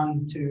dropping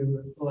down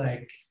to,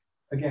 like,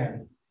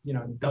 again, you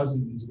know,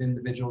 dozens of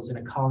individuals in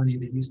a colony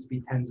that used to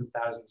be tens of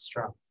thousands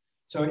strong.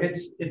 So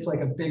it's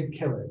like a big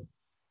killer.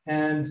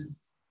 And,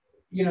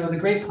 you know, the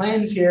Great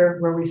Plains here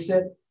where we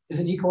sit is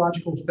an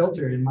ecological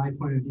filter, in my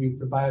point of view,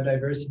 for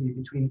biodiversity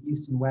between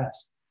East and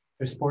West.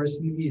 There's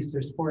forests in the East,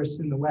 there's forests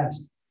in the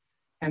West,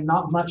 and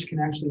not much can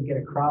actually get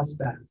across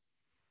that.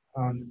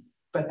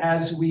 But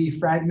as we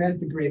fragment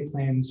the Great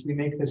Plains, we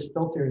make this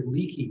filter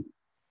leaky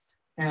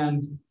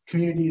and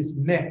communities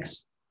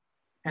mix.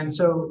 And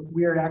so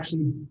we are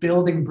actually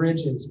building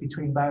bridges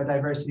between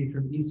biodiversity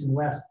from East and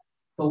West.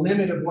 The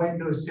limit of white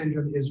nose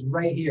syndrome is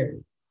right here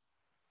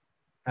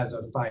as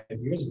of 5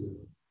 years ago.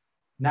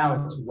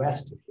 Now it's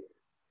west of here.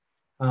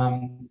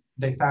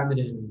 They found it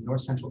in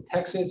north central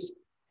Texas,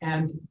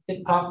 and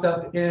it popped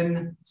up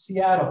in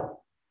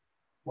Seattle,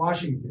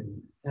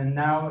 Washington, and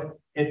now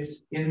it's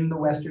in the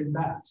Western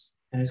Ghats,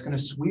 and it's going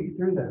to sweep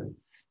through them.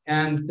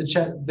 And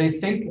they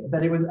think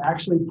that it was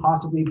actually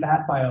possibly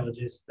bat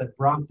biologists that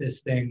brought this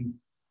thing,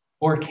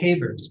 or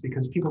cavers,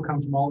 because people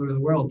come from all over the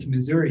world to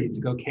Missouri to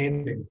go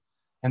caving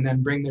and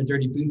then bring their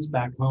dirty boots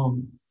back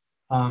home.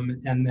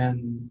 And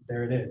then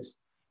there it is.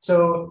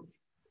 So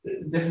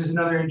this is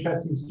another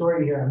interesting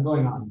story here I'm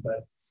going on,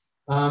 but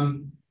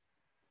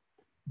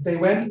they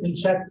went and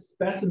checked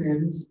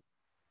specimens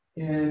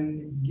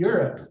in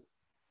Europe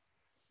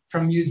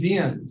from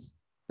museums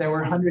that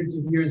were hundreds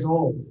of years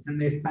old, and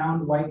they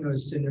found white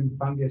nose syndrome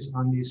fungus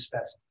on these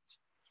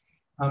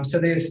specimens. So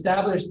they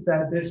established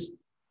that this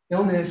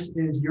illness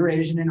is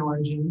Eurasian in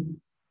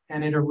origin,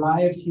 and it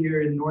arrived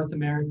here in North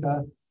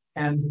America,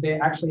 and they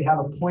actually have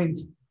a point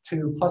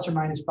to plus or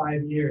minus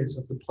 5 years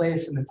of the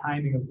place and the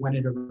timing of when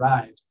it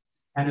arrived,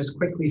 and has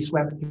quickly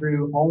swept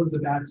through all of the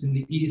bats in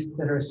the East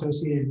that are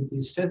associated with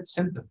these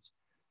symptoms.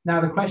 Now,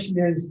 the question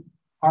is,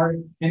 are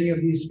any of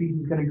these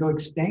species going to go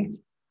extinct,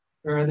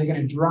 or are they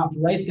going to drop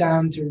right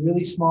down to a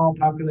really small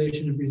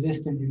population of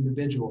resistant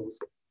individuals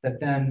that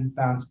then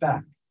bounce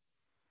back?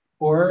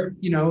 Or,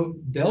 you know,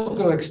 they'll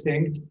go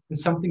extinct and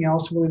something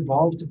else will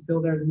evolve to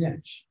fill their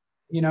niche.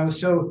 You know,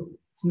 so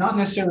it's not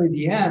necessarily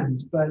the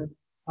end, but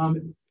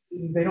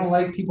they don't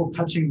like people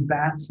touching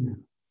bats now.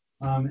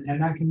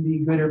 And that can be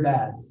good or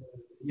bad.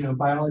 You know,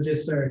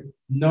 biologists are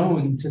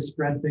known to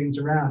spread things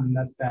around, and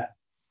that's bad.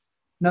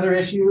 Another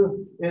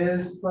issue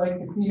is like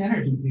the clean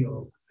energy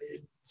field.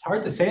 It's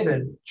hard to say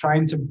that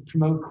trying to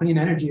promote clean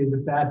energy is a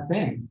bad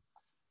thing,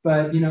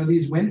 but you know,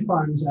 these wind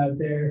farms out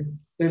there,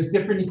 there's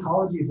different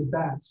ecologies of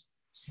bats.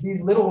 So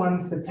these little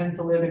ones that tend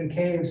to live in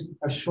caves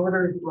have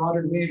shorter,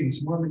 broader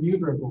wings, more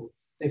maneuverable.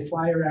 They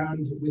fly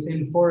around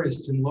within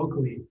forests and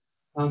locally.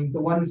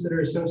 The ones that are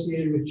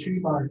associated with tree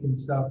bark and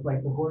stuff,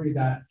 like the hoary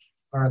bat,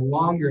 are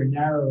longer,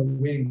 narrow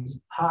wings,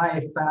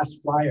 high, fast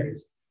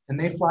flyers. and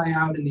they fly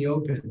out in the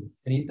open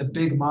and eat the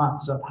big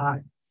moths up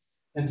high.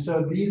 And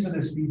so these are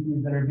the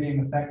species that are being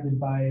affected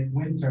by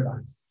wind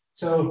turbines.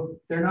 So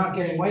they're not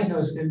getting white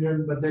nose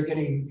syndrome, but they're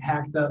getting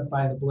hacked up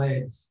by the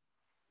blades.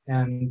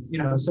 And, you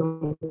know,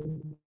 so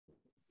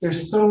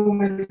there's so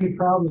many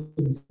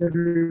problems.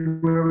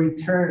 Everywhere we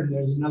turn,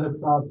 there's another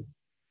problem.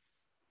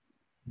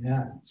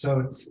 Yeah,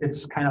 so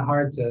it's kind of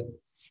hard to.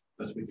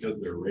 That's because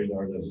their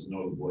radar doesn't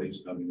know the blades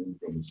coming in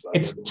from the side.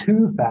 It's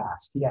too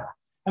fast, yeah.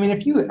 I mean,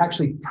 if you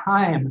actually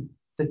time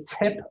the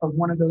tip of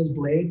one of those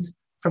blades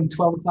from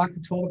 12 o'clock to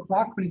 12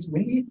 o'clock when it's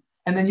windy,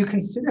 and then you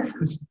consider,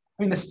 I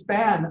mean, the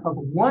span of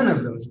one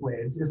of those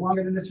blades is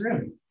longer than this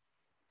room.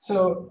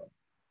 So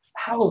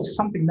how will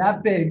something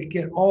that big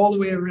get all the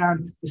way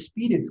around the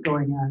speed it's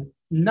going at?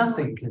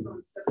 Nothing can.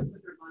 700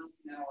 miles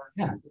an hour.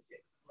 Yeah.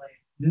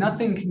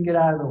 Nothing can get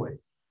out of the way.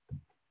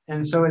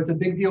 And so it's a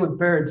big deal with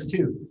birds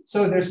too.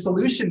 So there's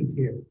solutions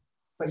here,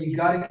 but you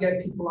got to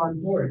get people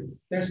on board.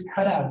 There's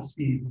cutout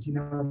speeds, you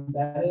know what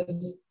that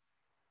is?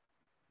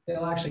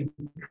 They'll actually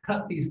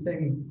cut these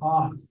things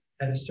off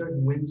at a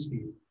certain wind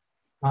speed.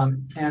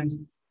 And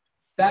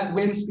that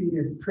wind speed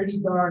is pretty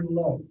darn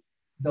low.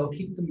 They'll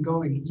keep them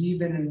going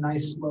even in a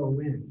nice slow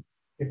wind.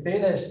 If they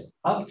just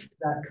upped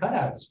that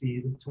cutout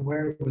speed to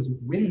where it was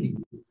windy,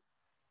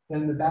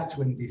 then the bats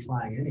wouldn't be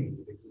flying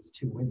anyway because it's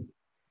too windy.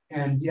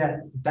 And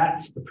yet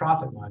that's the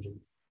profit margin.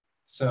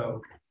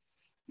 So,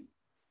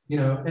 you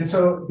know, and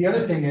so the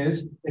other thing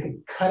is they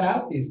could cut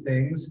out these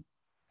things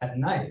at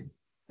night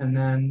and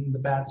then the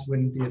bats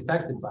wouldn't be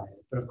affected by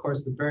it. But of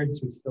course the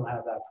birds would still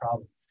have that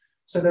problem.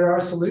 So there are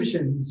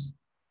solutions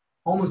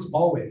almost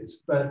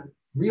always, but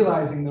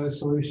realizing those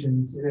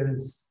solutions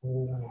is,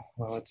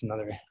 well, it's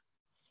another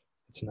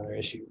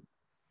issue.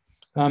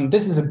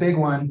 This is a big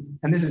one,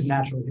 and this is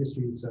natural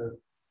history. So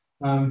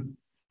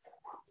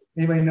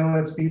anybody know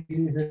what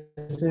species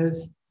this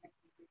is?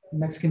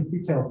 Mexican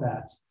feet-tailed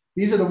bats.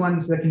 These are the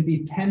ones that can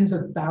be tens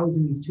of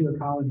thousands to a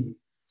colony.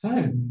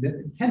 Some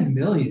 10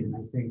 million,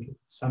 I think,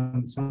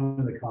 some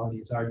of the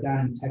colonies are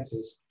down in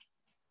Texas.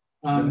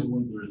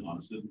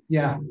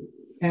 Yeah,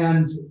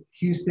 and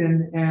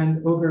Houston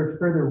and over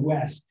further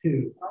west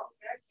too.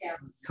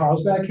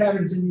 Carlsbad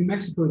Caverns in New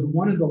Mexico is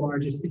one of the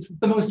largest. It's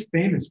the most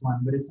famous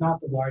one, but it's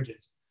not the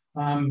largest.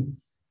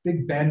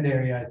 Big Bend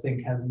area, I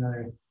think, has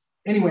another.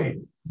 Anyway,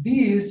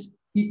 these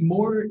eat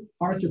more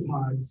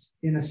arthropods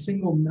in a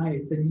single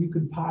night than you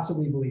could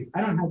possibly believe.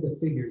 I don't have the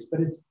figures,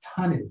 but it's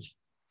tonnage,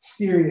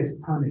 serious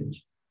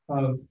tonnage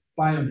of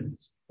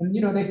biomass. And,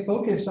 you know, they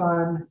focus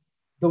on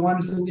the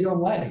ones that we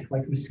don't like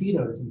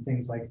mosquitoes and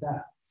things like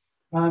that.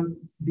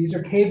 These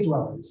are cave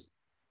dwellers,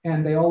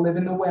 and they all live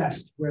in the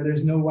West where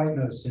there's no white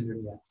nose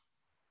syndrome yet.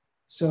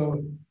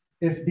 So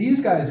if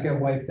these guys get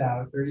wiped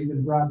out or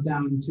even brought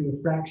down to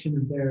a fraction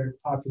of their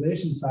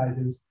population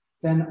sizes,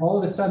 then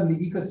all of a sudden the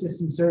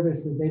ecosystem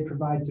service that they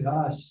provide to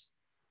us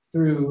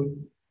through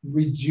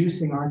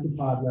reducing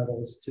arthropod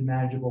levels to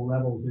manageable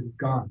levels is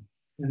gone.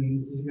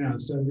 And, you know,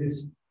 so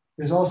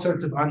there's all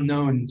sorts of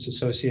unknowns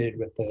associated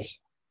with this.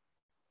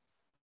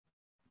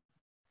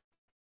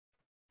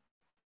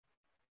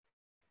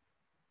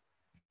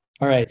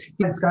 All right,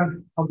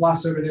 I'll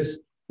gloss over this.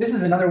 This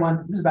is another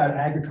one. This is about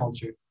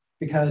agriculture,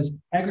 because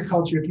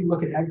agriculture, if you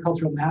look at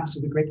agricultural maps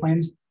of the Great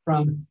Plains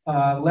from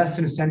less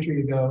than a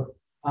century ago,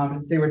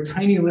 they were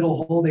tiny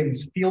little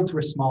holdings. Fields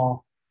were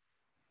small,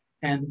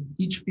 and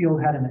each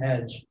field had an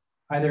edge,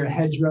 either a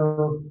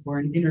hedgerow or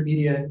an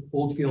intermediate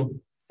old field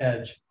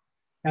edge.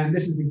 And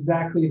this is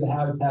exactly the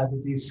habitat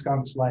that these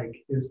skunks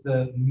like, is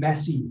the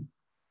messy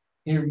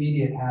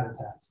intermediate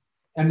habitats.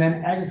 And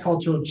then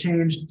agricultural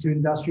changed to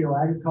industrial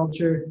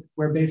agriculture,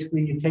 where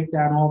basically you take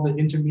down all the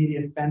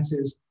intermediate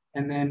fences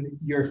and then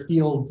your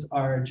fields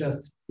are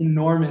just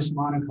enormous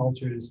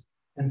monocultures.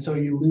 And so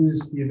you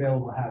lose the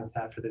available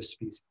habitat for this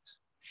species.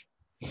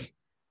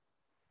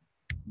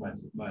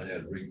 Might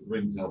add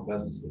ring-tailed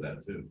pheasants to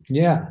that too.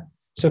 Yeah,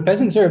 so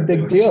pheasants are a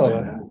big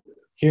deal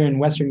here in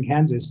Western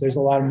Kansas. There's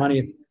a lot of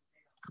money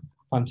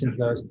pumped into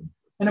those.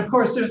 And of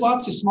course, there's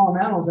lots of small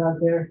mammals out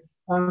there.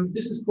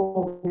 This is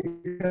cool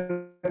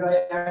because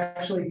I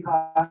actually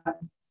caught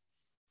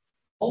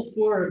all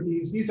four of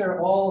these. These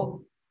are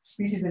all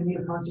species in need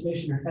of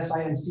conservation, or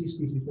SINC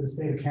species for the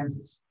state of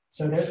Kansas.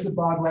 So there's the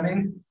bog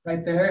lemming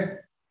right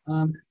there.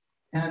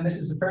 And this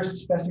is the first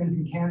specimen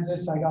from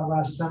Kansas I got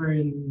last summer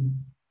in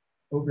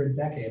over a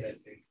decade, I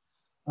think.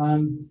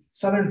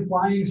 Southern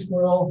flying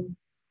squirrel.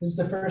 This is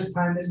the first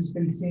time this has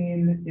been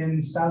seen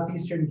in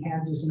southeastern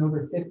Kansas in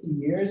over 50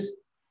 years.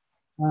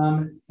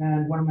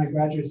 And one of my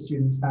graduate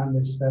students found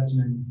this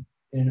specimen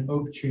in an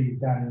oak tree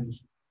down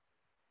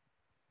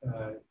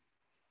in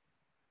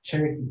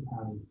Cherokee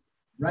County,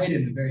 right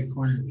in the very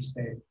corner of the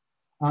state.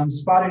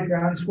 Spotted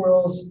ground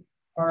squirrels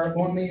are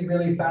only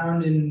really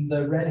found in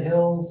the Red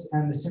Hills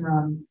and the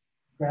Cimarron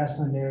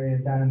grassland area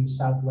down in the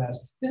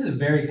southwest. This is a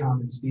very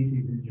common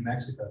species in New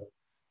Mexico,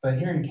 but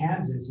here in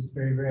Kansas, it's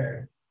very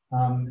rare.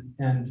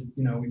 And,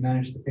 you know, we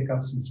managed to pick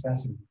up some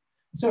specimens.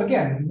 So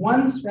again,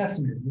 one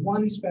specimen,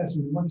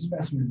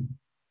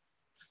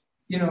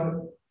 you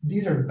know,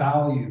 these are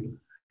value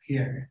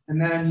here. And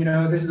then, you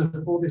know, this is a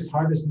fulvous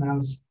harvest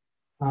mouse,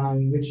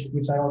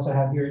 which I also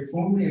have here. It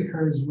only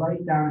occurs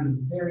right down in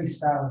the very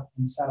south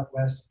and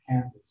southwest of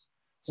Kansas.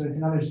 So it's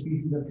another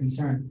species of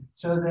concern.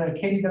 So the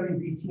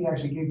KDWPT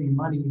actually gave me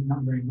money,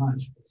 not very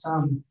much, but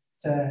some,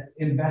 to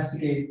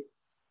investigate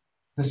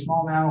the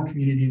small mammal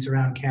communities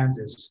around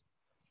Kansas.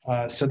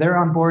 So they're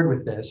on board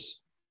with this.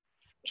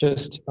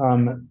 Just,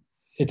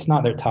 it's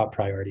not their top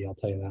priority, I'll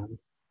tell you that.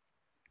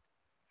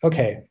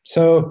 Okay,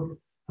 so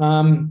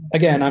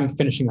again, I'm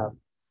finishing up.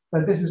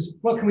 But this is,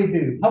 what can we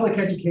do? Public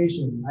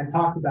education, I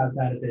talked about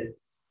that a bit.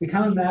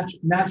 Become a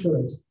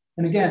naturalist.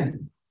 And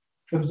again,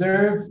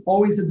 observe,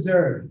 always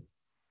observe.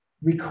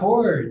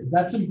 Record,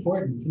 that's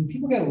important. And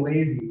people get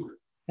lazy.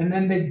 And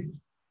then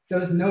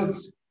those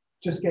notes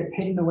just get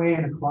hidden away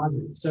in a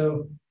closet.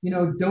 So, you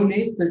know,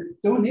 donate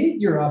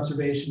your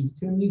observations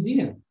to a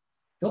museum.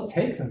 They'll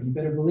take them, you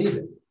better believe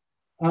it.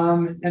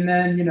 And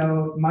then, you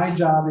know, my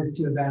job is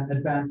to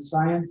advance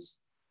science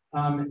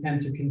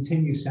and to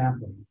continue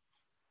sampling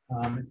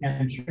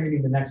and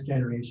training the next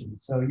generation.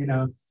 So, you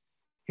know,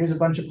 here's a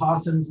bunch of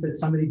possums that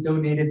somebody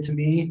donated to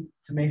me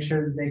to make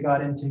sure that they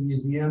got into a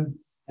museum,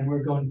 and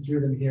we're going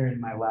through them here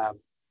in my lab.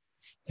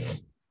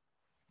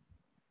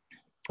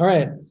 All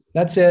right,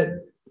 that's it.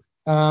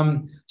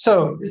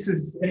 So this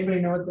is, anybody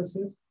know what this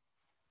is?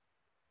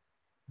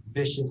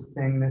 Vicious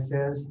thing this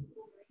is.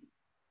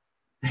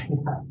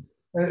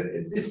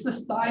 It's the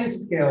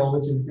size scale,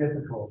 which is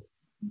difficult.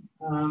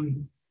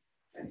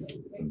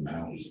 It's a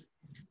mouse.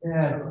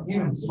 Yeah, it's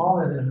even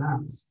smaller than a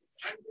mouse.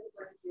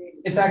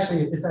 It's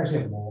actually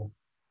a mole.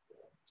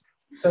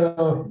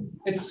 So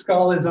its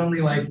skull is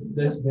only like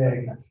this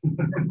big.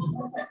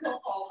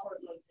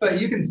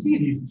 But you can see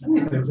these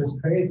teeth are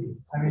just crazy.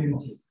 I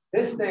mean,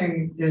 this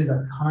thing is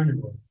a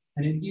carnivore,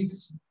 and it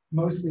eats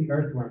mostly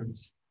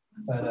earthworms.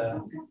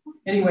 But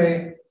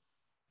anyway,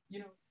 you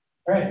know,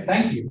 all right,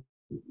 thank you.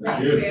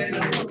 Thank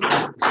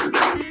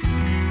you.